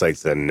fits in with like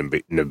the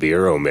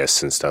Nibiru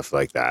myths and stuff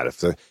like that.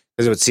 Because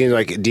it would seem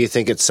like, do you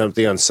think it's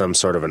something on some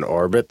sort of an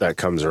orbit that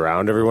comes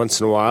around every once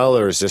in a while,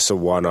 or is this a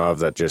one-off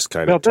that just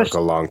kind of took a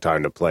long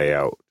time to play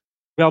out?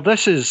 Well,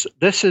 this is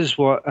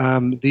what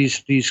these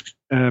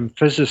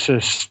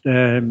physicists,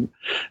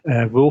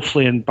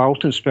 Wolfley and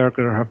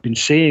Baltensperger, have been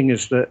saying,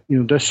 is that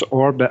this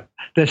orbit,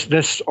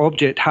 this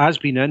object has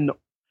been in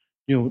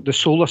the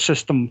solar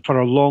system for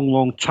a long,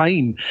 long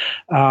time.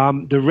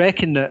 They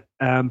reckon that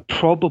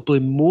probably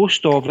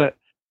most of it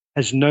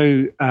has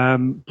now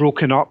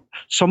broken up.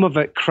 Some of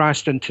it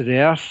crashed into the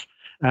Earth,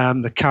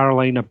 the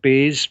Carolina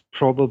Bays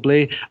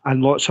probably,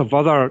 and lots of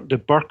other, the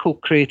Burkle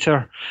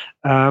crater,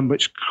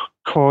 which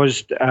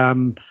caused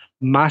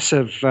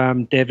massive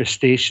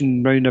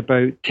devastation round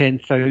about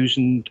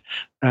 10,000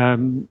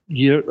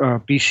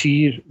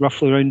 BC,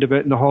 roughly round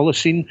about in the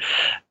Holocene.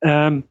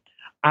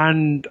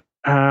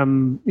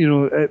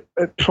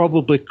 It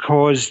probably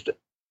caused,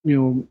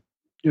 it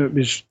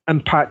was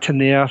impacting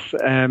the Earth,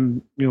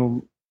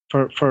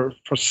 for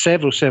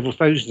several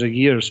thousands of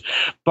years,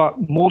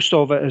 but most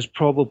of it has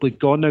probably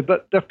gone now.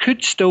 But there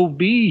could still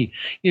be,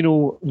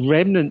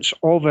 remnants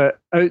of it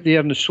out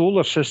there in the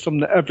solar system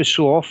that every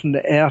so often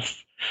the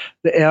Earth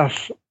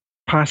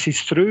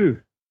passes through,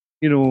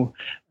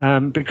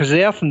 because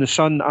the Earth and the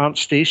Sun aren't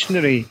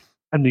stationary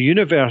in the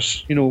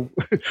universe.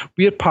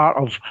 We're part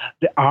of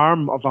the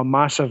arm of a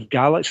massive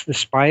galaxy, the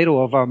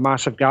spiral of a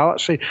massive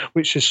galaxy,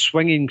 which is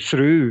swinging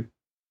through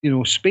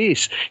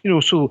space.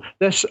 So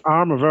this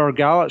arm of our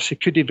galaxy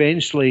could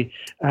eventually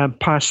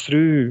pass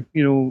through,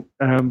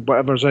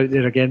 whatever's out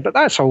there again. But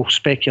that's all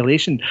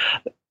speculation.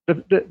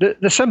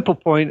 The simple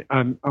point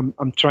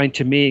I'm trying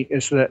to make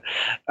is that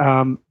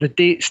the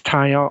dates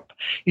tie up.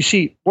 You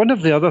see, one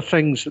of the other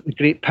things that the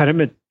Great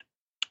Pyramid,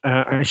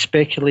 I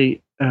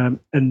speculate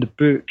in the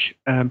book,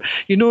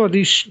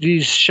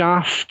 these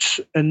shafts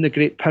in the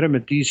Great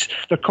Pyramid,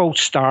 they're called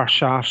star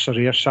shafts or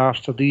air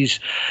shafts. Or these,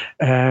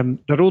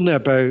 they're only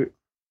about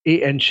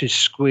 8 inches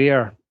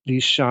square,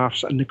 these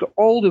shafts, and they go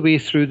all the way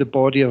through the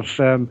body of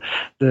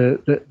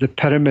the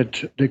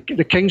pyramid.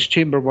 The King's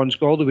Chamber ones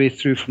go all the way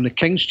through from the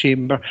King's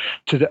Chamber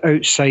to the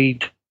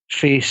outside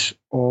face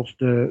of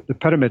the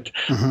pyramid.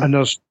 And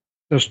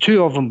there's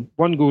two of them.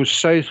 One goes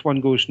south,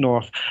 one goes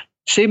north.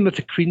 Same with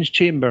the Queen's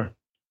Chamber.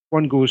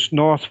 One goes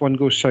north, one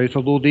goes south,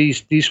 although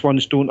these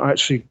ones don't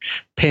actually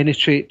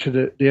penetrate to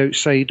the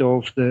outside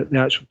of the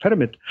actual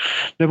pyramid.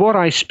 Now, what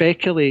I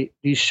speculate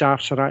these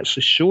shafts are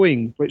actually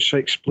showing, which I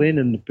explain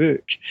in the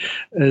book,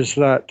 is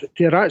that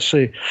they're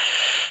actually...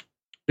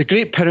 The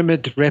Great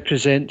Pyramid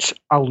represents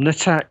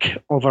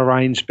Al-Nitak of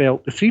Orion's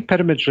Belt. The three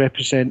pyramids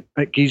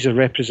at Giza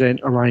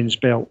represent Orion's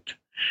Belt.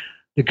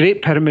 The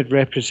Great Pyramid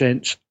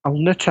represents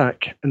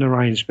Al-Nitak in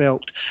Orion's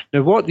Belt.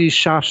 Now, what these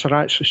shafts are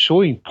actually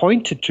showing,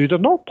 pointed to, they're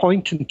not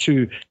pointing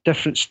to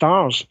different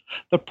stars.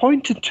 They're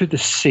pointing to the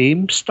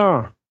same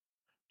star.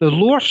 The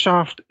lower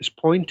shaft is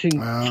pointing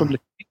from the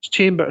Queen's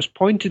Chamber, is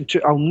pointing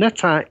to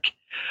Al-Nitak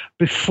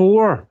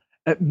before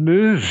it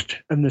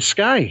moved in the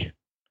sky.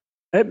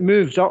 It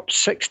moved up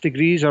 6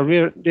 degrees,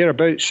 or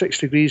thereabouts 6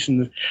 degrees,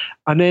 and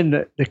then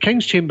the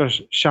King's Chamber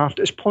shaft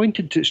is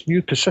pointing to its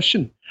new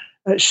position.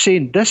 It's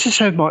saying this is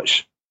how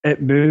much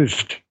it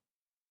moved.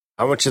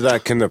 How much of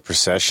that can the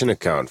precession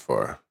account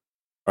for?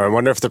 Or I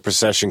wonder if the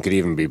precession could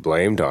even be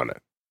blamed on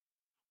it.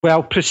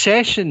 Well,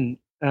 precession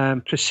for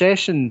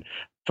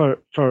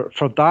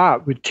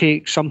that would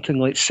take something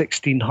like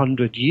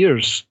 1,600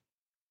 years.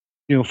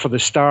 For the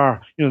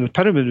star, the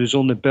pyramid was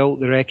only built,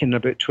 they reckon,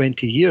 about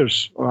 20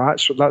 years. Well,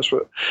 that's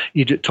what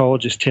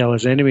Egyptologists tell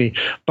us anyway.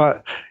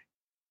 But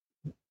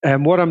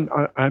what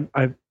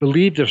I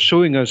believe they're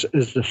showing us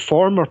is the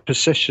former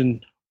position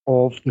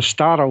of the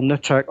star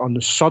Al-Nitak on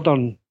the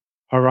southern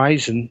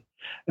horizon.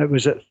 It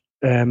was at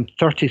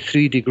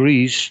 39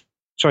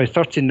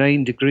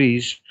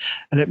 degrees,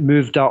 and it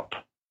moved up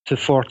to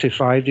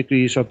 45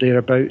 degrees or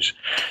thereabouts.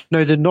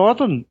 Now, the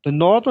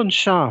northern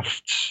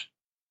shafts,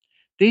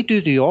 they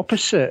do the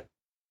opposite.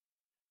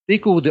 They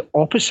go the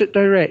opposite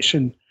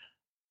direction,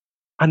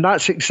 and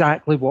that's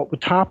exactly what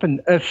would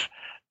happen if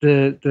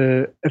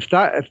the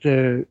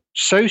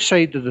south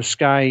side of the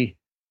sky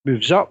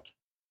moves up,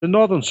 the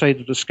northern side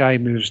of the sky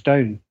moves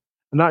down,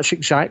 and that's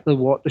exactly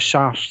what the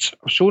shafts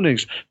are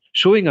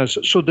showing us.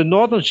 So the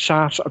northern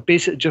shafts are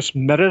basically just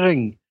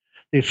mirroring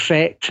the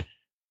effect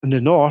in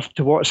the north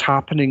to what's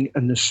happening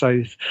in the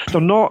south. They're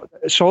not.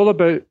 It's all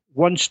about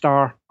one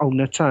star,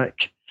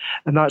 Al-Nitak.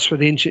 And that's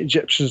what the ancient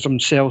Egyptians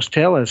themselves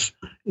tell us,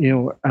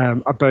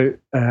 about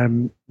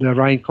the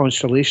Orion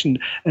constellation.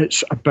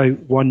 It's about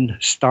one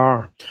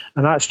star.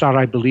 And that star,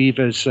 I believe,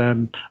 is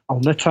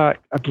Al-Nitak.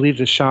 I believe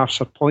the shafts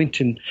are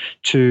pointing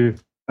to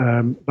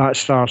that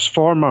star's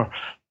former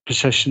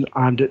position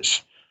and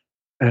its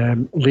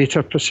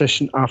later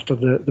position after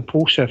the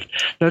pole shift.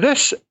 Now,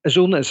 this is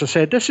only, as I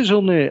said, this is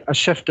only a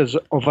shift of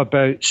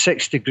about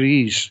 6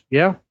 degrees,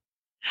 yeah?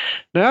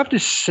 Now,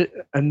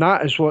 and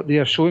that is what they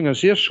are showing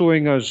us. They're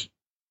showing us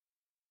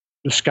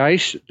the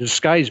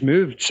skies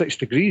moved 6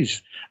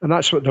 degrees, and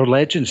that's what their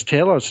legends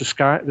tell us.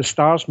 The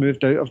stars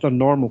moved out of their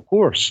normal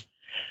course.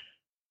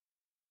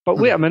 But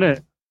wait a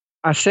minute.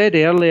 I said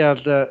earlier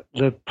that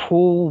the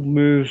pole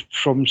moved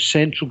from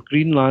central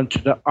Greenland to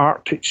the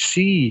Arctic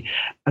Sea,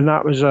 and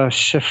that was a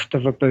shift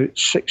of about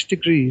 6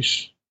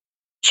 degrees.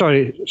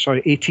 Sorry,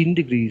 18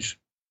 degrees.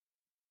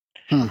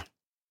 Now,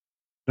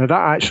 that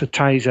actually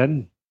ties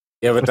in.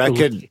 Yeah, but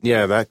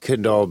that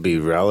could all be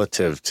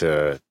relative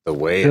to the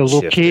way the it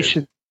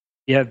location. Shifted.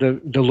 Yeah,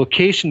 the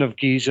location of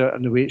Giza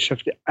and the way it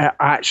shifted, it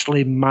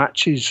actually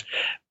matches,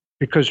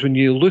 because when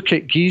you look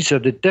at Giza,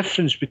 the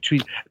difference between,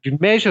 if you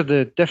measure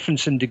the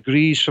difference in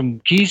degrees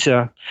from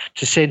Giza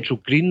to central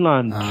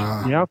Greenland,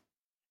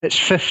 it's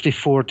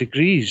 54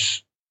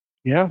 degrees.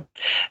 Yeah,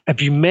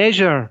 if you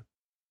measure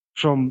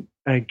from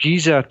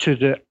Giza to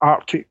the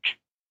Arctic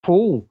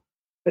pole,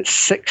 it's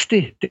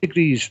 60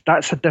 degrees.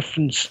 That's a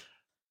difference.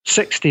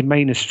 60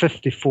 minus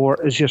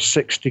 54 is your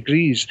 6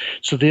 degrees.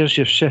 So there's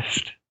your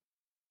shift.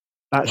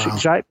 That's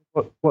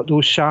exactly what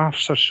those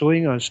shafts are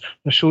showing us.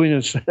 They're showing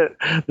us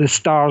that the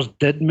stars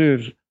did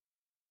move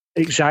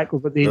exactly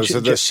what the ancient... Those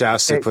are the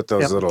shafts they put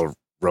those little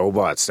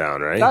robots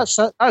down, right? That's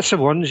the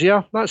ones,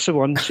 yeah. That's the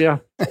ones, yeah.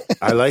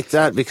 I like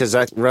that because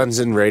that runs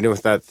in right in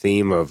with that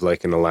theme of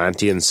like an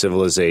Atlantean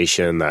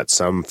civilization that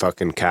some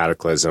fucking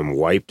cataclysm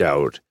wiped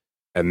out,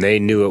 and they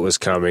knew it was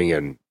coming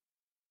and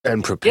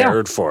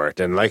prepared for it.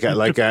 And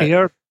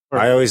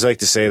I always like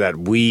to say that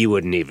we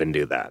wouldn't even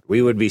do that.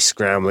 We would be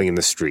scrambling in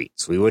the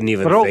streets. We wouldn't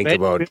even think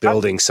about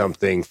building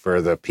something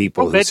for the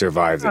people who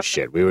survive this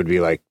shit. We would be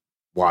like,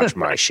 watch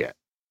my shit.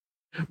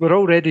 We're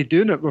already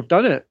doing it. We've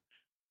done it.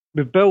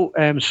 We've built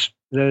the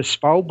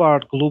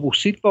Svalbard Global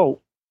Seed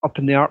Vault up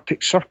in the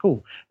Arctic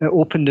Circle. It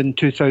opened in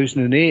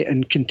 2008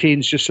 and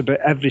contains just about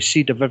every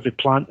seed of every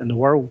plant in the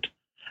world.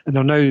 And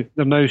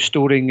they're now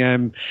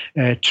storing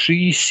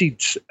tree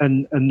seeds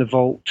in the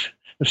vault.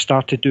 They've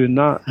started doing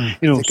that. I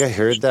think I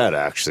heard that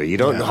actually.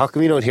 How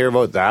come you don't hear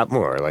about that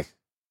more? I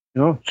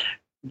wonder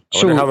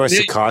how much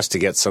it costs to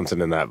get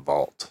something in that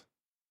vault.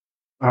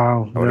 Oh,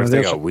 I wonder if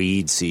they got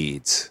weed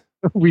seeds.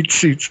 Weed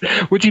seeds.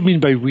 What do you mean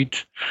by weed?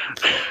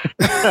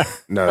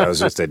 No, that was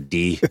just a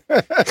D.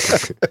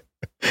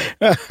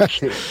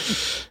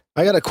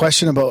 I got a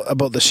question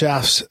about the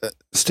shafts,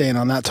 staying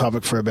on that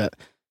topic for a bit.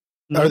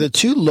 Are the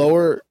two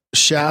lower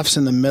shafts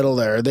in the middle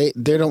there, they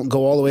don't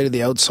go all the way to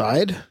the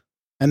outside?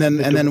 And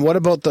then what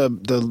about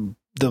the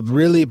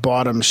really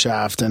bottom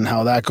shaft and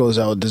how that goes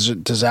out?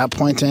 Does that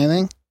point to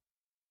anything?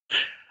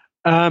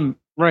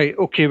 Right.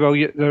 Okay. Well,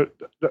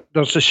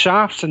 there's the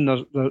shafts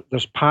and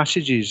there's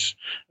passages.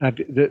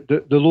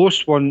 The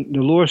lowest one,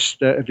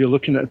 if you're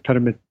looking at a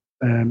pyramid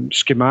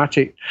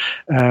schematic,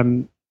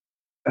 obviously,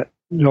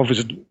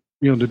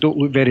 they don't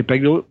look very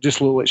big. They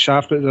just look like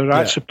shafts, but there are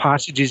actually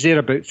passages there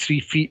about 3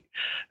 feet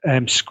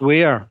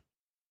square.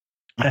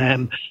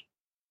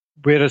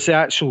 Whereas the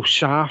actual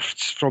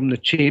shafts from the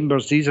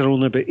chambers, these are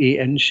only about 8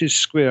 inches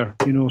square.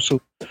 So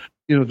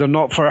they're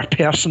not for a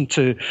person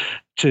to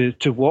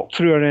walk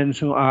through or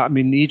anything like that. I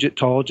mean, the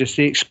Egyptologists,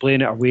 they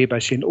explain it away by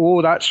saying,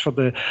 "Oh, that's for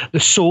the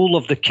soul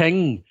of the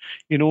king."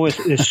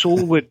 His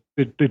soul would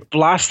be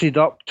blasted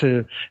up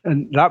and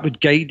that would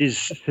guide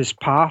his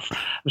path.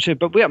 I'm saying,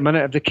 but wait a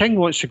minute, if the king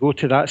wants to go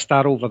to that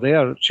star over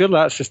there, surely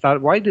that's the star.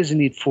 Why does he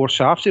need 4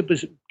 shafts? It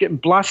was getting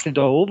blasted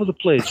all over the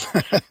place.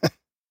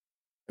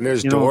 And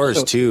there's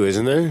doors too,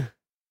 isn't there?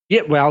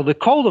 Yeah, well, they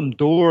call them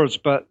doors,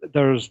 but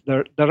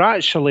they're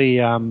actually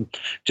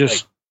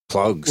just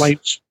like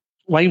plugs,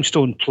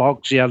 limestone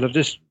plugs. Yeah, they're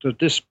just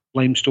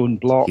limestone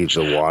blocks. Keep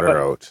the water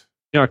out.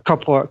 A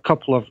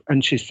couple of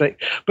inches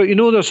thick. But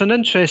there's an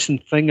interesting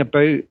thing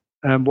about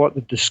what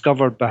they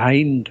discovered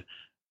behind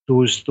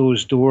those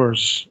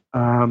doors.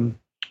 I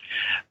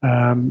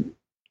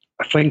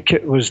think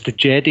it was the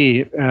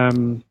Jedi,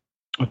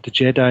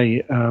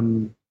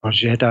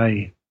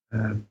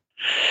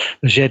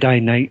 the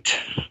Jedi Knight.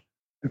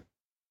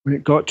 When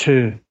it got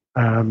to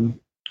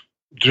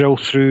drill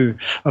through,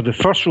 or the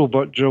first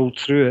robot drilled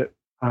through it,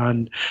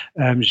 and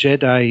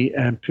Jedi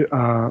put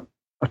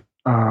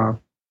a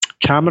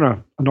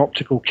camera, an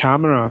optical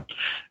camera,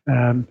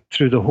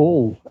 through the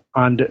hole,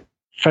 and it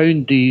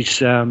found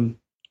these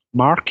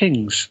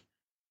markings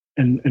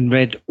in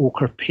red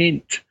ochre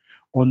paint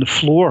on the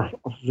floor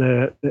of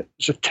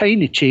it's a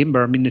tiny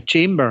chamber. I mean, the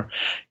chamber,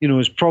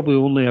 is probably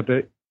only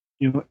about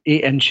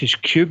 8 inches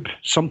cube,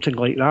 something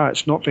like that.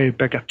 It's not very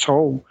big at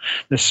all,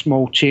 this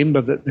small chamber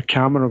that the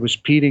camera was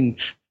peering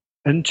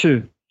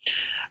into.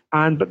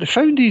 But they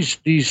found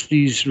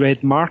these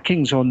red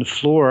markings on the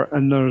floor,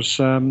 and there's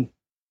an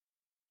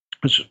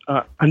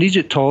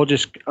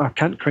Egyptologist, I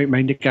can't quite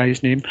mind the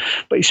guy's name,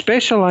 but he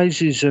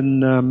specializes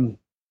in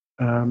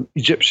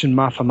Egyptian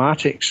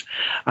mathematics,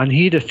 and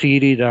he had a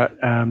theory that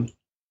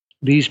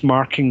these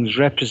markings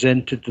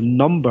represented the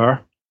number,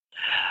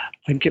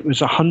 I think it was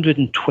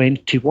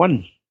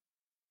 121.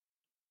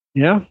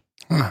 Yeah?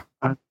 Huh.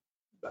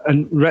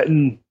 And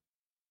written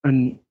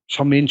in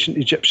some ancient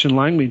Egyptian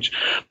language.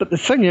 But the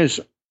thing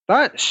is,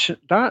 that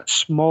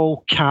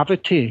small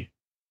cavity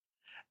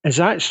is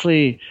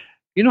actually,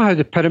 how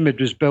the pyramid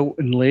was built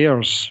in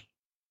layers,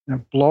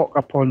 block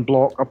upon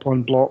block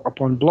upon block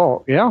upon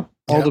block, yeah?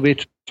 All the way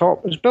to the top.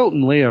 It was built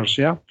in layers,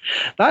 yeah?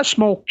 That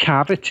small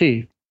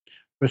cavity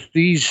with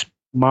these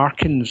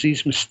markings,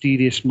 these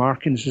mysterious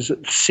markings, is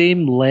at the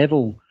same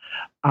level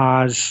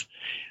as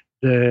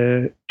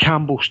the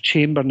Campbell's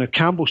chamber. Now,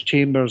 Campbell's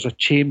chamber is a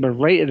chamber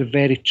right at the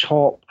very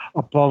top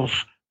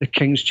above the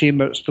King's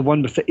chamber. It's the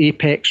one with the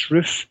apex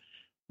roof,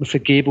 with the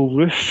gable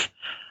roof.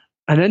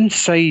 And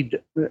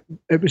inside,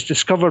 it was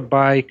discovered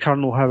by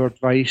Colonel Howard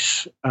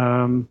Weiss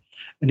in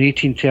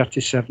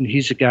 1837.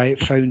 He's the guy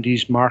that found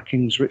these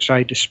markings, which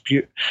I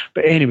dispute.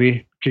 But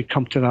anyway, could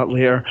come to that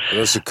later. Are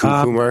those the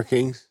Khufu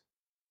markings?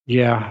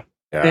 Yeah.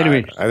 Yeah,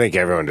 anyway, I think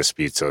everyone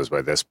disputes those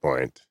by this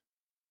point.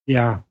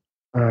 Yeah.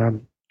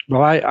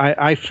 Well,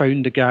 I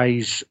found the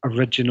guy's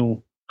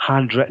original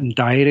handwritten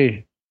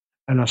diary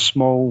in a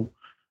small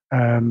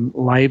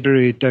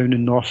library down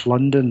in North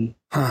London.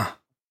 Huh.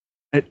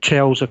 It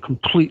tells a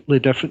completely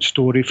different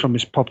story from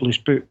his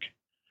published book.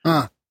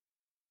 Huh.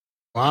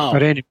 Wow.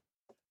 But anyway,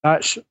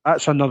 that's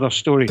another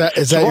story.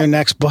 Is that your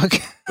next book?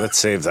 Let's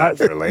save that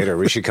for later.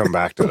 We should come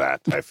back to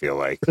that, I feel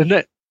like.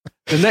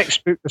 The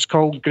next book is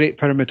called Great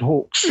Pyramid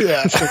Hoax.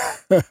 Yeah. So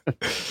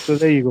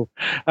there you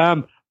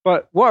go.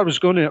 But what I was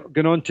going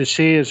on to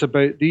say is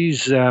about the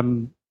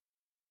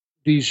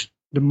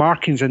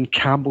markings in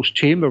Campbell's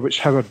chamber, which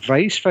Howard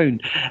Weiss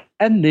found.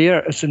 In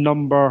there is the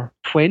number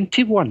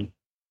 21.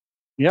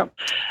 Yep.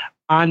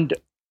 And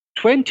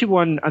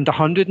 21 and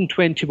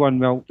 121,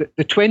 well,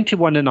 the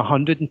 21 and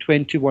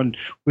 121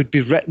 would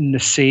be written the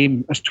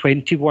same as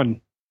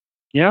 21.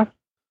 Yeah?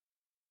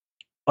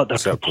 But they're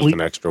except complete. With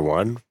an extra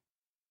one?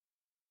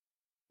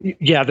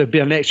 Yeah, there'd be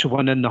an extra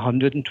one in the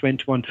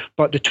 121.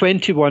 But the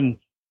 21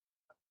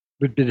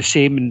 would be the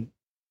same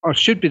or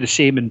should be the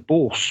same in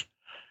both.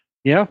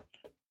 Yeah?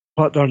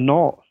 But they're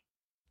not.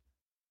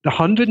 The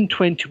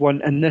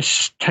 121 in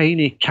this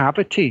tiny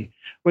cavity,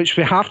 which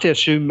we have to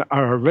assume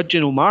are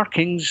original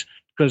markings,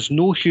 because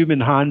no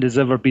human hand has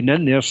ever been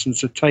in there since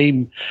the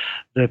time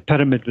the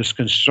pyramid was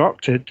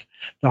constructed.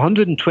 The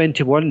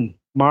 121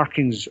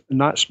 markings in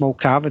that small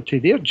cavity,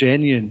 they're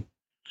genuine.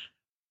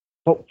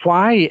 But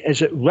why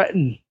is it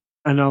written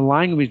in a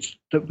language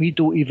that we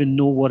don't even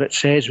know what it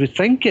says? We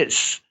think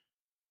it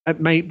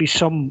might be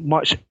some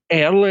much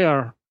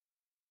earlier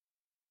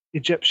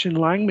Egyptian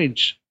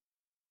language,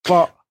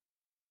 but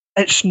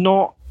it's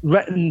not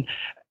written.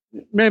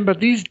 Remember,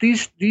 these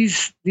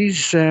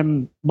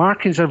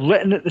markings are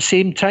written at the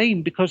same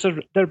time because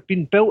they're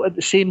being built at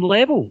the same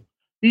level.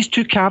 These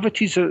two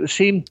cavities are at the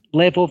same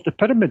level of the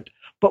pyramid,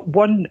 but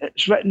one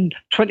is written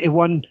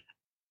 21,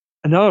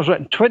 another's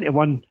written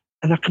 21,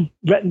 and they're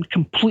written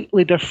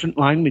completely different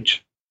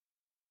language.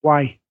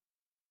 Why?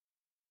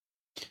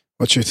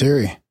 What's your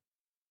theory?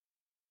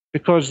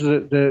 Because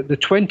the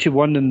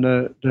 21 in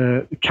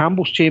the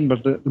Campbell's chamber,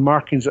 the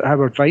markings that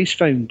Howard Weiss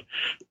found,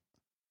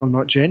 are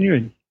not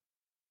genuine.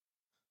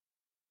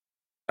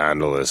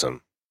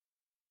 Vandalism.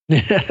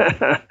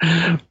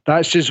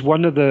 That's just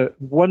one of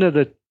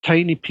the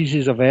tiny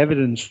pieces of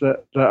evidence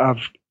that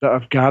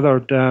I've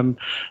gathered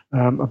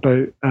about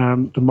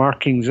the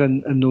markings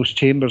in those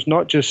chambers.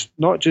 Not just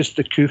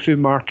the Khufu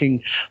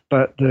marking,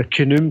 but the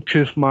Khnum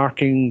Kuf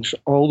markings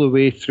all the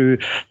way through.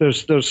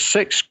 There's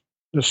six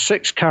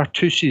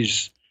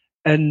cartouches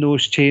in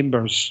those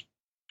chambers.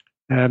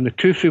 The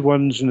Khufu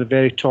one's in the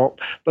very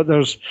top, but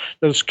there's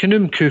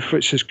Khnum Kuf,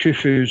 which is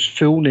Khufu's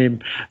full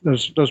name.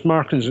 There's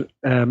markings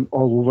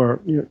all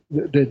over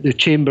the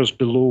chambers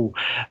below,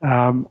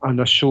 and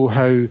I show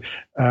how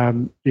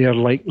they are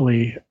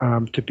likely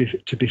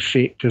to be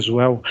faked as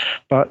well.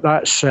 But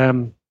that's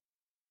for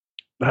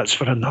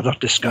another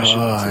discussion.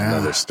 That's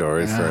another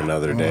story for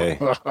another day.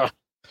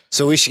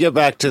 So we should get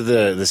back to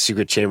the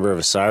Secret Chamber of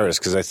Osiris,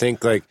 because I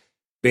think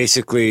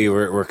basically,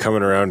 we're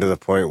coming around to the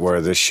point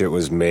where this shit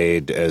was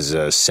made as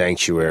a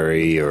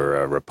sanctuary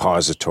or a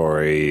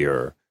repository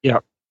or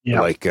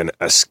like an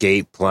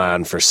escape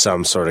plan for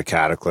some sort of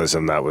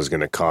cataclysm that was going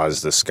to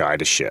cause the sky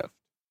to shift.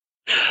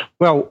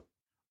 Well,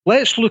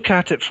 let's look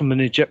at it from an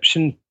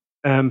Egyptian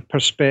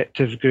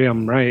perspective,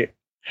 Graham, right?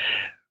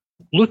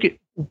 Look at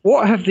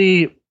what have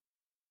they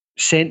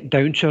sent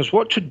down to us?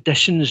 What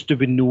traditions do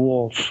we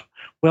know of?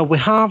 Well, we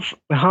have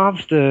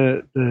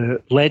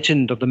the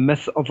legend or the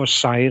myth of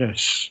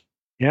Osiris.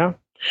 Yeah,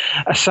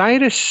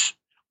 Osiris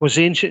was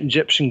the ancient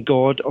Egyptian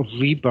god of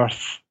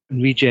rebirth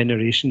and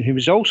regeneration. He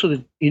was also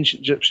the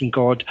ancient Egyptian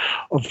god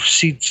of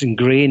seeds and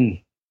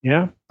grain.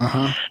 Yeah,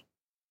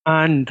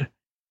 and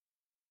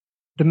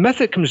the myth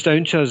that comes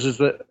down to us is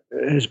that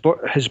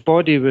his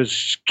body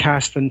was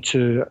cast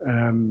into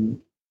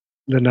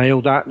the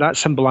Nile. That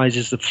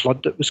symbolizes the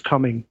flood that was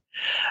coming.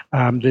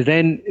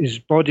 His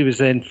body was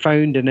then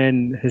found, and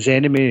then his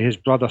enemy, his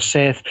brother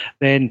Seth,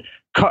 then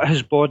cut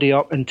his body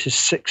up into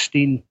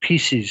 16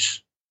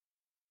 pieces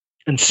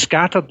and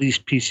scattered these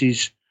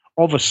pieces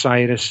of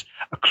Osiris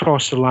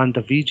across the land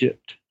of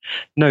Egypt.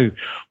 Now,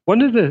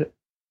 so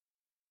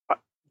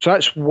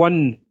that's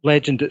one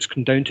legend that's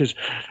come down to us.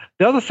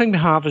 The other thing we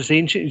have is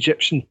ancient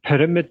Egyptian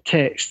pyramid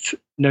texts.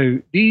 Now,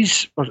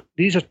 these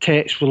are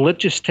texts,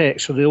 religious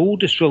texts, are the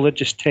oldest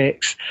religious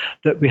texts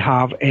that we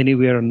have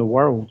anywhere in the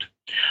world.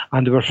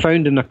 And they were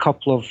found in a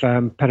couple of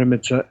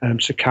pyramids at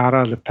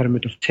Saqqara, the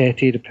Pyramid of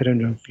Teti, the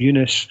Pyramid of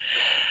Unis.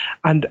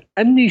 And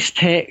in these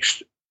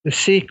texts, they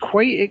say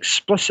quite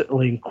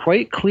explicitly and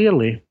quite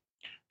clearly,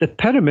 the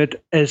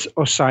pyramid is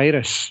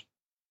Osiris.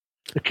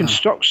 The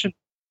construction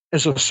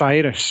is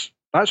Osiris.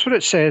 That's what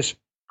it says,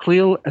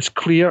 clear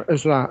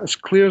as that, as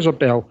clear as a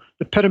bell.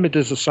 The pyramid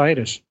is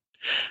Osiris.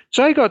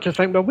 So I got to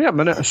think, well, wait a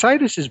minute,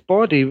 Osiris's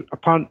body,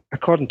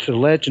 according to the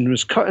legend,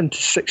 was cut into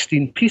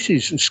 16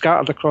 pieces and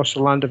scattered across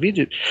the land of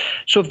Egypt.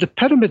 So if the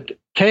pyramid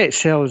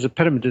text tells the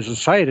pyramid is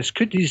Osiris,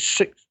 could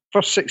these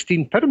first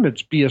 16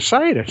 pyramids be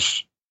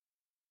Osiris?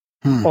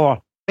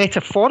 Or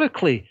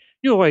metaphorically,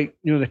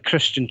 the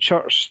Christian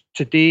church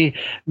today,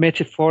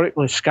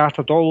 metaphorically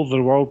scattered all over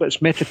the world, but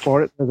it's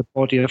metaphorically the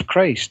body of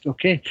Christ,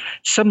 okay?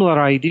 Similar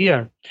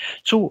idea.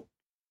 So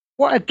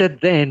what I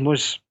did then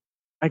was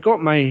I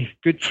got my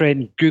good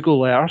friend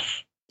Google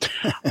Earth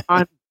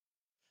and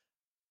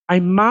I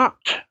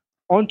mapped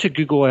onto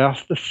Google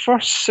Earth the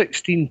first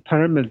 16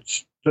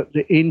 pyramids that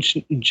the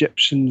ancient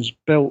Egyptians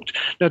built.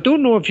 Now, I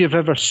don't know if you've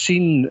ever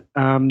seen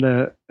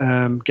guys,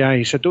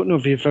 I don't know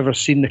if you've ever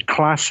seen the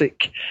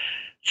classic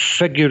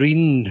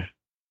figurine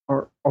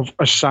of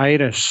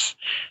Osiris.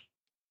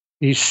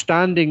 He's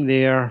standing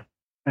there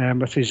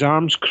with his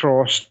arms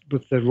crossed,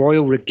 with the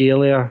royal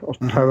regalia of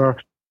power,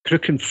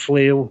 crook and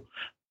flail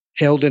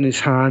held in his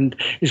hand.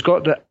 He's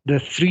got the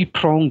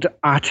three-pronged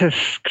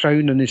Atif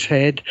crown on his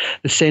head.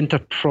 The centre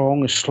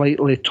prong is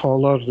slightly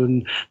taller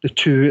than the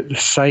two at the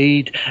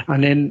side,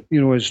 and then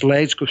his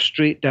legs go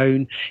straight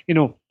down.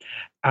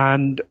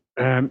 And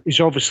he's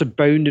obviously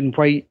bound in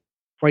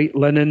white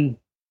linen.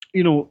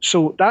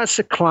 So that's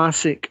a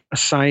classic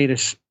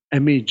Osiris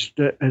image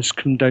that has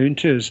come down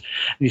to us.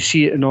 And you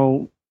see it in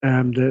all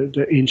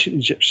the ancient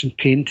Egyptian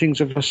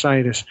paintings of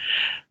Osiris.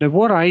 Now,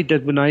 what I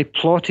did when I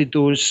plotted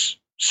those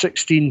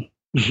 16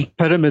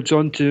 pyramids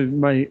onto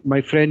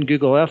my friend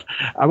Google Earth,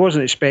 I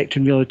wasn't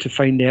expecting really to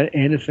find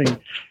anything.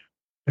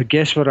 But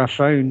guess what I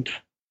found?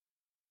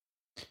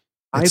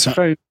 I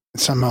found it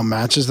somehow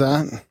matches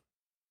that.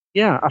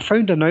 Yeah, I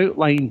found an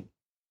outline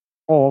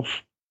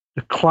of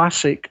the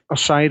classic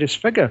Osiris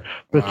figure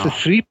with the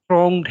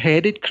three-pronged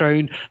headed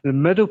crown, the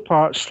middle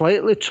part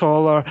slightly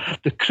taller,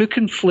 the crook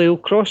and flail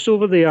crossed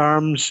over the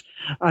arms,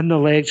 and the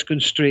legs going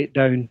straight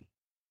down.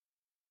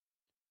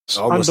 It's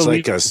almost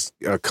like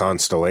a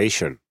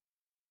constellation.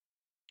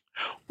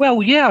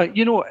 Well, yeah,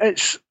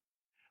 it's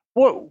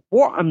what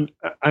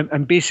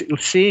I'm basically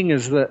saying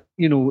is that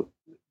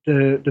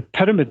the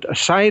pyramid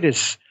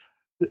Osiris,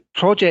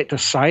 Project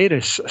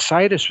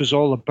Osiris was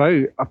all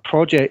about a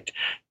project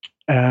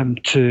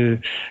to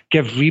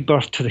give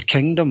rebirth to the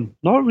kingdom,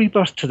 not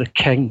rebirth to the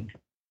king.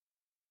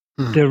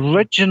 The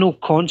original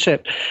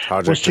concept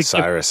Project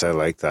Osiris, I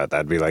like that.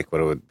 That'd be like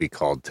what it would be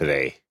called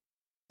today.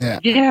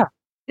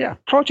 Yeah.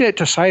 Project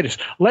Osiris.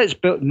 Let's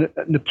build.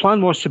 The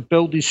plan was to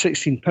build these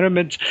 16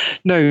 pyramids.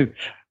 Now,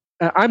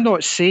 I'm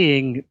not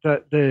saying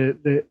that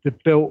the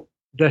built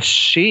this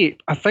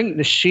shape. I think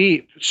the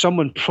shape,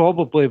 someone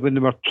probably, when they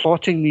were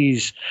plotting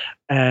these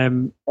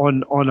on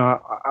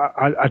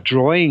a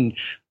drawing,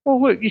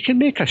 well, look, you can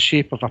make a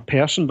shape of a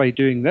person by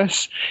doing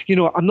this.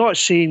 I'm not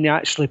saying they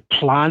actually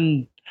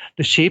planned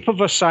the shape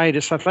of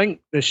Osiris. I think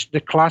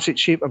the classic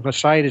shape of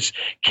Osiris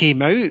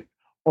came out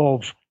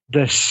of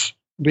this,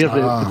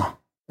 where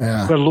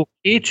they're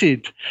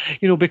located,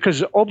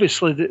 because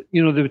obviously, they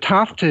would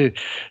have to,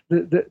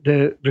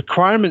 the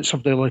requirements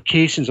of the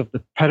locations of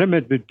the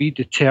pyramid would be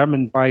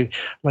determined by,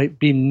 like,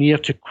 being near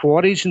to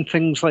quarries and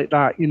things like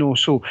that,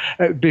 so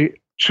it would be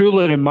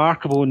truly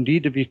remarkable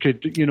indeed if you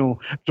could,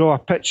 draw a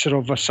picture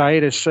of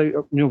Osiris,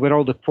 where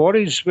all the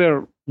quarries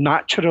were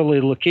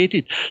naturally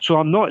located. So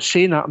I'm not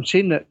saying that. I'm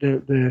saying that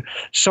the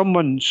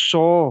someone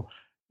saw,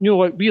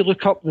 like we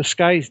look up the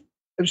sky, it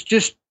was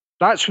just,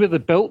 that's where they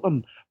built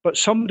them. But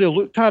somebody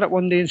looked at it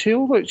one day and said,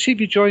 oh, look, see if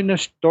you join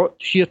this dot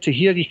here to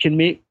here, you can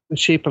make the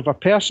shape of a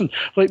person.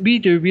 Like we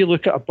do, we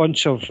look at a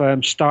bunch of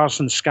stars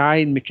in the sky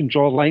and we can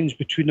draw lines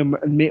between them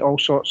and make all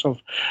sorts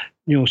of,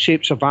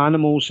 shapes of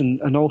animals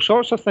and all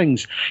sorts of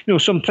things.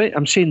 So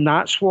I'm saying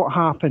that's what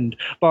happened.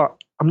 But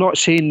I'm not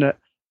saying that,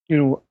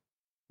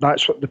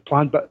 that's what the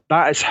plan, but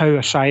that is how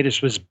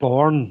Osiris was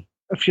born,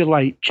 if you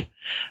like.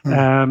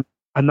 And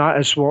that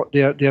is what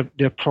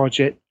their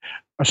project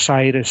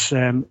Osiris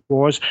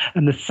was.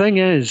 And the thing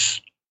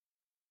is,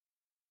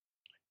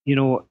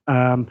 you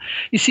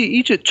see,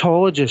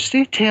 Egyptologists,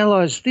 they tell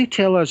us,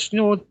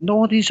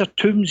 no, these are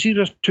tombs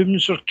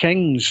or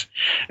kings.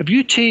 If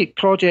you take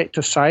Project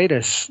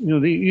Osiris,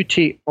 you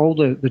take all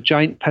the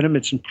giant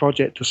pyramids in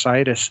Project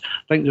Osiris,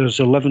 I think there's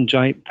 11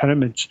 giant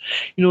pyramids,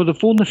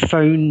 they've only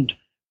found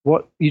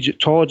what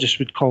Egyptologists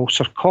would call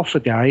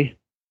sarcophagi,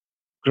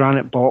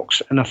 granite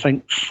box, and I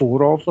think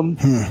 4 of them.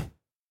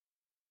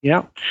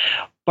 Yeah.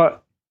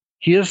 But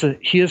here's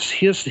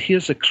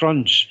the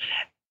crunch.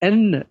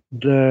 In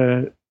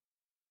the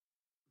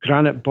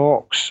granite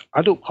box,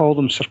 I don't call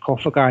them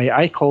sarcophagi,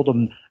 I call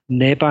them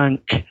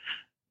nebank.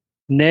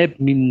 Neb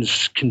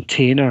means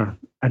container,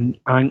 and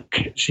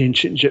Ankh is the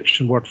ancient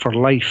Egyptian word for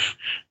life.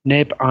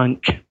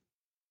 Neb-Ankh,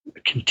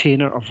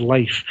 container of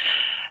life.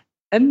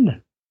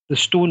 In the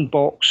stone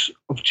box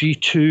of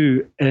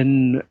G2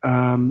 in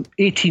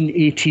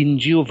 1818,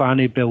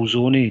 Giovanni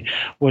Belzoni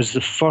was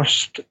the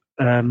first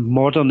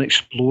modern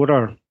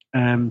explorer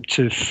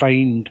to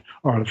find,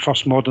 or the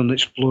first modern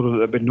explorer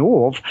that we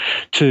know of,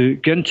 to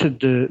get into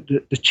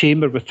the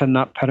chamber within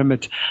that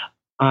pyramid.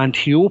 And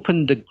he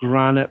opened the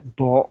granite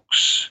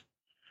box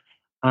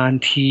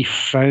and he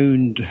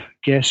found,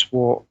 guess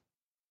what?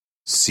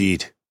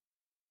 Seed.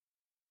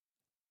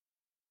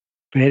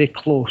 Very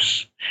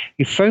close.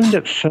 He found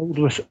it filled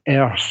with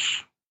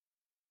earth.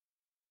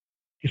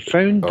 He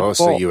found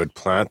so you would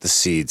plant the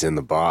seeds in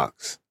the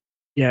box.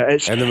 Yeah,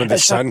 and then when the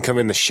sun come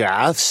in the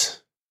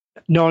shafts?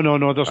 No.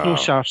 There's no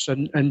shafts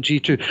in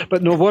G2.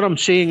 But no, what I'm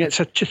saying, it's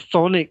a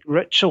chthonic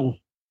ritual.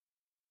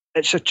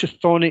 It's a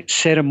chthonic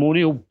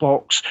ceremonial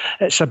box.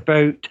 It's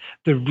about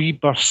the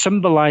rebirth,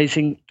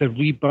 symbolizing the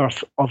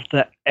rebirth of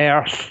the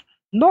earth,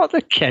 not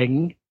the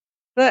king,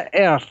 the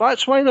earth.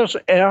 That's why there's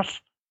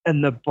earth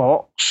in the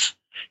box.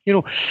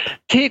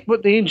 Take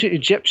what the ancient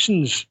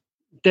Egyptians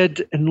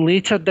did in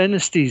later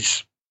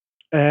dynasties,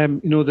 the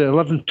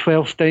 11th,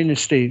 12th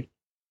dynasty.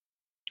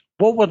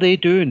 What were they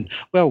doing?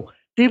 Well,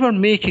 they were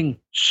making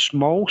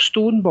small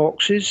stone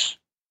boxes,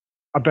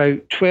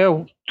 about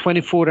 12,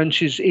 24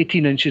 inches,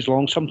 18 inches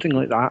long, something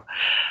like that.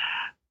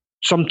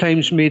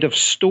 Sometimes made of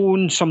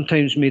stone,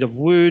 sometimes made of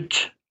wood,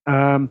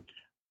 and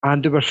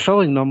they were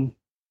filling them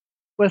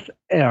with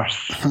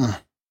earth.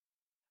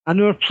 And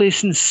they were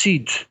placing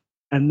seed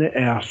in the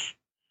earth.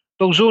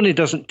 Belzoni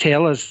doesn't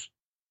tell us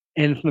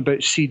anything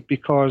about seed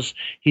because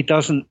he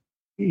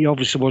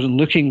obviously wasn't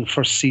looking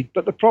for seed,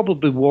 but there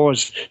probably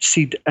was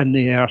seed in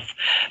the earth,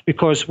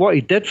 because what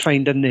he did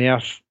find in the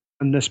earth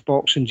in this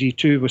box in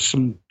G2 was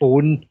some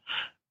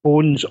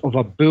bones of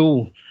a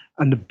bull,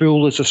 and the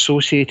bull is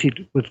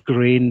associated with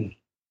grain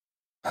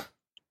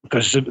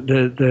because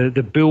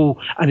the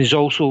bull, and is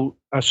also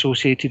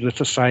associated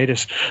with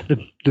Osiris.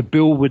 The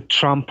bull would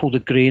trample the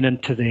grain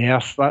into the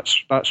earth.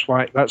 That's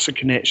why that's a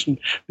connection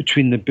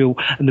between the bull,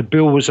 and the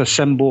bull was a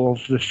symbol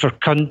of the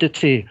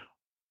fecundity,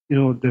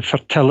 the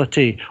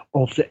fertility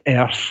of the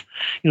earth.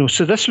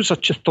 So this was a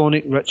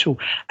chthonic ritual.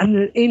 And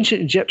the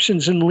ancient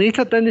Egyptians in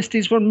later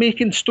dynasties were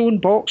making stone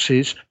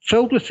boxes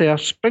filled with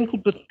earth,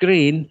 sprinkled with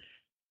grain,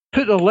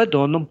 put a lid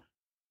on them,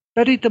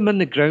 buried them in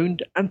the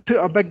ground, and put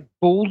a big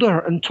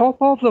boulder on top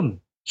of them,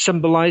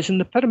 symbolizing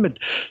the pyramid.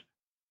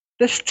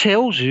 This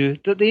tells you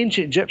that the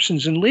ancient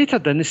Egyptians in later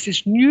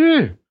dynasties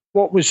knew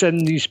what was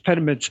in these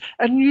pyramids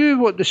and knew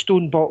what the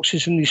stone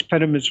boxes in these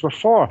pyramids were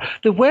for.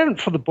 They weren't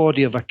for the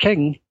body of a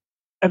king.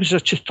 It was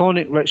a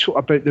chthonic ritual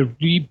about the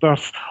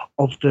rebirth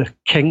of the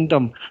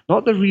kingdom,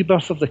 not the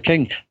rebirth of the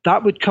king.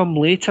 That would come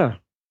later.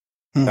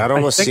 That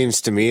almost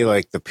seems to me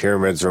like the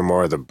pyramids were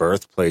more the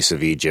birthplace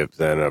of Egypt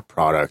than a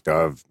product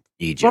of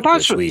Egypt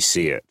as we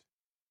see it.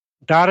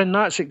 Darren,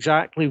 that's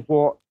exactly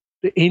what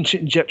the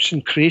ancient Egyptian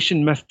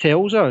creation myth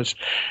tells us.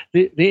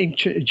 The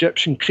ancient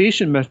Egyptian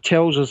creation myth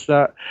tells us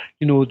that,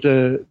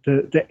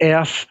 the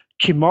earth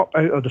came up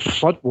out of the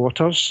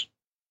floodwaters.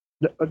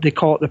 They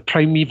call it the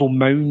primeval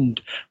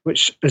mound,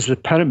 which is the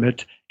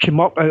pyramid, came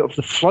up out of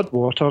the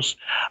floodwaters,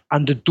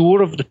 and the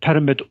door of the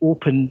pyramid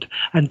opened,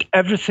 and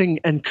everything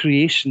in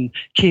creation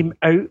came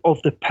out of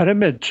the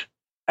pyramid.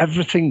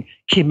 Everything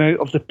came out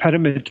of the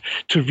pyramid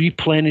to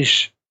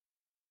replenish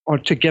or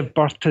to give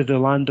birth to the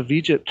land of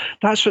Egypt.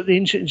 That's what the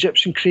ancient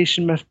Egyptian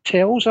creation myth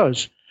tells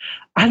us.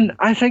 And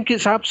I think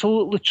it's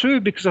absolutely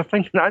true, because I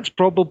think that's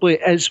probably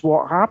is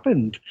what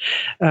happened.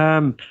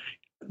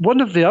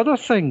 One of the other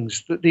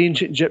things that the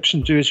ancient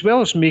Egyptians do, as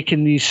well as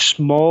making these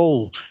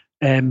small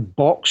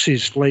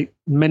boxes like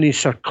mini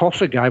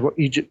sarcophagi, what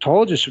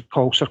Egyptologists would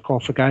call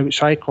sarcophagi,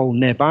 which I call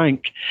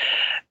nebank,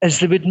 is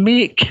they would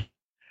make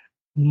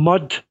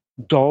mud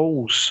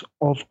dolls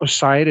of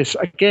Osiris.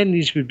 Again,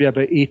 these would be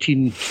about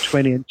 18 to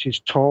 20 inches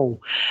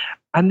tall.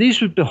 And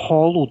these would be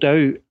hollowed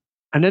out.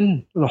 And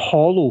in the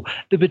hollow,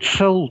 they would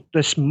fill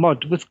this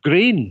mud with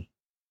grain.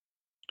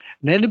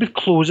 And then they would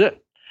close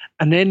it.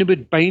 And then they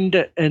would bind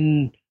it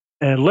in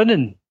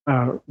linen,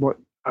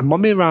 a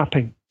mummy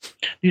wrapping.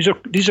 These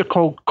are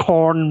called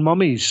corn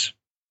mummies.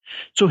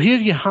 So here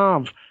you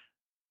have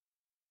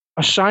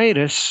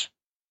Osiris,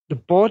 the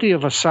body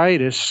of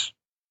Osiris,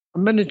 a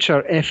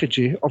miniature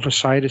effigy of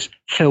Osiris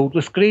filled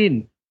with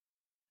grain.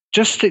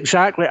 Just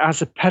exactly as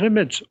the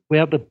pyramids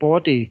were the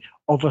body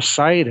of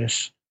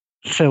Osiris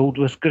filled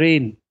with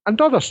grain.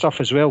 And other stuff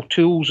as well,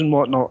 tools and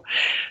whatnot.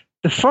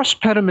 The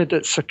first pyramid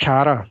at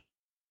Saqqara,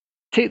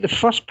 take the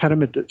first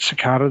pyramid at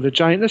Saqqara, the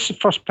giant. This is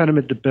the first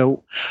pyramid they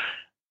built.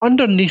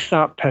 Underneath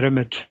that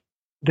pyramid,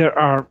 there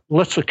are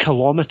literally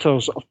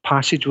kilometers of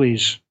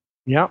passageways.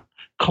 Yeah,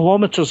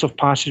 kilometers of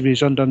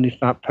passageways underneath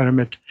that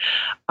pyramid.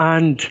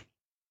 And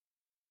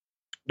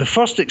the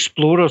first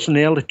explorers in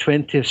the early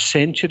 20th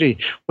century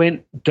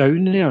went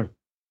down there and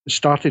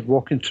started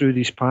walking through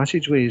these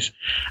passageways.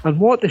 And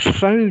what they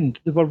found,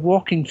 they were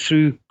walking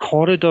through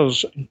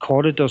corridors and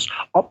corridors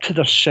up to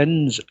their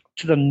shins, up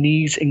to their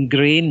knees in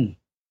grain.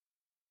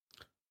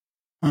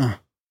 Huh.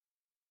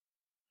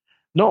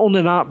 Not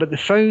only that, but they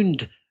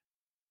found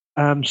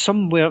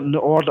somewhere in the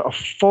order of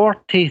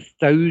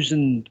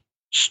 40,000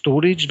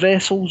 storage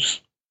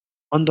vessels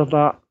under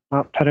that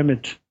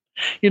pyramid.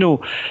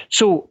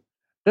 So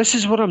this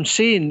is what I'm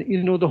saying.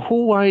 The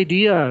whole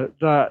idea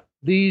that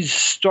these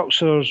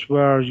structures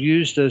were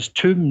used as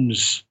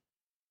tombs,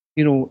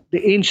 the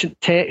ancient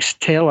texts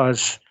tell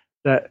us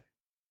that,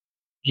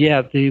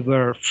 they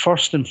were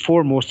first and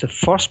foremost, the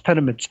first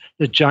pyramids,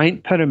 the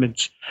giant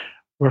pyramids,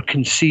 were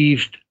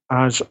conceived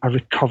as a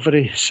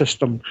recovery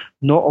system,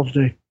 not of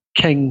the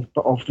king,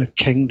 but of the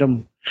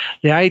kingdom.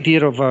 The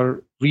idea of a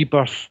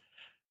rebirth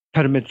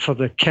pyramid for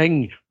the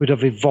king would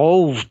have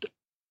evolved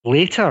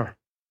later.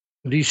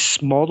 These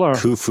smaller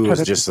Khufu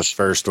was just the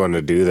first one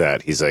to do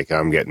that. He's like,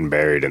 I'm getting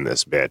buried in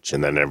this bitch.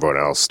 And then everyone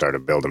else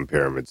started building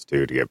pyramids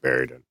too to get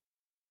buried in.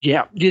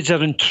 Yeah, these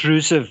are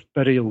intrusive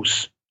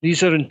burials.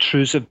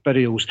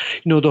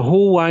 The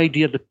whole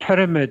idea, the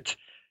pyramid,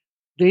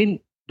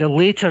 the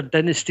later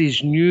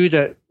dynasties knew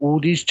that,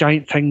 these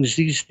giant things,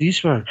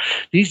 these are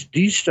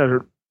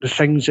the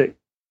things that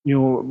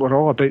were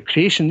all about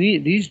creation.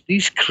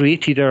 These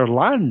created our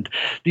land.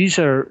 These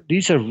are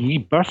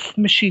rebirth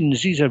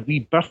machines. These are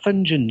rebirth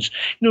engines.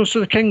 So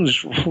the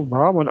king's, I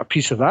want a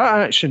piece of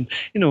that action.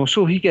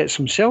 So he gets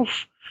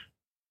himself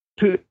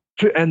put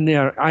in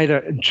there either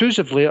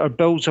intrusively or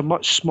builds a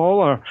much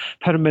smaller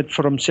pyramid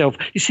for himself.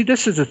 You see,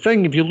 this is the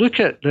thing. If you look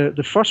at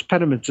the first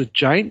pyramids, the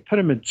giant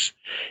pyramids,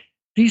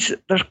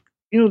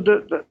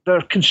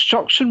 their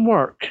construction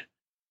work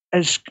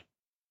is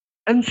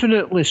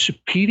infinitely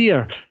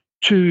superior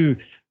to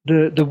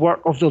the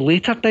work of the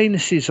later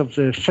dynasties of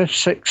the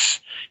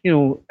 5th,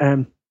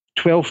 6th,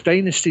 12th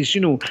dynasties.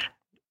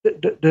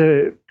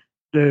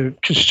 The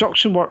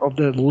construction work of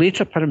the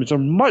later pyramids are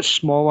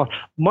much smaller,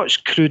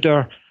 much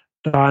cruder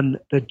than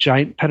the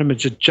giant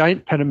pyramids. The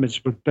giant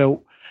pyramids were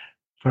built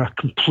for a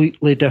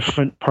completely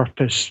different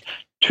purpose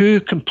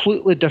two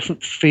completely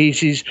different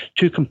phases,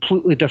 two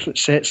completely different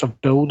sets of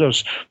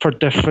builders for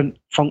different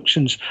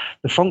functions.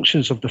 The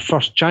functions of the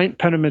first giant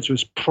pyramids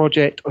was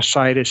Project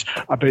Osiris,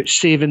 about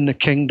saving the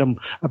kingdom,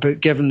 about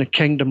giving the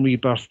kingdom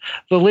rebirth.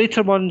 The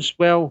later ones,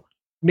 well,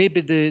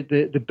 maybe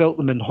they built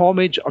them in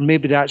homage, or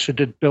maybe they actually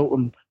did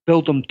build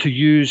them to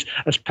use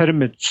as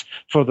pyramids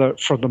for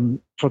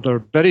their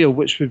burial,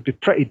 which would be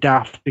pretty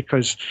daft,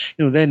 because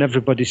then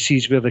everybody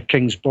sees where the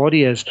king's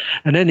body is.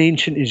 And in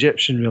ancient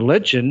Egyptian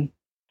religion,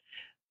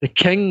 the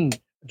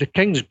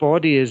king's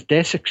body is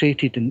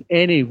desecrated in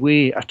any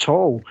way at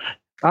all.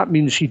 That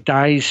means he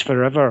dies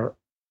forever.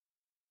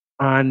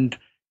 And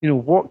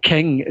what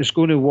king is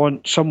going to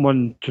want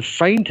someone to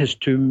find his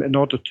tomb in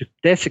order to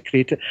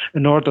desecrate it,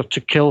 in order to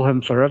kill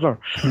him forever?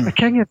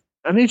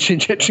 An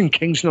ancient Egyptian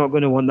king's not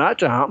going to want that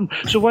to happen.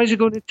 So why is he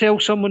going to tell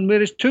someone where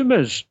his tomb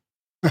is?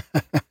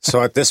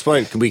 So at this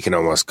point, we can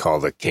almost call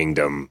the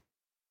kingdom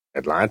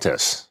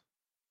Atlantis.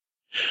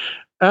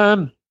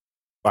 By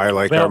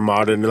our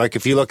modern,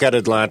 if you look at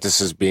Atlantis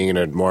as being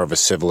more of a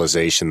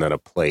civilization than a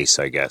place,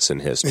 I guess, in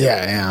history.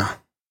 Yeah.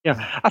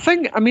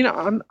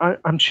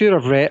 I'm sure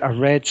I've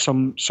read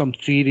some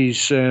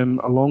theories a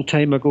long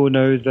time ago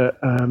now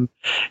that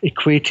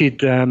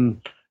equated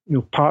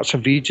parts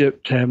of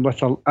Egypt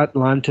with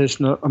Atlantis.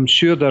 Now, I'm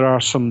sure there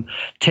are some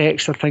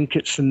texts. I think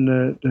it's in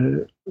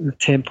the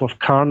Temple of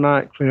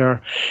Karnak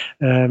where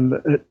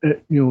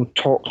it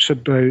talks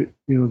about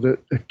that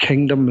the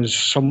kingdom is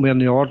somewhere in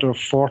the order of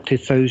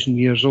 40,000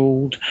 years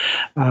old.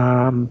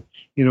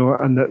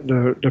 And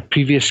that their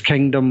previous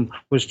kingdom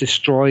was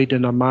destroyed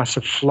in a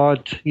massive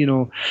flood,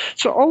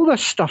 So all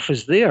this stuff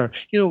is there.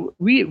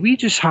 We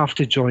just have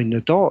to join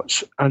the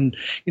dots. And,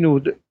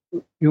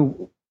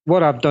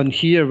 what I've done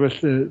here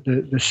with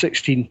the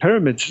 16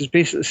 pyramids is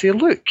basically say,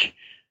 look,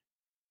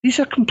 these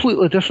are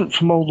completely different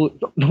from all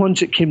the ones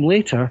that came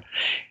later.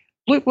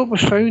 Look what we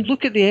found.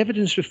 Look at the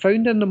evidence we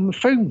found in them. We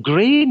found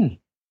grain.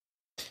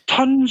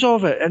 Tons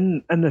of it,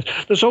 and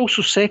there's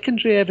also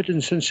secondary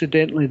evidence,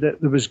 incidentally,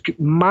 that there was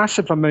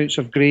massive amounts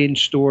of grain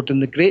stored in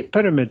the Great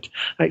Pyramid.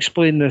 I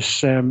explain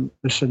this in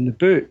the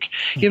book.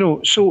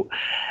 So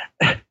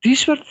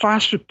these were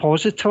vast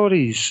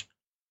repositories.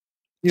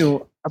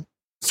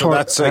 So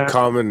that's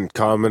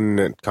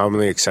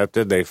commonly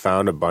accepted. They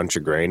found a bunch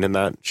of grain in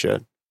that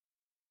shit.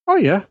 Oh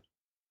yeah.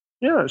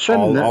 It's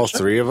all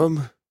three of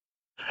them.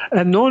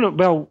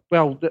 No.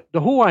 Well. The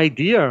whole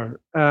idea,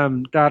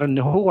 Darren.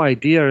 The whole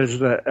idea is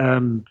that,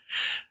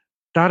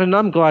 Darren.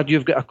 I'm glad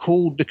you've got a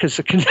cold, because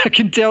I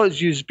can tell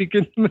it's you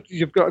speaking.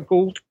 You've got a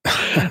cold.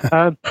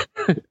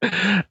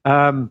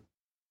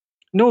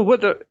 No,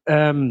 what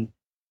the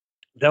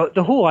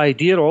whole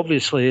idea,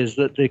 obviously, is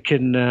that they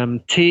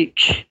can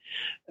take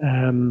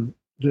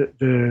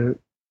the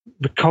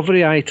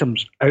recovery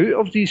items out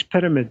of these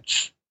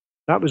pyramids.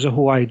 That was the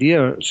whole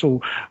idea.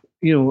 So,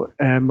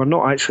 we're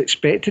not actually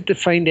expected to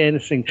find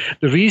anything.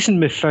 The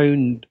reason we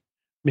found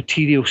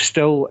material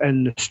still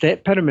in the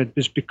Step Pyramid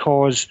was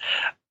because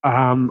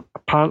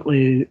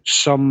apparently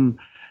some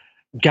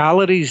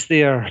galleries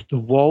there, the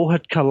wall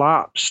had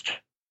collapsed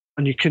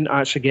and you couldn't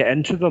actually get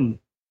into them.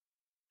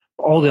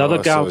 All the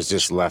other galleries... So it was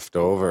just left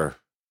over.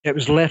 It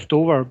was left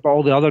over, but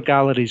all the other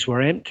galleries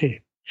were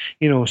empty.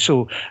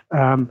 So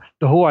the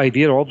whole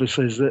idea,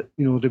 obviously, is that,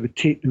 they would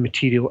take the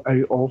material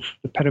out of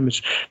the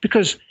pyramids.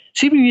 Because,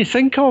 see, when you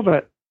think of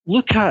it,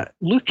 look at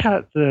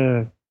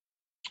the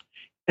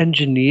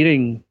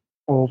engineering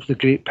of the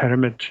Great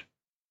Pyramid.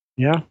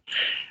 Yeah?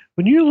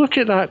 When you look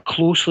at that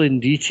closely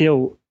in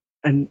detail,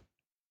 and,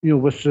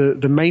 with the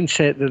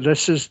mindset that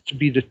this is to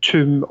be the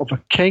tomb of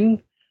a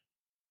king,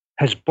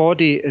 his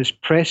body is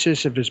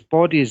precious. If his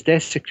body is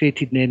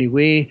desecrated in any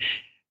way,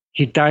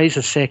 he dies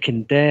a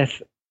second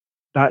death.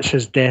 That's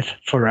his death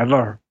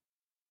forever.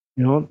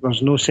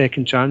 There's no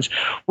second chance,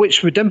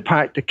 which would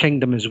impact the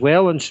kingdom as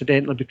well,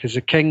 incidentally, because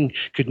the king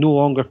could no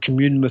longer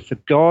commune with the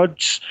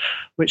gods,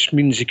 which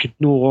means he could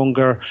no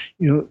longer,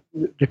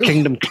 the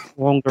kingdom could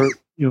no longer,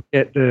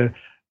 get the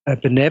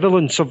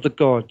benevolence of the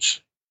gods.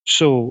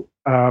 So,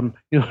 they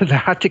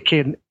had to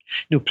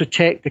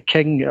protect the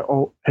king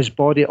his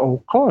body at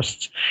all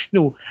costs.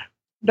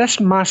 This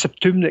massive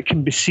tomb that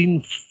can be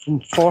seen from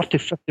 40,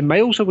 50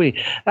 miles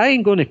away, that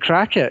ain't going to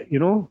crack it,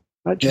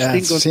 That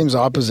just it seems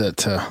opposite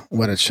to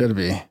what it should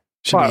be. It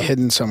should be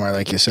hidden somewhere,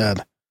 like you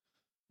said.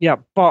 Yeah,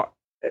 but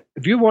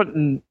if you're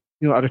wanting,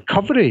 a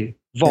recovery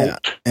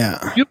vault,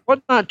 you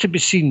want that to be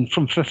seen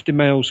from 50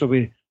 miles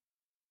away.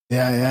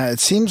 Yeah.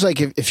 It seems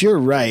like if you're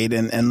right,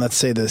 and let's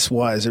say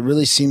it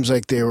really seems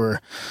like they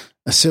were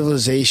a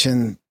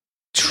civilization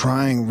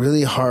trying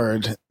really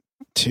hard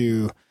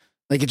to,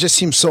 it just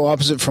seems so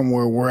opposite from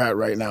where we're at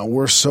right now.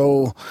 We're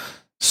so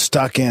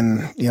stuck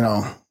in,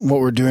 what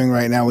we're doing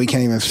right now. We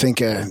can't even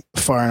think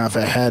far enough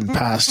ahead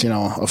past, a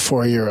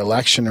 4-year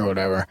election or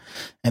whatever.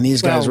 And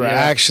these guys were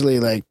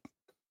actually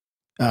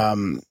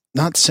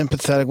not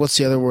sympathetic. What's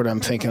the other word I'm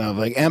thinking of?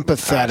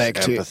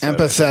 Empathetic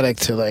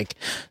to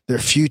their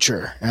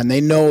future. And they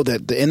know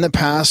that in the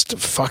past,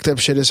 fucked up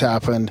shit has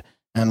happened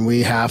and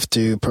we have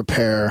to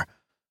prepare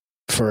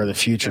for the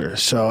future.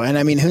 So, and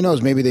I mean, who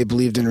knows? Maybe they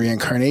believed in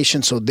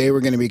reincarnation, so they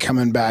were going to be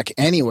coming back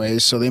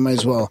anyways. So they might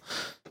as well,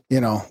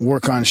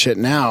 work on shit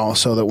now,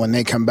 so that when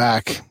they come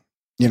back,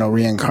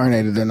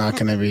 reincarnated, they're not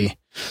going to be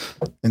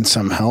in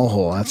some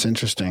hellhole. That's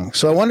interesting.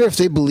 So I wonder if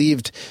they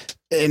believed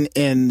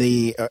in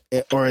the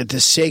or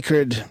the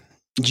sacred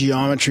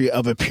geometry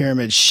of a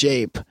pyramid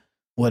shape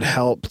would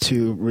help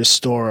to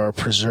restore or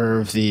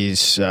preserve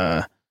these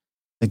the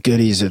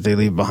goodies that they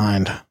leave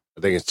behind. I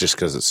think it's just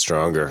because it's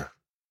stronger.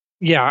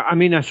 Yeah, I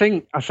mean, I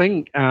think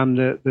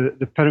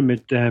the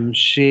pyramid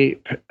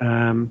shape.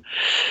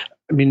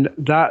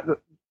 That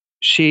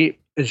shape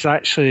is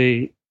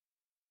actually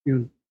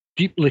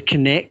deeply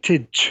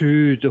connected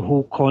to the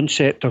whole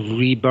concept of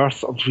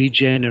rebirth, of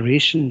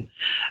regeneration,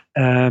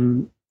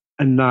 and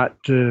that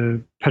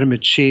the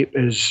pyramid shape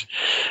is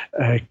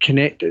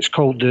connected. It's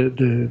called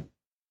the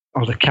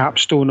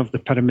capstone of the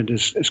pyramid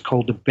is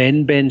called the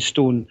Ben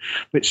stone,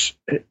 which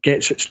it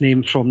gets its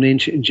name from the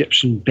ancient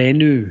Egyptian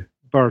Bennu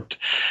bird,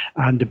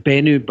 and the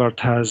Bennu bird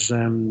has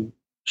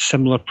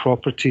similar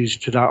properties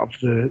to that of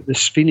the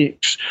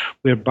phoenix,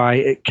 whereby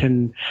it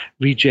can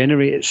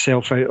regenerate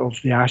itself out of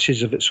the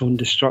ashes of its own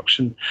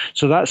destruction.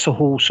 So that's the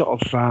whole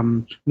sort of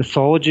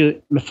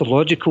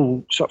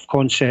mythological sort of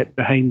concept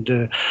behind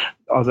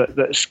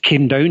that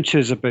came down to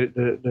us about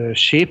the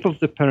shape of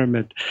the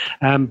pyramid.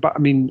 But I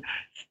mean,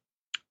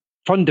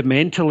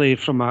 fundamentally,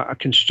 from a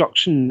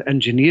construction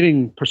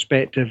engineering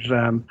perspective,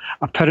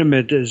 a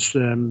pyramid is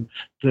the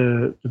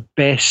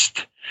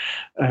best,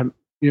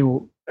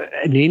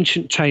 in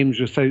ancient times.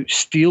 Without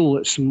steel,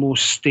 it's the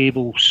most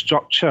stable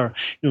structure,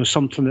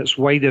 something that's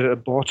wider at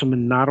the bottom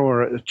and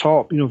narrower at the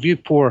top. If you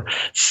pour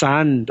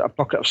a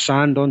bucket of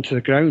sand onto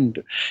the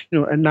ground,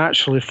 it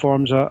naturally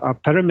forms a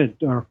pyramid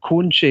or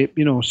cone shape,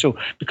 so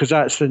because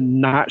that's the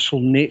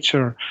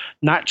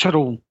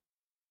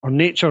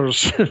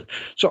nature's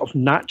sort of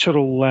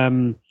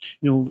natural,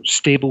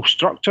 stable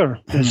structure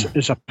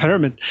is a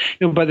pyramid.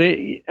 But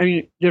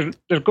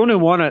they're going to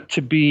want it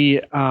to be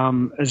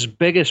as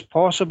big as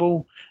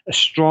possible, as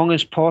strong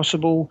as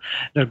possible.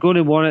 They're going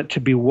to want it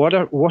to be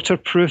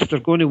waterproof. They're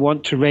going to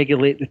want to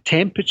regulate the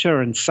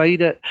temperature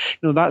inside it.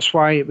 That's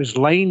why it was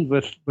lined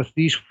with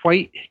these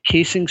white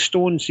casing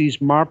stones,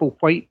 these marble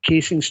white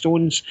casing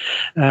stones.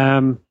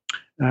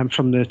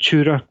 From the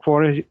Tura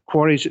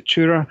quarries at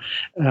Tura,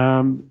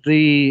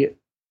 they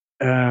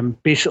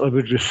basically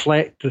would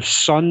reflect the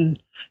sun.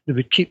 They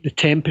would keep the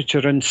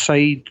temperature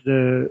inside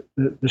the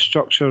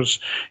structures,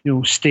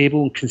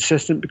 stable and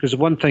consistent. Because the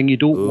one thing you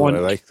don't want, I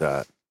like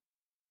that.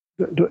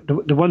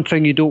 The one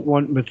thing you don't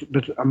want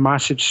with a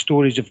massive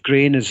storage of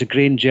grain is the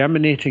grain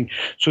germinating.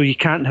 So you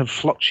can't have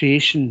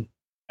fluctuation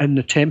in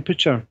the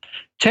temperature.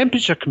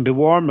 Temperature can be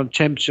warm and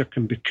temperature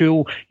can be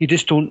cool. You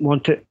just don't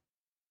want it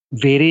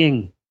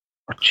varying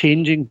or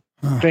changing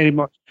very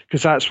much,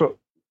 because that's what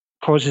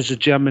causes the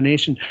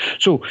germination.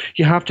 So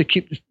you have to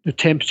keep the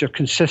temperature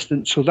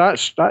consistent. So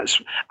that's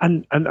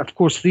and of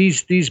course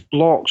these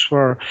blocks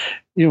were,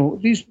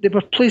 they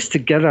were placed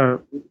together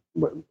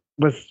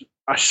with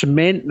a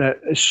cement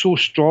that is so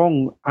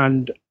strong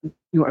and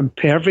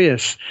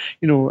impervious.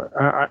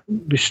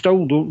 We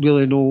still don't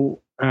really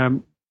know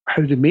how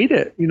they made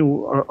it,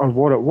 or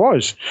what it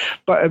was,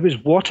 but it was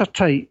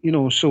watertight,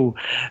 so.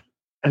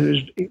 And it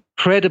was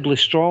incredibly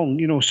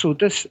strong, So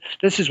this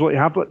is what you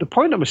have. But the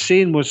point I was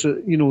saying was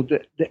that,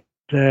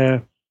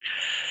 the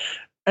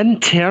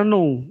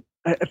internal.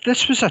 If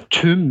this was a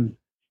tomb,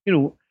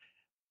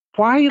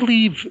 why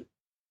leave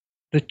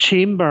the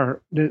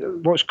chamber,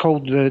 what's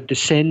called the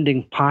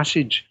descending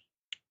passage,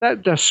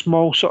 that the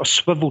small sort of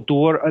swivel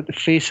door at the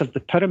face of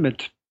the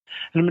pyramid,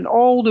 and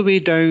all the way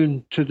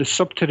down to the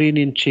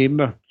subterranean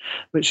chamber,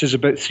 which is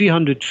about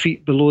 300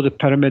 feet below the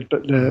pyramid,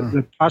 but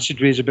the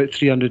passageway is about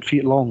 300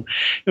 feet long.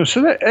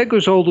 So that it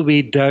goes all the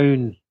way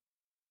down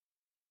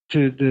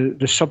to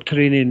the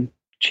subterranean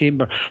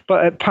chamber,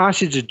 but it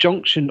passes a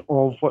junction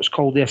of what's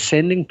called the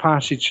ascending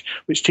passage,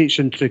 which takes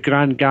into the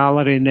grand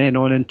gallery and then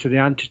on into the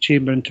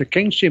antechamber, into the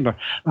king's chamber,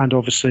 and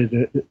obviously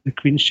the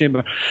queen's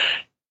chamber.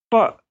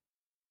 But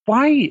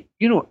why,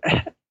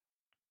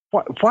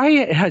 why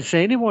has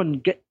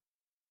anyone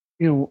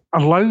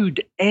allowed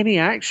any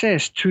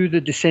access to the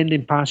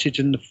descending passage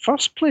in the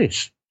first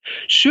place?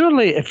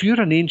 Surely, if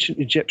you're an ancient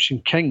Egyptian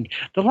king,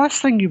 the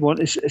last thing you want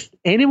is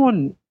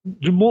anyone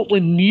remotely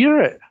near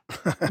it,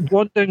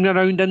 wandering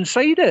around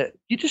inside it.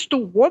 You just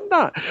don't want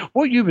that.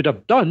 What you would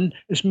have done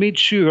is made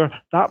sure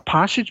that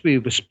passageway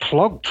was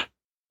plugged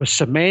with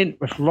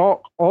cement, with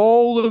rock,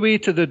 all the way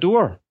to the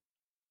door.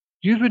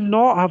 You would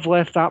not have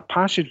left that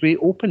passageway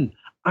open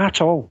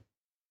at all.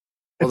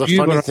 Well, the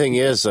funny thing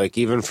is,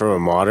 even from a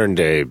modern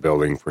day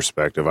building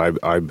perspective,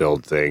 I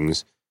build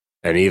things.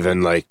 And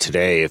even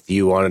today, if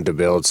you wanted to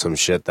build some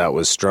shit that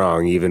was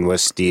strong, even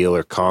with steel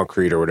or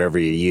concrete or whatever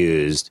you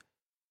used,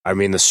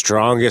 the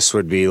strongest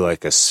would be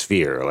like a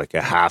sphere, like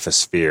a half a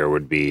sphere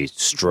would be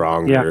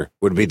stronger,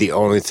 would be the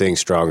only thing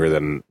stronger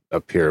than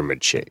a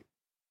pyramid shape.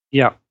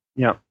 Yeah,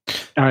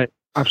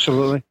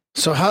 absolutely.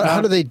 So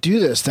how do they do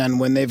this then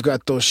when they've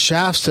got those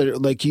shafts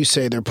that, like you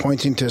say, they're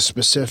pointing to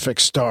specific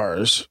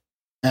stars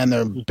and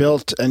they're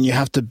built, and you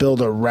have to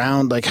build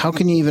around, like, how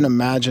can you even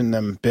imagine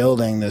them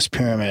building this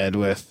pyramid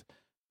with,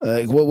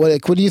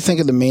 what do you think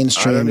of the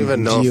mainstream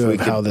view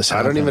of how this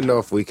happened? I don't even know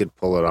if we could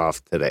pull it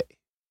off today.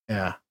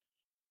 Yeah.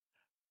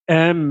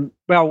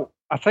 Well,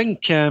 I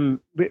think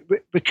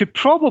we could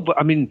probably,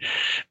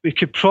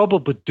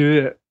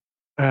 do it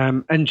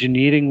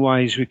engineering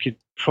wise. We could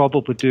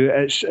probably do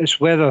it. It's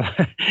whether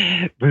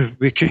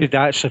we could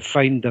actually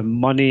find the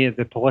money,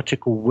 the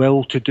political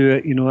will to do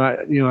it.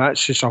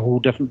 That's just a whole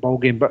different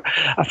ballgame. But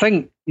I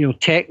think,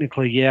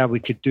 technically, yeah, we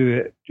could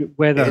do it.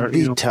 Whether it'd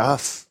be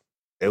tough.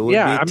 It would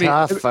be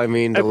tough.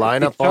 To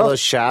line up all those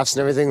shafts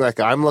and everything. Like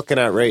I'm looking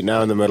at right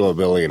now in the middle of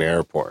building an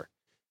airport.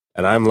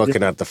 And I'm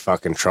looking at the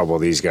fucking trouble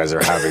these guys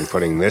are having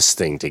putting this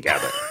thing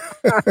together.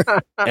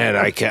 And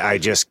I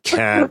just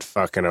can't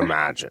fucking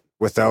imagine.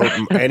 Without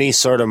any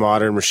sort of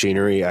modern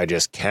machinery, I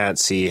just can't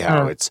see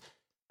how it's...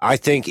 I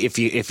think if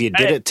you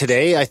did it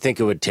today, I think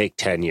it would take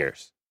 10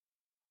 years.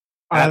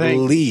 At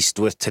least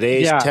with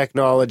today's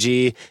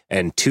technology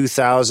and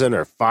 2,000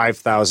 or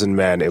 5,000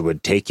 men, it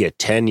would take you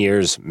 10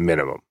 years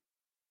minimum.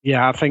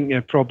 Yeah, I think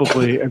it'd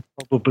probably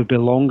be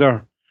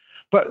longer.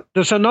 But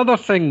there's another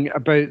thing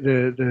about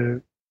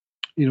the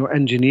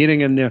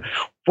engineering in there.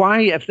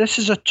 Why, if this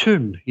is a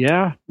tomb,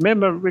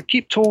 remember, we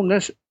keep told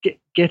this,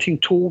 getting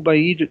told by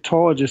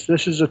Egyptologists,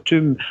 this is a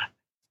tomb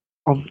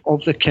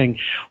of the king.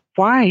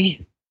 Why?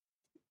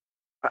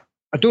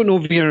 I don't know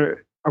if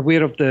you're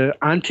aware of the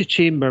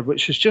antechamber,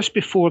 which is just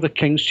before the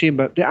king's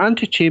chamber. The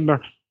antechamber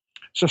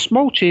is a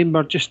small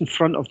chamber just in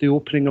front of the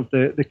opening of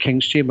the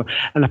king's chamber.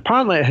 And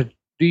apparently it had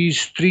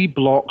these 3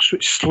 blocks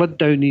which slid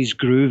down these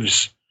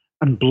grooves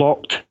and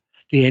blocked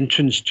the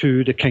entrance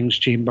to the king's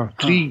chamber.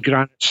 3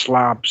 granite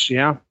slabs,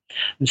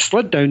 and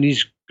slid down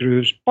these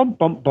grooves, bump,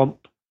 bump,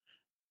 bump,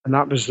 and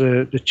that was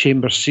the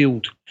chamber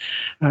sealed.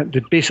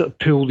 They basically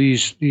pull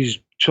these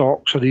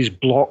chalks or these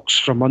blocks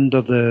from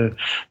under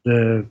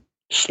the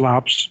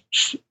slabs.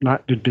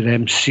 That would be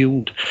them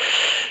sealed.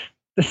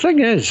 The thing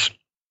is,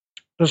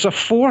 there's a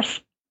 4th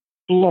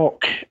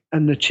block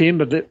in the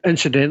chamber that,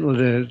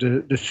 incidentally,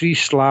 the 3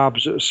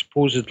 slabs that are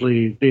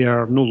supposedly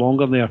there are no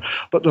longer there,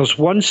 but there's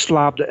one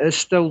slab that is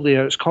still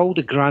there. It's called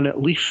the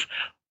granite leaf,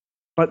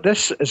 but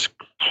this is a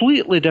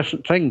completely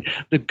different thing.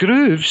 The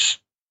grooves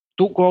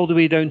don't go all the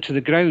way down to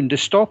the ground. They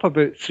stop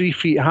about 3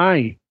 feet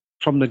high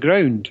from the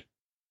ground.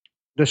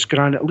 This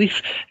granite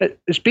leaf,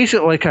 it's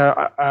basically like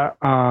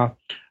a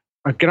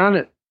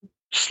granite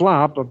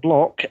slab, a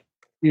block,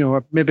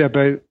 maybe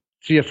about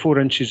 3 or 4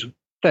 inches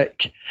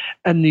thick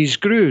in these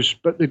grooves,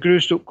 but the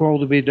grooves don't go all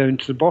the way down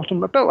to the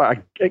bottom. A bit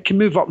like it can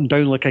move up and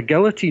down like a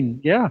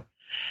guillotine.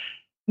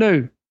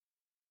 Now,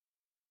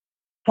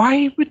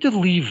 why would they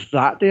leave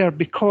that there?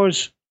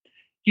 Because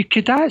you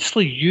could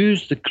actually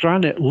use the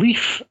granite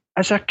leaf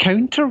as a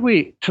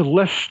counterweight to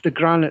lift the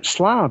granite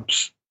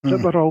slabs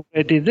that were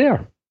already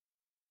there.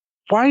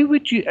 Why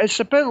would you? It's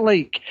a bit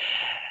like,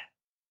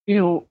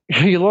 you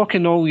lock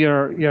in all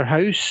your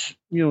house,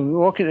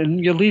 lock it and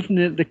you're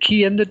leaving the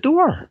key in the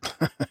door.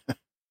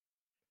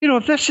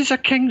 If this is a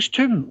king's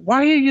tomb,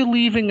 why are you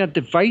leaving a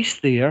device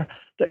there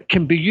that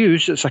can be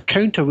used as a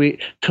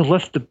counterweight to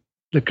lift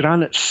the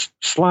granite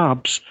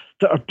slabs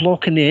that are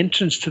blocking the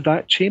entrance to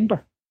that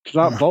chamber, to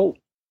that vault?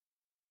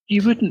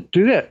 You wouldn't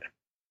do it.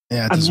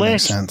 Yeah, it doesn't make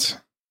sense.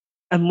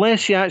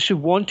 Unless you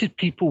actually wanted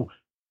people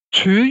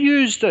to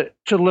use it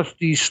to lift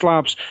these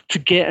slabs to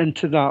get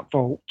into that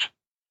vault.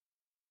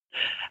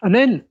 And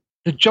then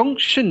the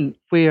junction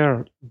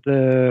where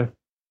the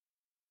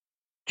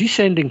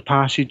descending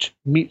passage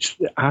meets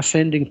the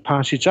ascending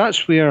passage,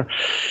 that's where,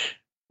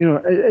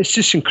 it's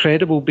just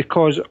incredible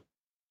because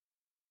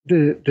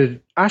the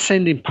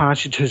ascending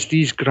passage has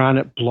these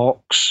granite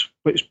blocks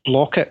which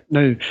block it.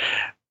 Now,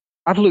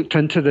 I've looked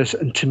into this,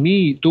 and to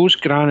me, those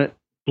granite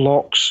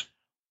blocks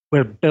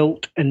were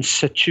built in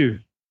situ.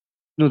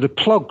 The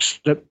plugs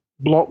that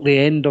block the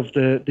end of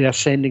the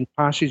ascending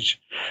passage,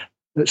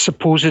 that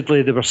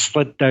supposedly they were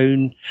slid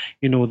down,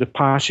 the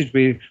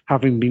passageway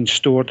having been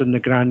stored in the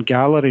Grand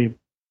Gallery.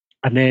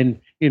 And then,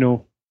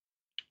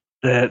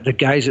 the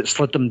guys that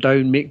slid them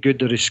down make good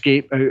their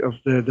escape out of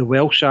the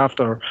well shaft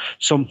or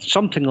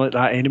something like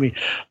that anyway.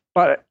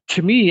 But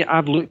to me,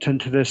 I've looked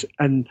into this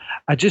and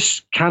I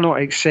just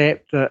cannot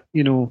accept that,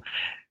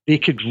 they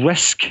could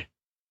risk,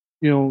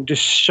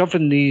 just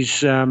shoving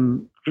these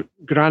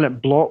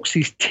granite blocks,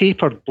 these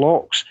tapered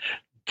blocks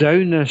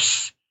down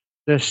this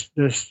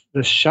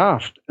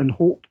shaft and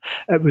hope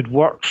it would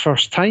work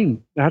first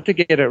time. They had to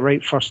get it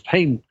right first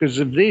time, because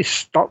if they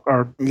stuck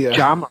or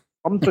jam or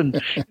something,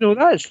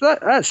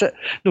 that's it.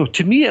 No,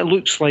 to me it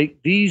looks like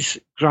these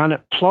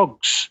granite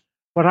plugs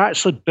were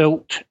actually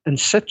built in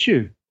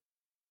situ.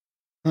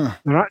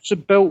 They're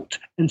actually built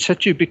in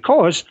situ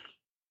because,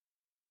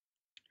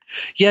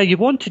 you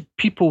wanted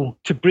people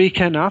to break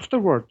in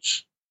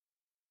afterwards.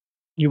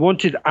 You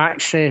wanted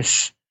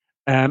access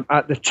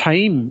at the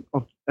time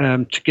of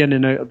to get in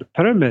and out of the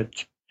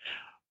pyramid,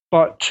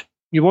 but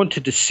You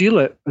wanted to seal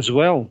it as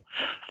well,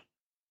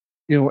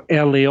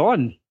 early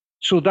on.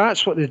 So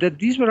that's what they did.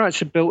 These were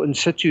actually built in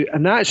situ,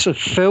 and that actually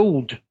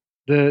filled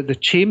the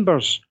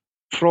chambers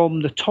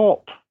from the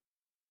top.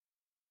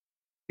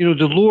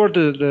 The lower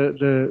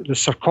the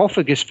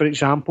sarcophagus, for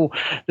example,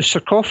 the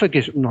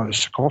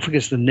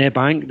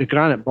nebank, the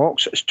granite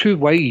box, it's too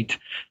wide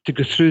to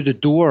go through the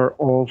door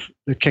of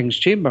the king's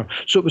chamber.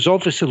 So it was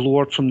obviously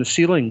lowered from the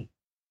ceiling.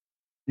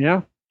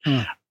 Yeah.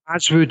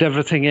 As would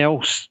everything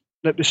else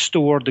that was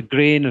stored, the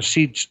grain or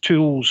seeds,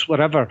 tools,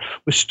 whatever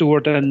was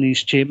stored in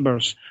these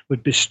chambers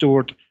would be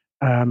stored,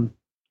 it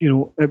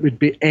would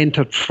be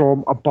entered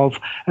from above.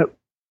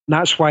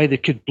 That's why they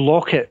could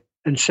block it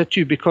in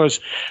situ,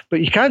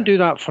 but you can't do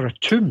that for a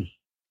tomb.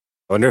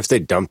 I wonder if they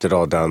dumped it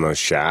all down those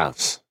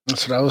shafts.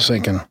 That's what I was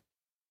thinking.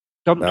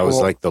 That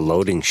was like the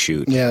loading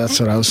chute. Yeah, that's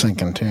what I was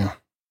thinking too.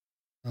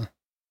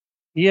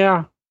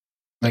 Yeah.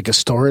 Like a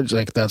storage,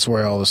 like that's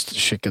where all this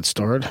shit gets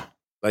stored.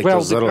 Like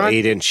those little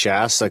 8-inch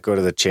shafts that go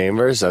to the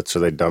chambers, that's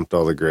where they dumped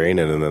all the grain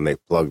in and then they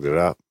plugged it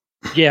up.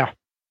 Yeah,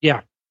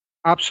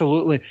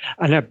 absolutely.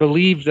 And I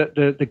believe that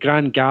the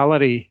Grand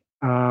Gallery,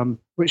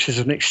 which is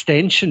an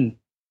extension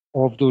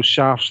of those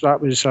shafts,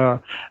 that was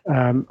a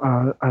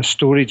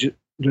storage,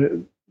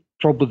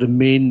 probably the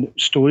main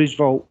storage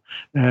vault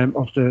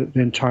of the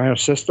entire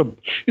system.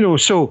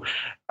 So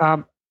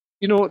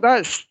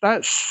that's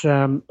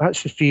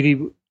the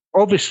theory.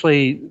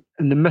 Obviously,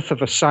 in the myth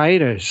of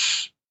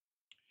Osiris,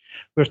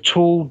 we're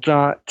told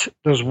that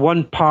there's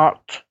one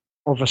part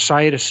of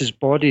Osiris's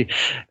body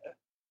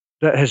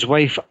that his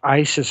wife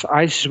Isis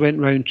went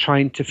around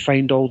trying to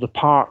find all the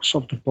parts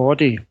of the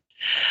body,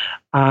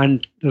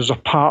 and there's a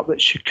part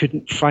that she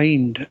couldn't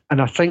find,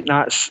 and I think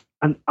that's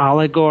an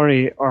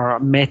allegory or a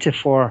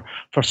metaphor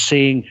for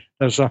saying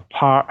there's a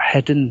part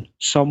hidden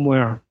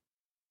somewhere.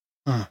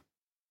 Well,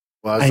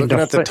 I was looking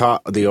at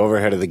the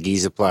overhead of the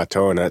Giza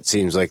Plateau, and that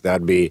seems like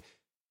that'd be,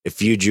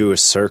 if you drew a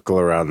circle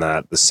around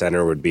that, the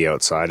center would be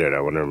outside it.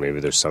 I wonder maybe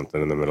there's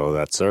something in the middle of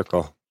that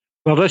circle.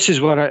 Well, this is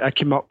what I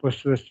came up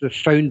with the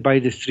found by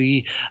the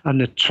three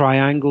and the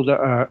triangle that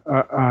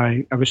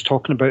I was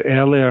talking about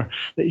earlier,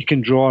 that you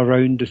can draw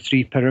around the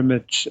three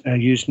pyramids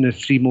using the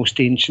three most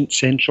ancient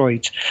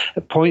centroids.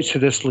 It points to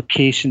this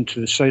location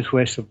to the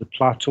southwest of the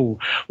plateau,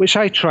 which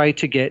I tried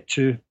to get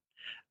to,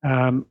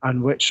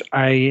 and which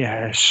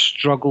I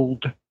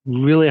struggled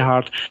really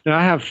hard. Now,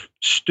 I have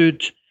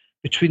stood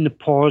between the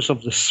paws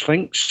of the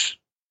Sphinx.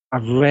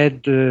 I've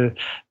read the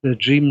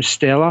Dream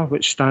Stela,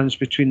 which stands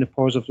between the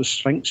paws of the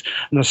Sphinx.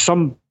 And there's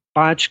some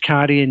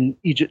badge-carrying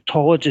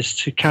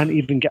Egyptologists who can't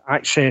even get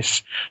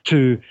access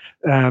to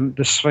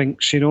the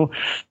Sphinx, So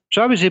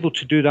I was able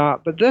to do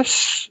that. But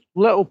this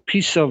little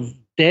piece of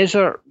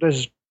desert,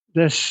 this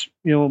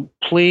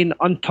plain,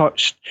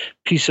 untouched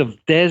piece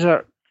of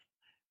desert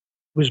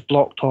was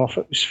blocked off.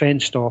 It was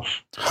fenced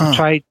off.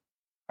 I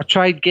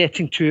tried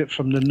getting to it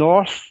from the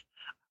north.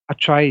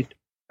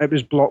 It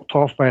was blocked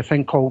off by a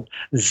thing called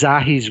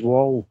Zahi's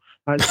Wall.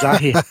 That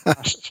Zahi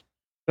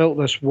built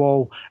this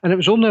wall, and it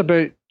was only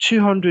about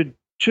 200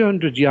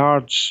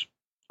 yards,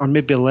 or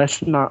maybe less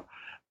than that,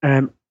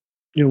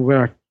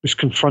 where I was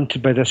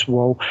confronted by this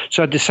wall.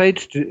 So I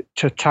decided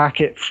to attack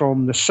it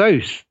from the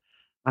south.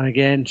 And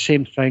again,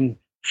 same thing,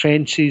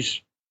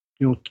 fences,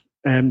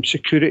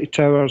 security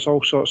towers,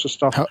 all sorts of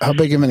stuff. How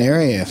big of an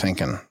area are you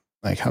thinking?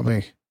 Like how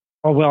big?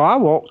 Oh, well,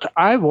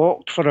 I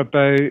walked for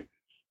about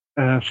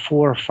 4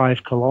 or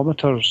 5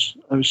 kilometers.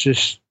 I was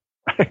just,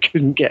 I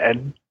couldn't get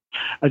in.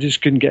 I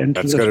just couldn't get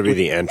into. That's got to be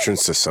the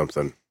entrance to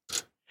something.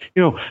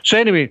 So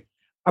anyway,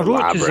 I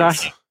wrote to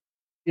Zahi.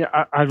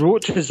 Yeah, I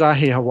wrote to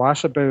Zahi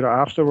Hawass about it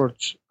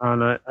afterwards,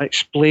 and I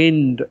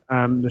explained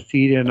the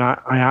theory, and I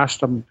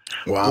asked him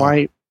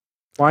why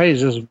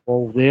is this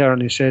wall there,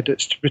 and he said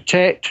it's to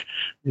protect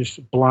this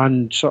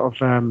bland sort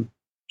of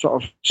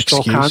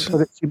stock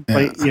answer. It seemed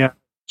like, yeah.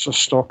 It's a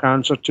stock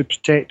answer to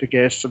protect the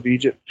guests of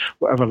Egypt,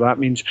 whatever that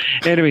means.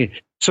 Anyway,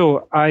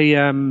 so I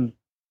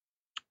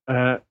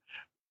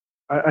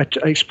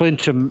explained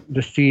to him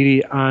the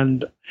theory,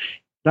 and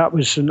that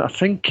was in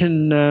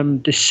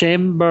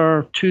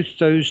December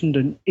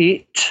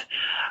 2008,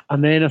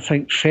 and then I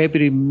think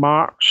February,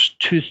 March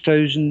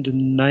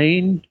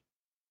 2009.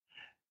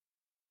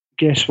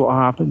 Guess what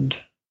happened?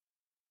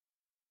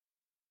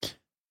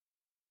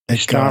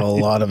 It got a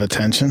lot of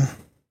attention.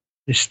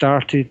 They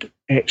started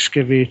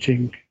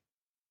excavating.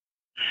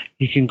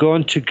 You can go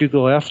onto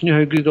Google Earth. You know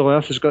how Google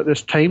Earth has got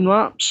this time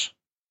lapse?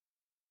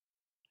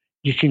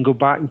 You can go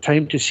back in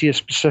time to see a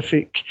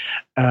specific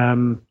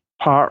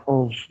part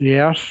of the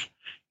Earth,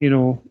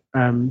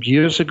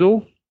 years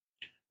ago,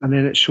 and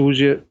then it shows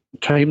you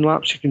time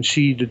lapse. You can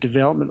see the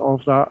development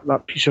of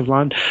that piece of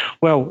land.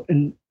 Well,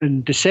 in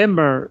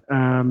December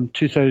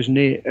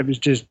 2008, it was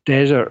just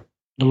desert.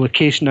 The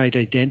location I'd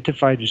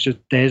identified was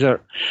just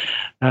desert,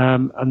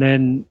 and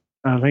then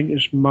I think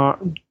it's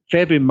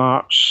February,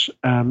 March,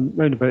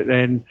 round about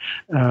then,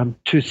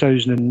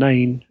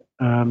 2009.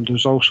 There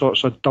was all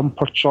sorts of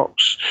dumper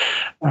trucks,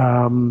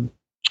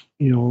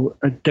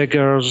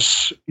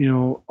 diggers,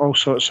 all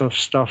sorts of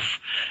stuff,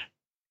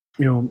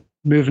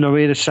 moving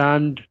away the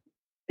sand,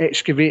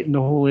 excavating the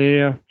whole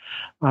area.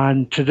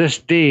 And to this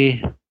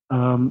day,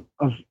 I've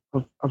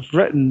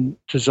written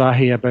to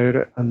Zahi about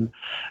it, and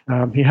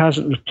he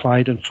hasn't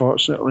replied,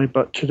 unfortunately.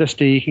 But to this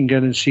day, you can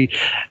get and see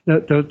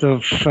that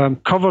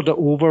they've covered it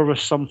over with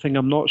something.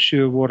 I'm not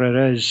sure what it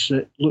is.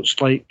 It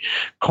looks like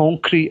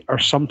concrete or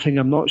something.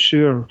 I'm not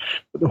sure.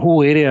 But the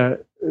whole area,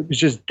 it was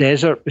just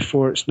desert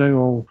before. It's now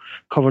all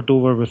covered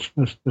over with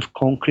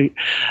concrete.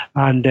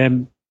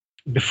 And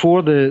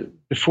before they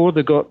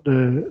got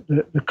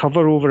the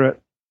cover over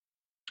it,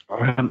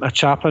 a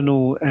chap I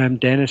know,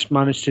 Dennis,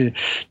 managed to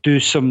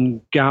do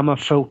some gamma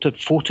filtered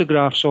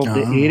photographs of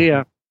the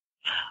area,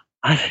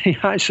 and he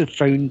actually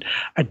found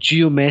a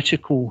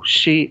geometrical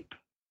shape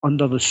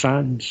under the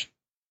sands.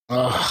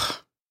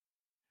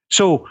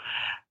 So,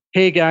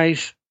 hey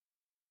guys,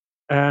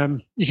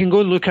 you can go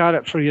and look at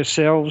it for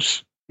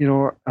yourselves. You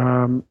know,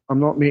 I'm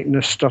not making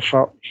this stuff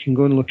up. You can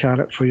go and look at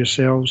it for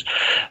yourselves.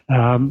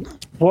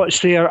 What's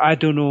there, I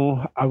don't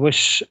know. I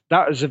wish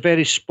that was the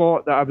very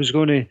spot that I was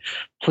going to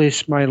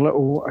place I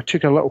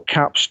took a little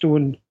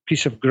capstone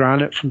piece of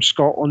granite from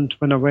Scotland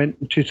when I went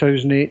in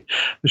 2008. I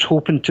was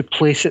hoping to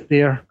place it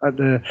there at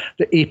the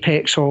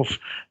apex of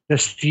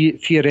this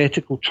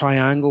theoretical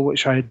triangle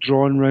which I had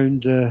drawn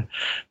around the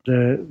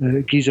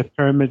Giza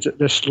pyramids at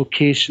this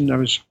location. I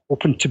was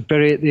hoping to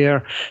bury it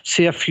there,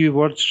 say a few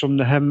words from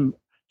the hymn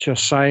to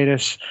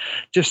Osiris,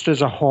 just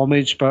as a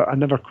homage, but I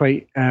never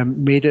quite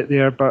made it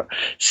there. But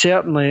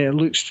certainly it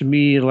looks to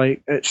me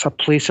like it's a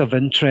place of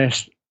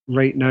interest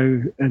right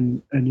now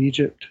in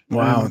Egypt.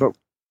 Wow.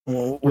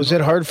 Was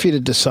it hard for you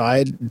to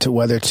decide to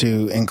whether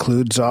to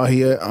include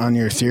Zahi on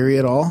your theory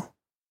at all?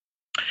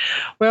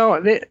 Well,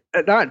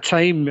 at that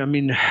time, I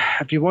mean,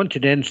 if you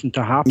wanted anything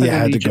to happen, you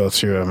had Egypt, to go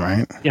through him,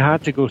 right? You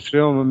had to go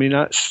through him. I mean,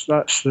 that's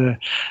the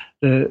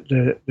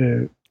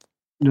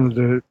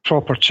the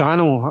proper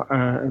channel,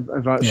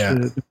 if that's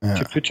to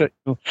put it.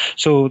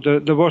 So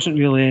there wasn't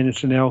really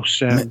anything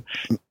else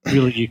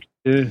really you could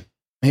do.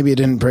 Maybe you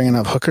didn't bring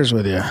enough hookers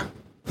with you.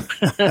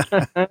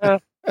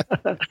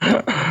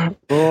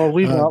 Oh,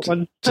 leave that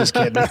one. Just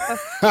kidding.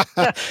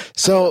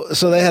 So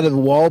they had a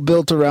wall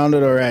built around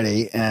it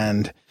already,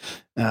 and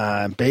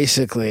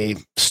basically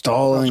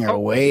stalling or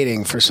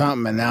waiting for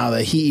something. And now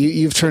the heat,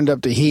 you've turned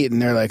up the heat,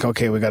 and they're like,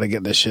 okay, we got to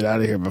get this shit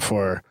out of here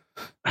before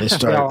they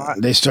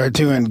start. They start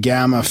doing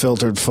gamma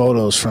filtered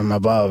photos from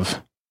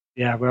above.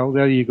 Yeah, well,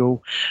 there you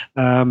go.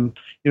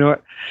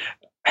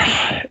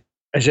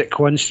 Is it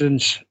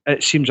coincidence?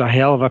 It seems a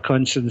hell of a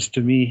coincidence to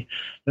me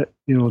that,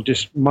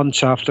 just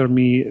months after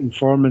me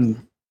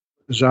informing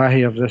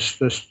Zahi of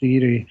this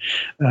theory,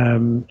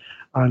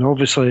 and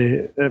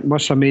obviously it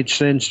must have made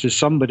sense to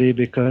somebody,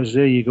 because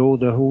there you go,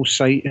 the whole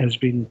site has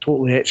been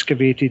totally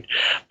excavated.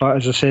 But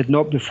as I said,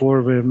 not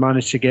before we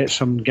managed to get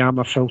some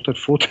gamma filtered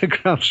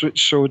photographs which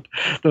showed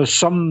there's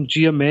some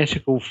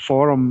geometrical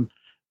form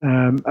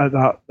at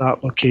that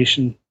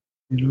location.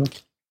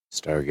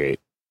 Stargate.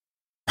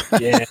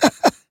 Yeah.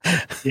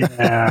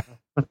 Yeah.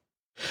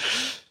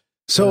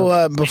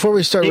 So before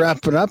we start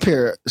wrapping up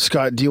here,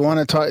 Scott, do you want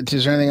to talk?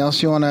 Is there anything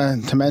else you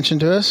want to mention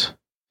to us?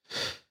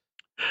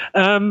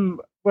 I mean,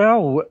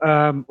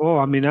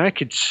 I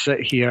could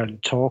sit here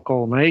and talk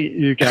all night,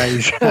 you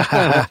guys.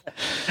 I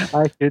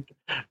could.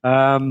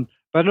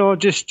 But no,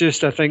 just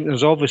I think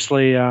there's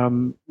obviously,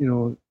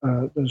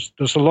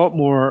 there's a lot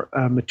more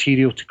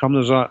material to come.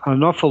 There's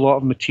an awful lot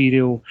of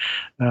material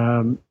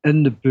in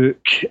the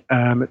book.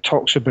 It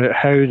talks about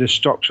how the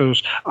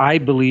structures, I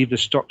believe the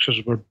structures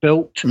were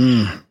built.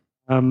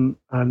 And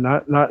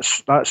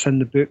that's in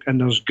the book, and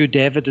there's good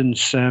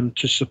evidence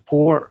to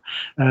support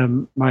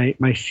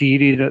my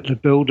theory that the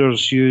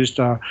builders used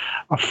a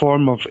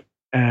form of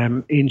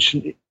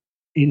ancient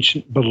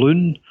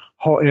balloon,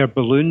 hot air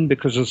balloon,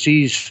 because there's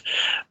these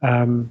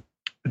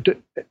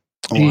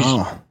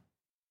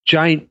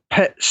giant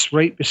pits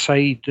right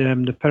beside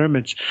the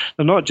pyramids.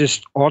 They're not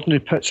just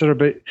ordinary pits; they're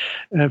about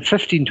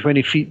 15,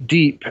 20 feet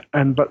deep,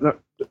 but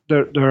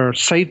they're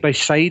side by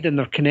side, and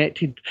they're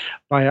connected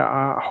by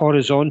a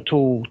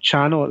horizontal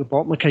channel at the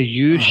bottom, like a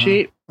U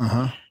shape.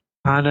 And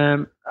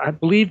I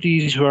believe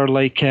these were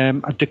like a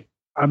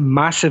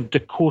massive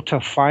Dakota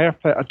fire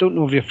pit. I don't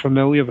know if you're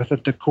familiar with a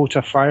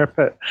Dakota fire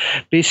pit.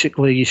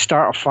 Basically, you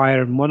start a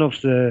fire in one of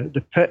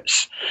the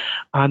pits,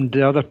 and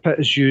the other pit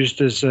is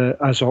used as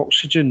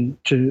oxygen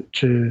to.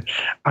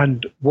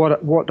 And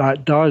what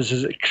that does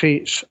is it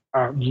creates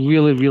a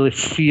really, really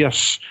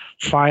fierce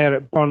fire.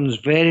 It burns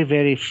very,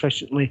 very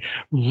efficiently,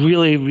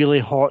 really, really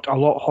hot, a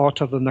lot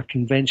hotter than a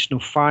conventional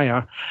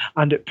fire,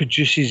 and it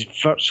produces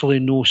virtually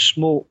no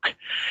smoke.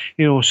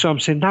 So I'm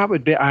saying that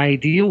would be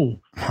ideal,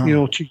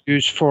 to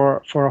use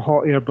for a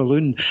hot air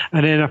balloon.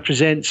 And then I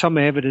present some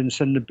evidence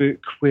in the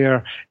book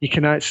where you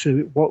can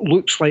actually, what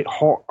looks like a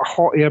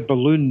hot air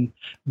balloon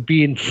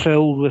being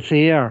filled with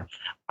air,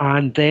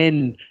 and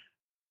then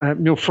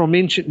from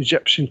ancient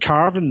Egyptian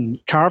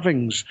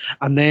carvings,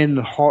 and then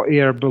the hot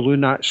air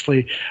balloon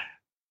actually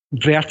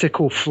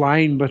vertical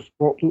flying with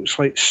what looks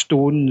like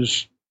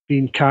stones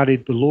being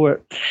carried below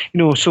it.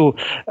 So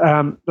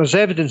there's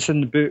evidence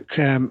in the book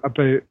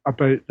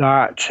about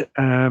that,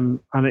 and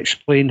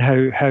explain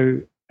how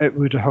it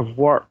would have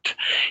worked.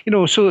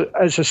 So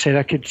as I said,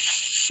 I could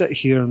sit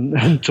here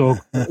and talk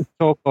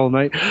all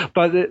night.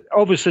 But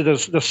obviously,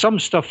 there's some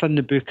stuff in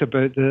the book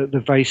about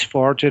the Vice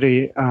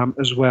forgery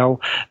as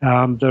well.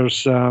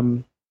 There's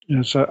a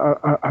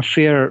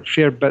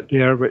fair bit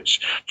there, which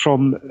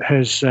from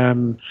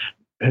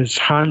his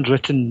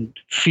handwritten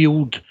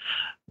field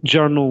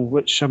journal,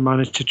 which I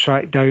managed to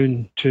track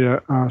down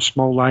to a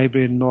small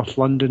library in North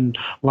London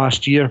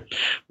last year,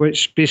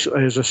 which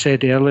basically, as I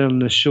said earlier in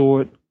the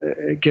show,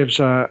 it gives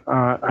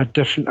a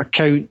different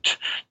account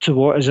to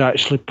what is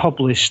actually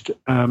published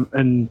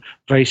in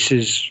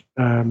Vice's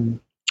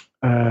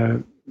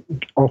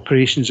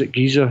Operations at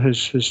Giza,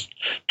 his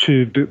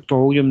 2-book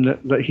volume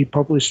that he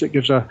published. It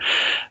gives a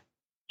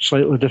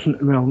slightly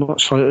different, well, not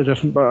slightly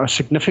different, but a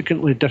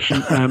significantly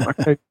different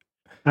account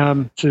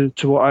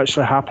to what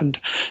actually happened.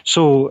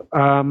 So,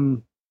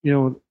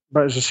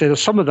 but as I say,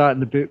 there's some of that in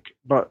the book,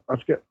 but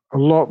I've got a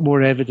lot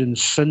more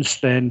evidence since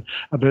then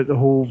about the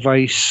whole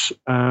Vice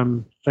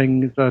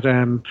thing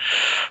that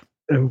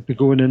will be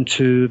going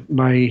into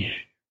my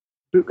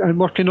book I'm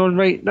working on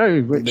right now,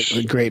 which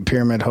the Great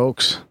Pyramid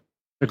Hoax.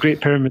 The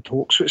Great Pyramid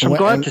Hoax, which I'm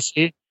glad to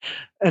say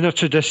Inner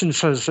Traditions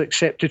has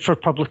accepted for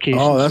publication.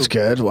 Oh, that's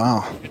good.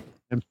 Wow.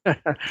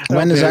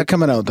 When is that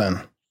coming out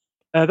then?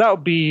 That'll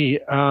be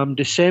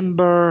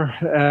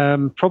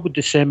December, probably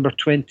December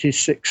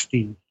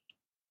 2016.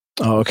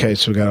 Oh, okay.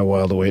 So we got a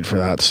while to wait for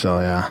that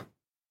still, yeah.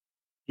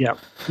 Yeah.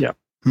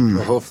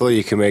 Well, hopefully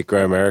you can make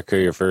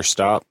Grimerica your first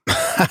stop.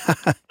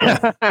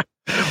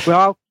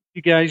 Well,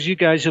 you guys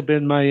will be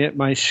in my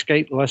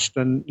Skype list,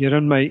 and you're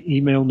in my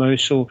email now,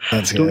 so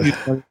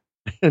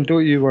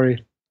don't you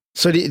worry.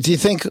 So do you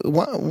think,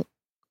 one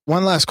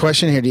last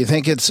question here, do you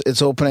think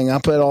it's opening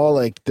up at all?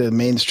 Like the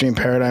mainstream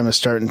paradigm is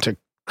starting to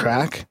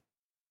crack?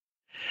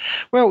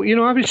 Well,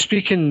 I was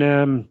speaking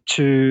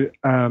to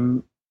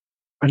an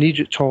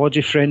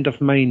Egyptology friend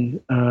of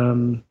mine.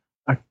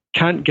 I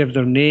can't give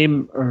their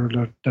name or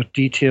their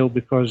detail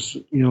because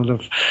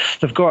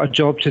they've got a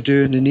job to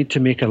do and they need to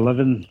make a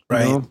living.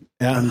 Right.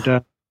 Yeah.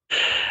 And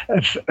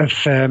if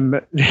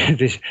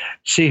they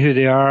say who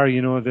they are,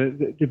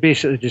 they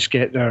basically just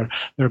get their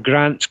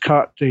grants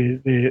cut.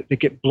 They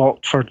get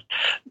blocked for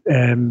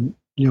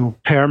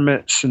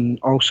permits and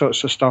all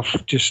sorts of stuff.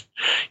 Just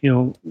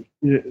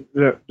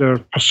their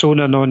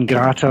persona non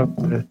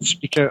grata,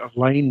 speak out of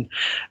line.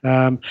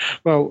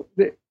 Well,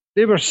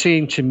 they were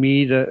saying to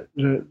me that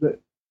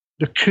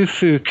the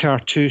Khufu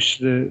cartouche,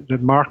 the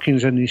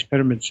markings in these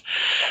pyramids,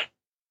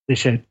 they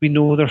said, we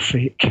know they're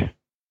fake,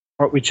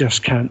 but we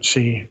just can't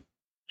say.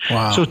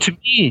 Wow. So to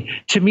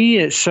me,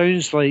 it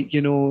sounds like,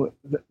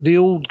 the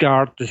old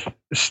guard is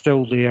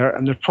still there,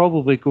 and they're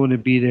probably going to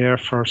be there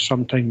for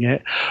some time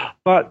yet.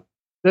 But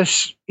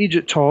this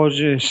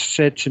Egyptologist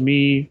said to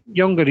me,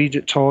 younger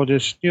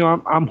Egyptologist,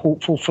 I'm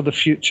hopeful for the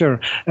future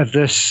if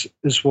this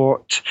is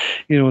what,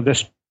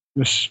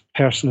 this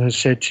person has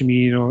said to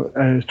me.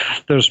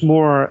 There's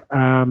more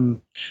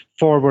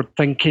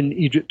forward-thinking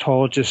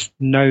Egyptologists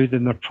now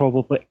than there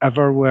probably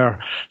ever were.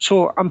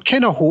 So I'm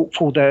kind of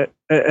hopeful that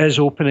it is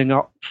opening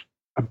up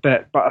a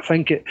bit, but I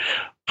think it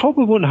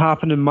probably won't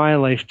happen in my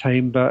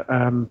lifetime, but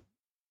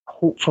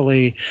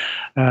hopefully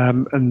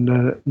in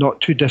the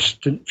not too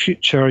distant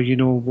future,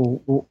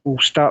 we'll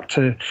start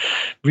to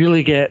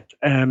really get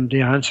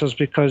the answers,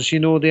 because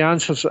the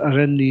answers that are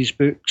in these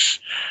books,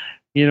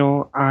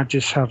 I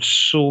just have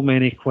so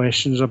many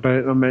questions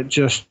about them. It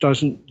just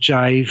doesn't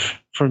jive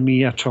for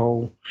me at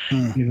all.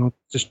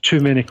 Just too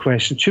many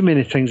questions, too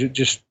many things that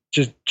just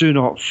do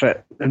not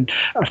fit and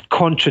are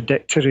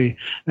contradictory.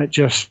 It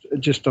just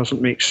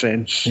doesn't make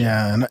sense.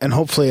 Yeah, and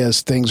hopefully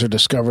as things are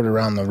discovered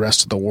around the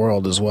rest of the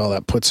world as well,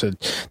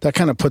 that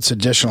kind of puts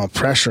additional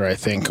pressure, I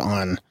think,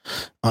 on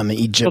the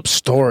Egypt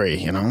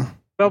story.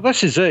 Well,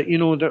 this is it.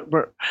 That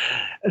we're,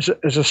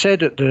 as I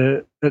said at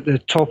the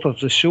top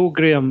of the show,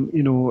 Graham.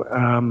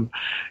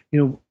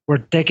 We're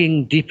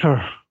digging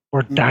deeper,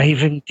 we're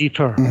diving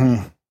deeper,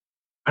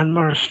 and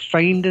we're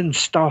finding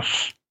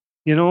stuff.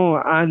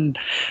 And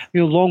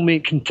long may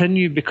it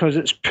continue, because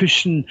it's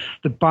pushing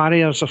the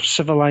barriers of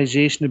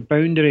civilization, the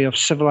boundary of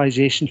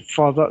civilization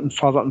further and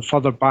further and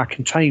further back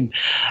in time.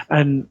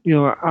 And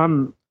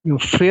I'm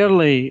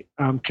fairly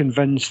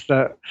convinced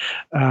that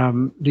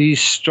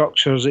these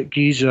structures at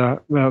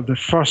Giza, well, the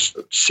first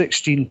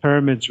 16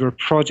 pyramids were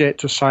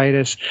Project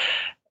Osiris.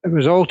 It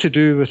was all to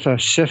do with a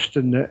shift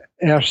in the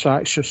Earth's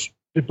axis.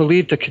 They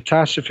believed a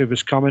catastrophe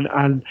was coming,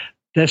 and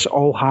this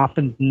all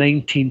happened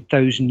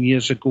 19,000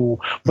 years ago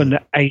when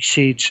the Ice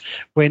Age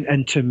went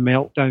into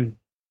meltdown.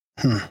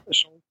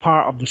 It's all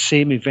part of the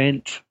same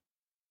event.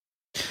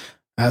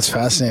 That's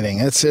fascinating.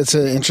 It's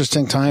an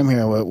interesting time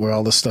here where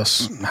all this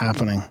stuff's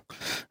happening.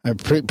 I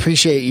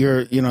appreciate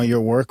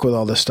your work with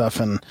all this stuff,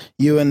 and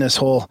you and this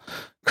whole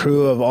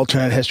crew of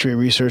alternate history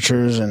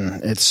researchers,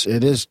 and it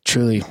is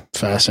truly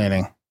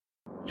fascinating.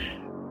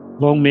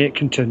 Long may it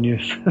continue.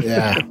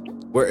 Yeah.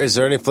 Where is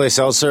there any place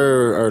else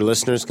our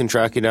listeners can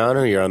track you down,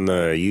 or you're on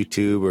the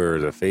YouTube or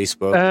the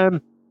Facebook?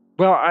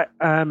 Well, I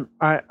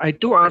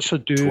don't actually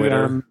do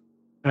Twitter.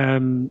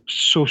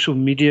 Social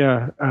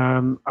media.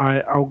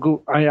 I'll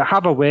go. I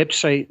have a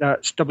website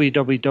that's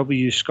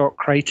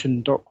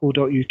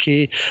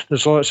www.scottcreighton.co.uk.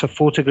 There's lots of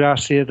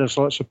photographs there. There's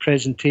lots of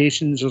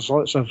presentations. There's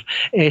lots of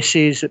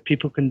essays that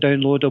people can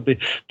download. I'll be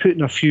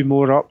putting a few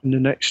more up in the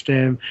next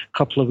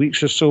couple of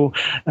weeks or so.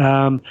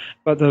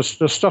 But there's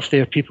stuff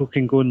there people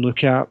can go and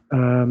look at.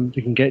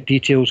 They can get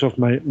details of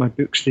my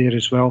books there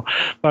as well.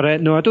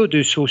 But no, I don't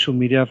do social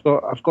media.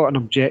 I've got an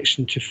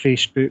objection to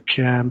Facebook.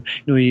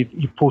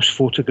 You post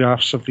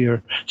photographs of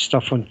your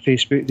stuff on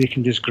Facebook, they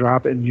can just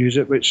grab it and use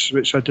it,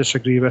 which I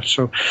disagree with.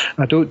 So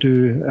I don't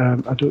do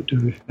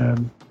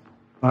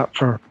that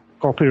for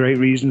copyright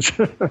reasons.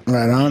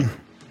 Right on.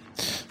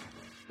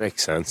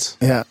 Makes sense.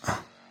 Yeah.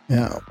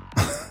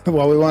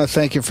 Well, we want to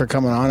thank you for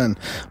coming on, and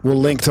we'll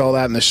link to all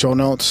that in the show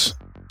notes,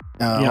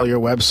 all your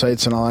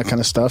websites and all that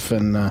kind of stuff.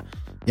 And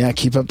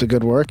keep up the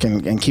good work,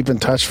 and keep in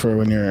touch for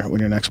when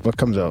your next book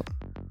comes out.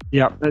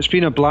 Yeah, it's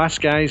been a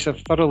blast, guys. I've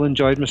thoroughly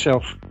enjoyed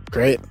myself.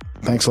 Great.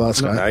 Thanks a lot,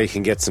 Scott. Now you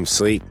can get some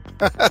sleep.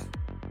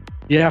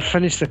 Yeah, I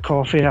finished the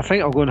coffee. I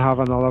think I'll go and have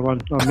another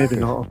one. Or maybe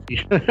not.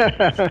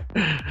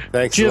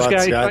 Thanks Cheers, a lot,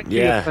 guys. Scott.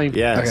 Yeah.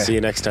 Okay. See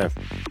you next time.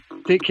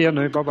 Take care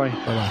now. Bye-bye.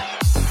 Bye-bye.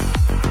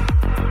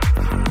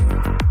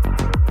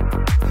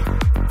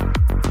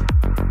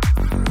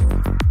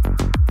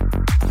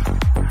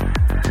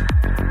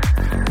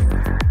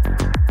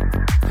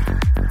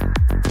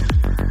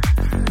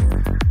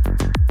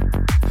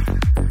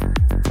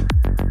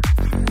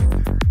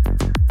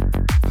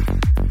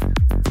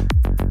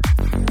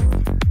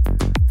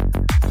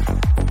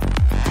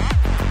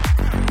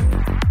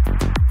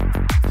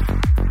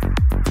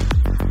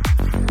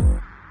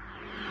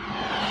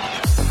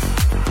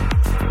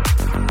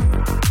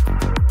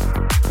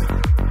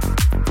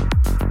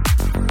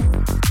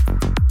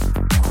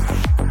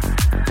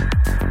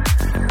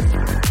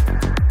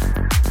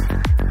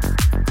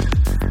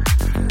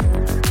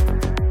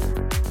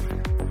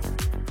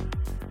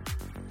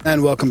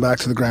 And welcome back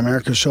to the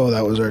Grimerica Show.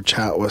 That was our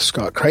chat with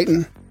Scott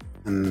Creighton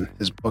and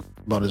his book,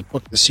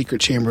 The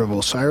Secret Chamber of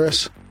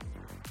Osiris,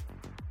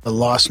 The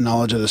Lost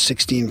Knowledge of the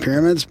 16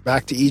 Pyramids.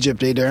 Back to Egypt,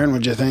 Darren,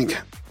 what'd you think?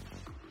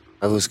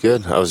 That was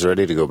good. I was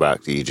ready to go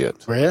back to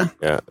Egypt. Were you?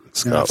 Yeah.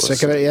 You're not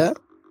sick of it yet?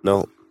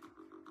 No.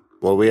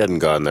 Well, we hadn't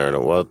gone there in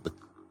a while. But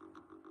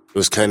it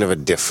was kind of a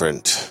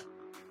different...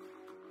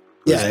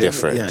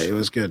 different. Yeah, it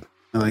was good.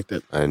 I liked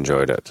it. I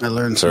enjoyed it. I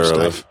learned some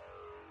stuff.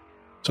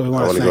 So we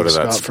want to thank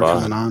Scott for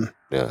coming on.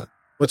 Yeah.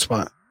 What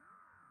spot?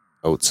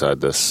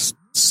 Outside the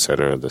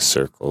center of the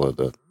circle of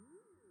the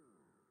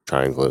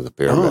triangle of the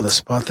pyramid. Oh, the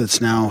spot that's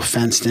now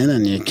fenced in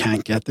and you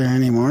can't get there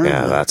anymore?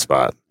 Yeah, that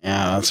spot.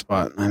 Yeah, that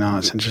spot. I know.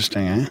 It's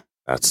interesting, eh?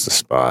 That's the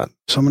spot.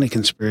 So many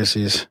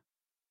conspiracies.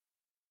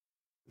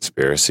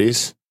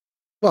 Conspiracies?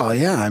 Well,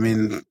 yeah. I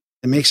mean,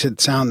 it makes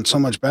it sound so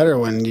much better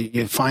when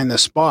you find the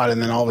spot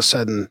and then all of a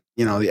sudden,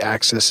 the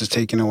access is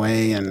taken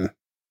away and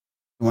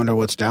you wonder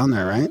what's down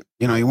there, right?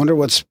 You wonder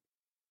what's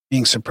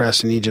being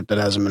suppressed in Egypt that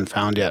hasn't been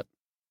found yet.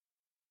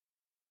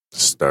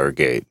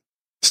 Stargate.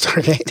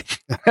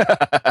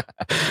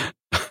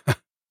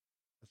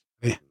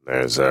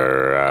 There's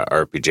our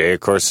RPJ, of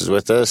course, is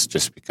with us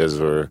just because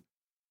we're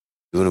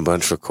doing a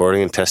bunch of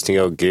recording and testing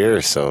out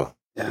gear. So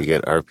you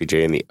get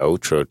RPJ in the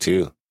outro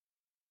too.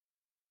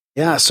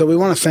 Yeah, so we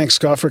want to thank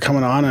Scott for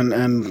coming on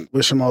and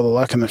wish him all the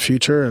luck in the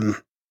future and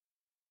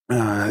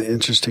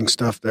interesting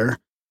stuff there.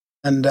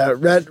 And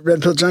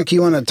Red Pill Junkie,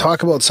 you want to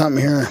talk about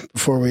something here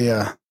before we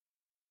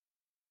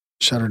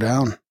shut her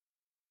down?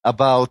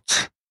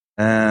 About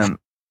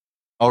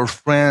our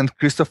friend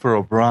Christopher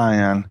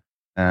O'Brien.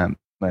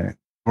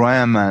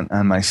 Graham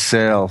and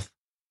myself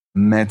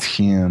met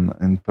him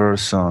in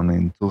person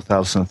in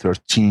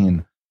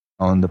 2013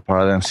 on the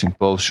Paradigm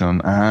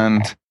Symposium.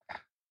 And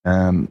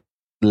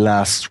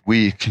last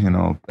week,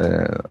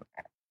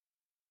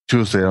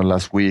 Tuesday or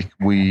last week,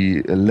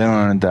 we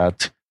learned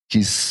that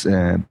his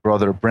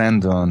brother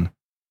Brandon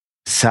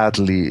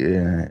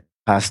sadly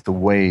passed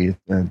away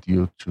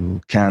due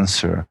to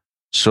cancer.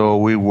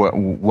 So I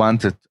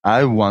wanted,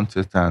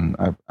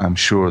 and I'm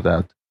sure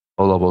that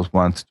all of us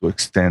want to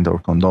extend our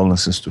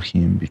condolences to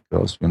him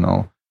because,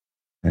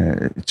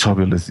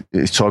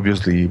 it's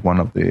obviously one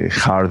of the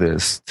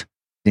hardest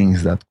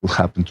things that could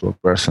happen to a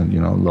person,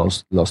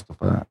 lost of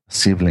a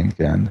sibling.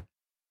 And,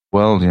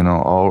 well,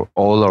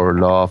 all our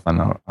love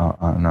and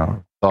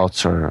our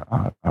thoughts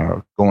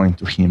are going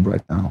to him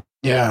right now.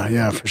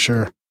 Yeah, for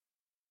sure.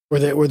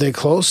 Were they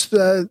close,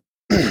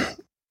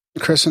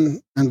 Chris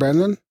and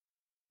Brendan?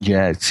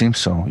 Yeah, it seems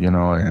so.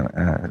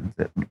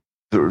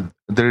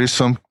 There is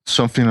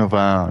something of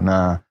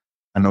an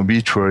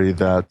obituary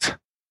that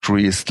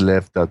Chris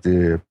left at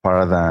the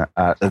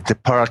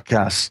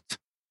Paracast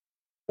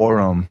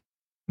forum,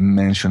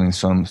 mentioning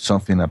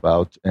something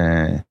about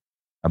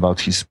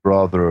his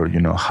brother.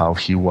 How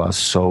he was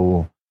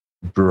so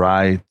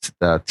bright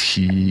that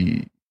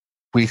he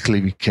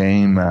quickly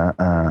became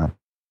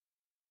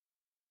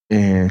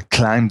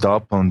climbed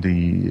up on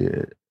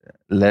the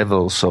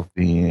levels of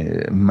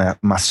the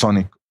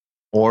Masonic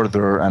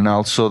order, and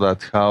also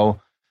that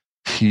how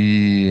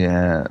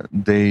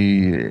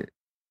they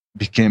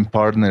became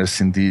partners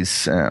in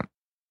these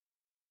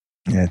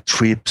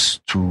trips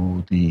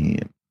to the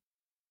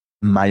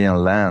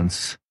Mayan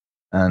lands.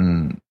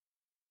 And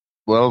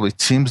well, it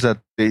seems that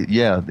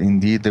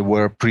indeed they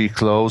were pretty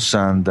close,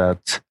 and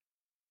that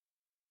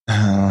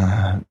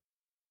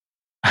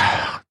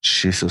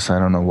Jesus, I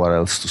don't know what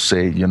else to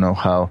say. You know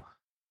how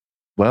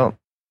well.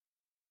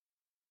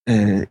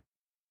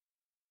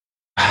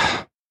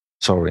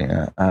 Sorry,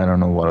 I don't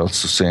know what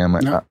else to say. I'm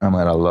at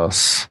a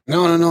loss.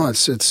 No.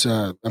 It's.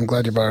 I'm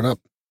glad you brought it up.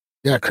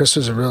 Yeah, Chris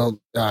was a real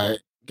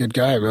good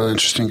guy, real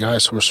interesting guy.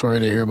 So we're sorry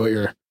to hear about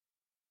your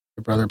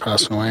brother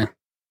passing away.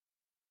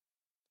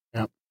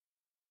 Yeah.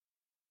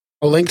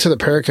 I'll link to the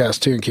Paracast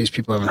too, in case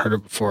people haven't heard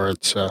it before.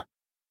 It's an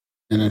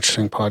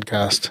interesting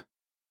podcast.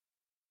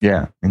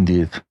 Yeah,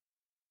 indeed.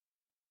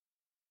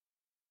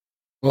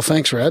 Well,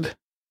 thanks, Red.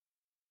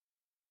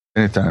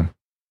 Anytime.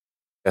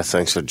 Yeah,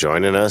 thanks for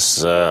joining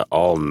us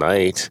all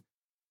night.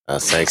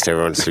 Thanks to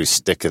everyone who's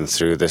sticking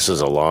through. This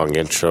was a long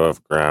intro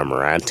of Graham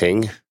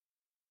ranting.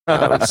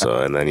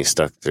 And then you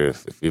stuck through.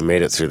 If you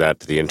made it through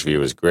that, the interview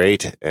was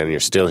great, and you're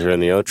still here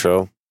in the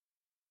outro.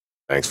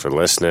 Thanks for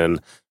listening.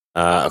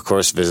 Of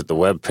course, visit the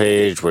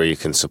webpage where you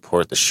can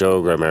support the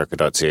show,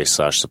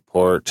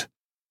 grimerica.ca/support.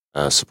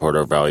 Support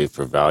our value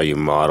for value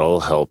model.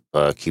 Help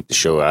keep the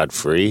show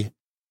ad-free.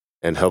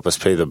 And help us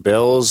pay the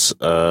bills.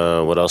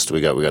 What else do we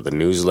got? We got the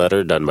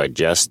newsletter done by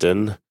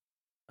Justin.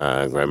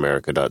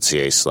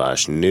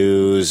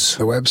 Grimerica.ca/news.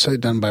 The website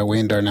done by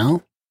Wayne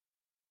Darnell.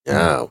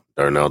 Yeah,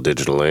 Darnell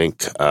Digital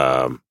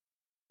Inc.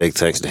 Big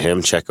thanks to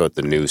him. Check out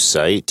the new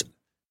site.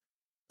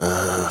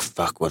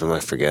 What am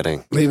I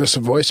forgetting? Leave us a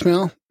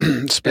voicemail.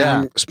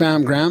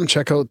 Spam Graham.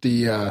 Check out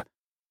the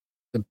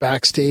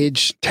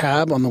backstage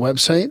tab on the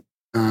website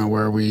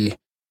where we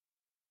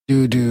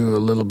do a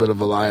little bit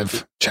of a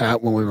live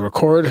chat when we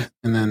record.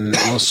 And then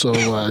also,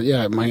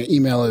 my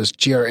email is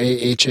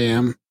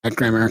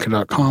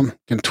graham@grimerica.com. You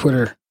can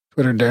Twitter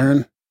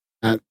Darren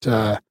at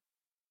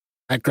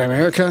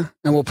Grimerica.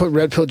 And we'll put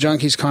Red Pill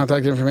Junkie's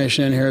contact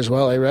information in here as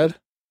well. Red?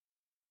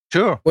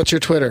 Sure. What's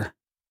your Twitter?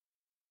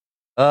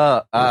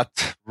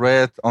 At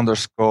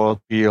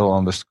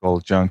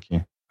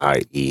red_pill_junkie.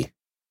 IE.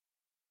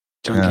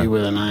 Junkie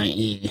with an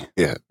IE.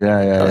 Yeah.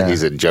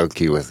 He's a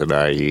junkie with an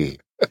IE.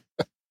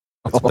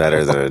 It's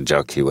better than a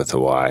junkie with a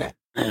Y.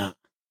 Yeah.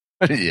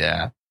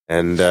 Yeah.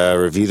 And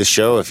review the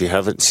show. If you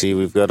haven't seen,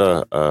 we've got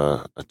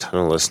a ton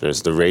of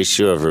listeners. The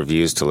ratio of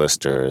reviews to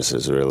listeners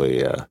is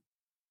really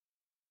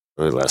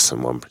less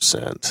than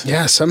 1%.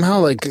 Yeah,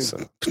 somehow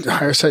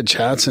Higher Side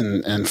Chats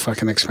and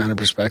fucking Expanded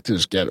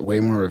Perspectives get way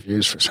more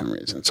reviews for some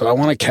reason. So I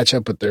want to catch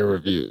up with their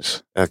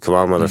reviews. Come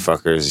on,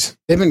 motherfuckers.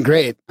 They've been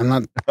great. I'm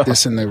not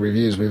dissing the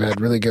reviews. We've had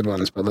really good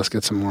ones, but let's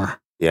get some more.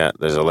 Yeah,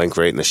 there's a link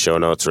right in the show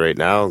notes right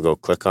now. Go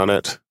click on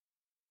it.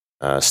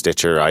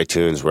 Stitcher,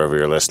 iTunes, wherever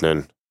you're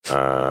listening.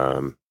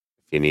 If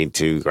you need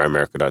to,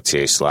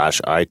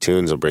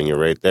 grimerica.ca/iTunes will bring you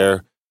right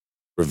there.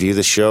 Review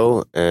the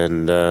show,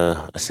 and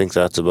I think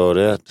that's about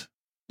it.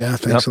 Yeah,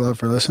 thanks a lot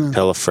for listening.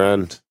 Tell a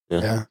friend.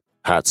 Yeah.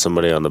 Pat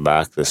somebody on the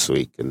back this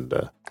week and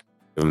give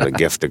them the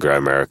gift of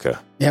Grimerica.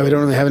 Yeah, we don't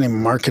really have any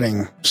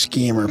marketing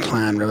scheme or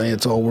plan, really.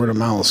 It's all word of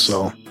mouth,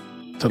 so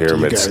it's up to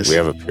you guys. We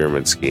have a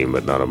pyramid scheme,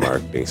 but not a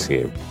marketing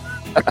scheme.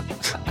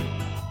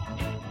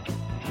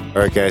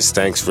 All right, guys.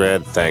 Thanks,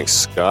 Red. Thanks,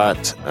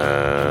 Scott.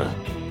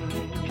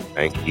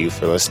 Thank you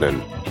for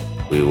listening.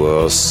 We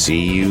will see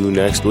you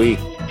next week.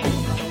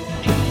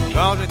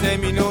 Quand j'étais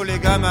minot, les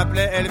gars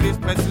m'appelaient Elvis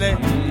Presley.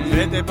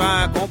 C'était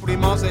pas un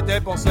compliment,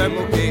 c'était pour se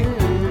moquer.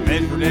 Mais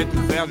je voulais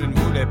tout faire, je ne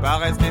voulais pas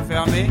rester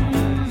fermé.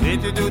 Si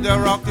tu do the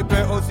rock, tu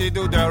peux aussi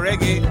do the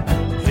reggae.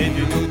 Si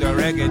tu do the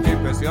reggae, tu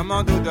peux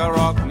sûrement do the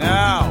rock.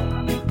 Now,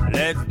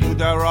 let's do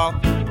the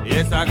rock.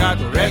 Yes, I got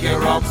reggae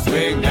rock,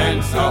 swing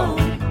and soul.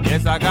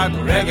 Yes, I got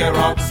reggae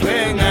rock,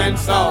 swing and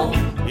soul.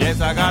 Yes,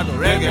 I got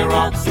reggae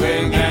rock,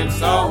 swing and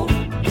soul.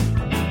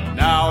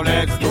 Now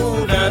let's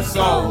do the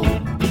soul.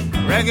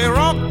 Reggae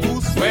rock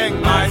to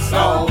swing my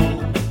soul.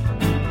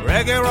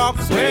 Reggae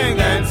rock, swing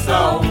and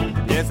soul.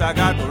 Yes, I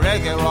got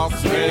reggae rock,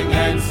 swing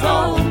and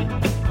soul.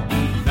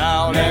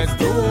 Now let's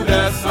do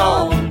the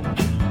soul.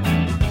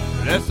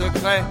 Le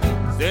secret,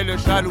 c'est le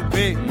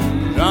chaloupé.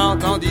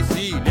 J'entends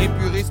d'ici les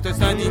puristes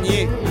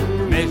s'indigner.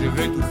 Mais je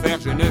veux tout faire,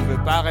 je ne veux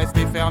pas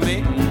rester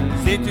fermé.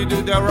 Si tu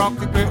do the rock,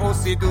 tu peux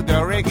aussi do the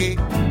reggae.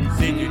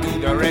 Si tu do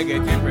the reggae,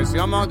 tu peux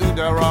sûrement do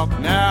the rock.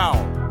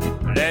 Now,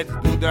 let's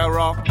do the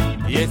rock.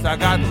 Yes, I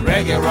got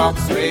reggae rock,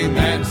 swing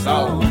and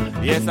soul.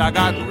 Yes, I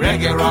got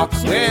reggae rock,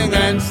 swing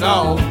and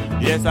soul.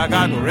 Yes, I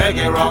got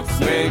reggae rock,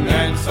 swing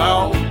and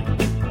soul.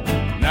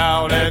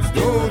 Now let's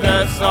do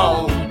the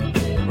soul.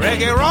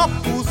 Reggae rock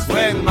to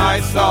swing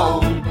my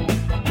soul.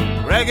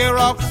 Reggae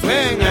rock,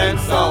 swing and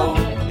soul.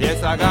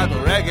 Yes, I got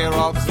reggae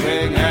rock,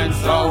 swing and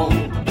soul.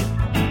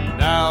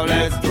 Now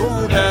let's do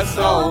the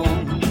soul.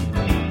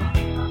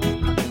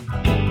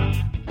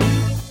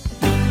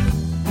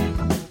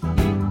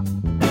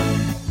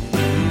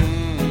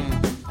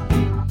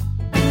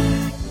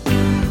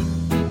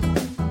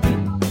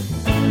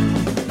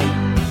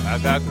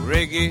 got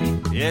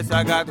reggae, yes,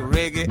 I got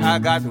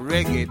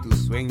reggae to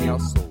swing your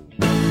soul.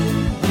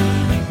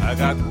 I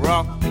got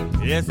rock,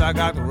 yes, I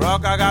got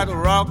rock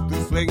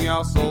to swing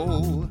your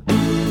soul.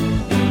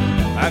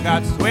 I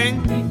got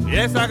swing,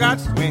 yes, I got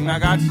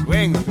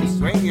swing to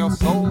swing your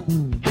soul.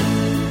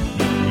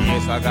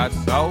 Yes, I got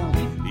soul,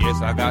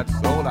 yes, I got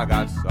soul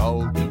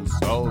to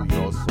soul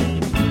your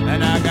soul.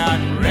 And I got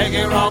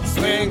reggae, rock,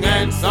 swing,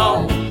 and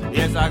soul.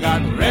 Yes, I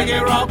got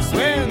reggae, rock,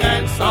 swing,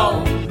 and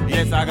soul.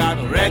 Yes, I got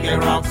reggae,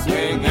 rock,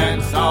 swing,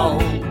 and soul.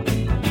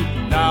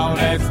 Now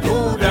let's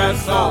do the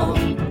soul.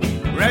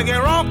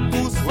 Reggae, rock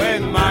to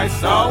swing my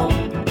soul.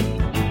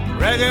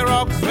 Reggae,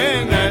 rock,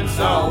 swing, and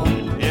soul.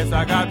 Yes,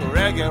 I got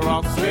reggae,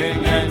 rock,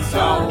 swing, and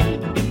soul.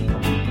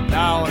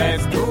 Now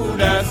let's do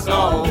the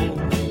soul.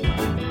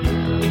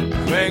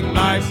 Swing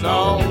my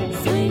soul.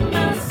 Swing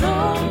my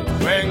soul.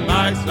 Swing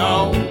my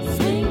soul.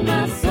 Swing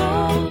my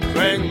soul.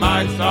 Swing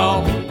my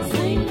soul.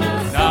 Swing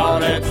my soul. Now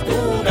let's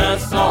do the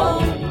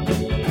soul.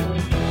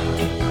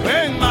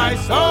 Swing my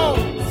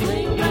soul.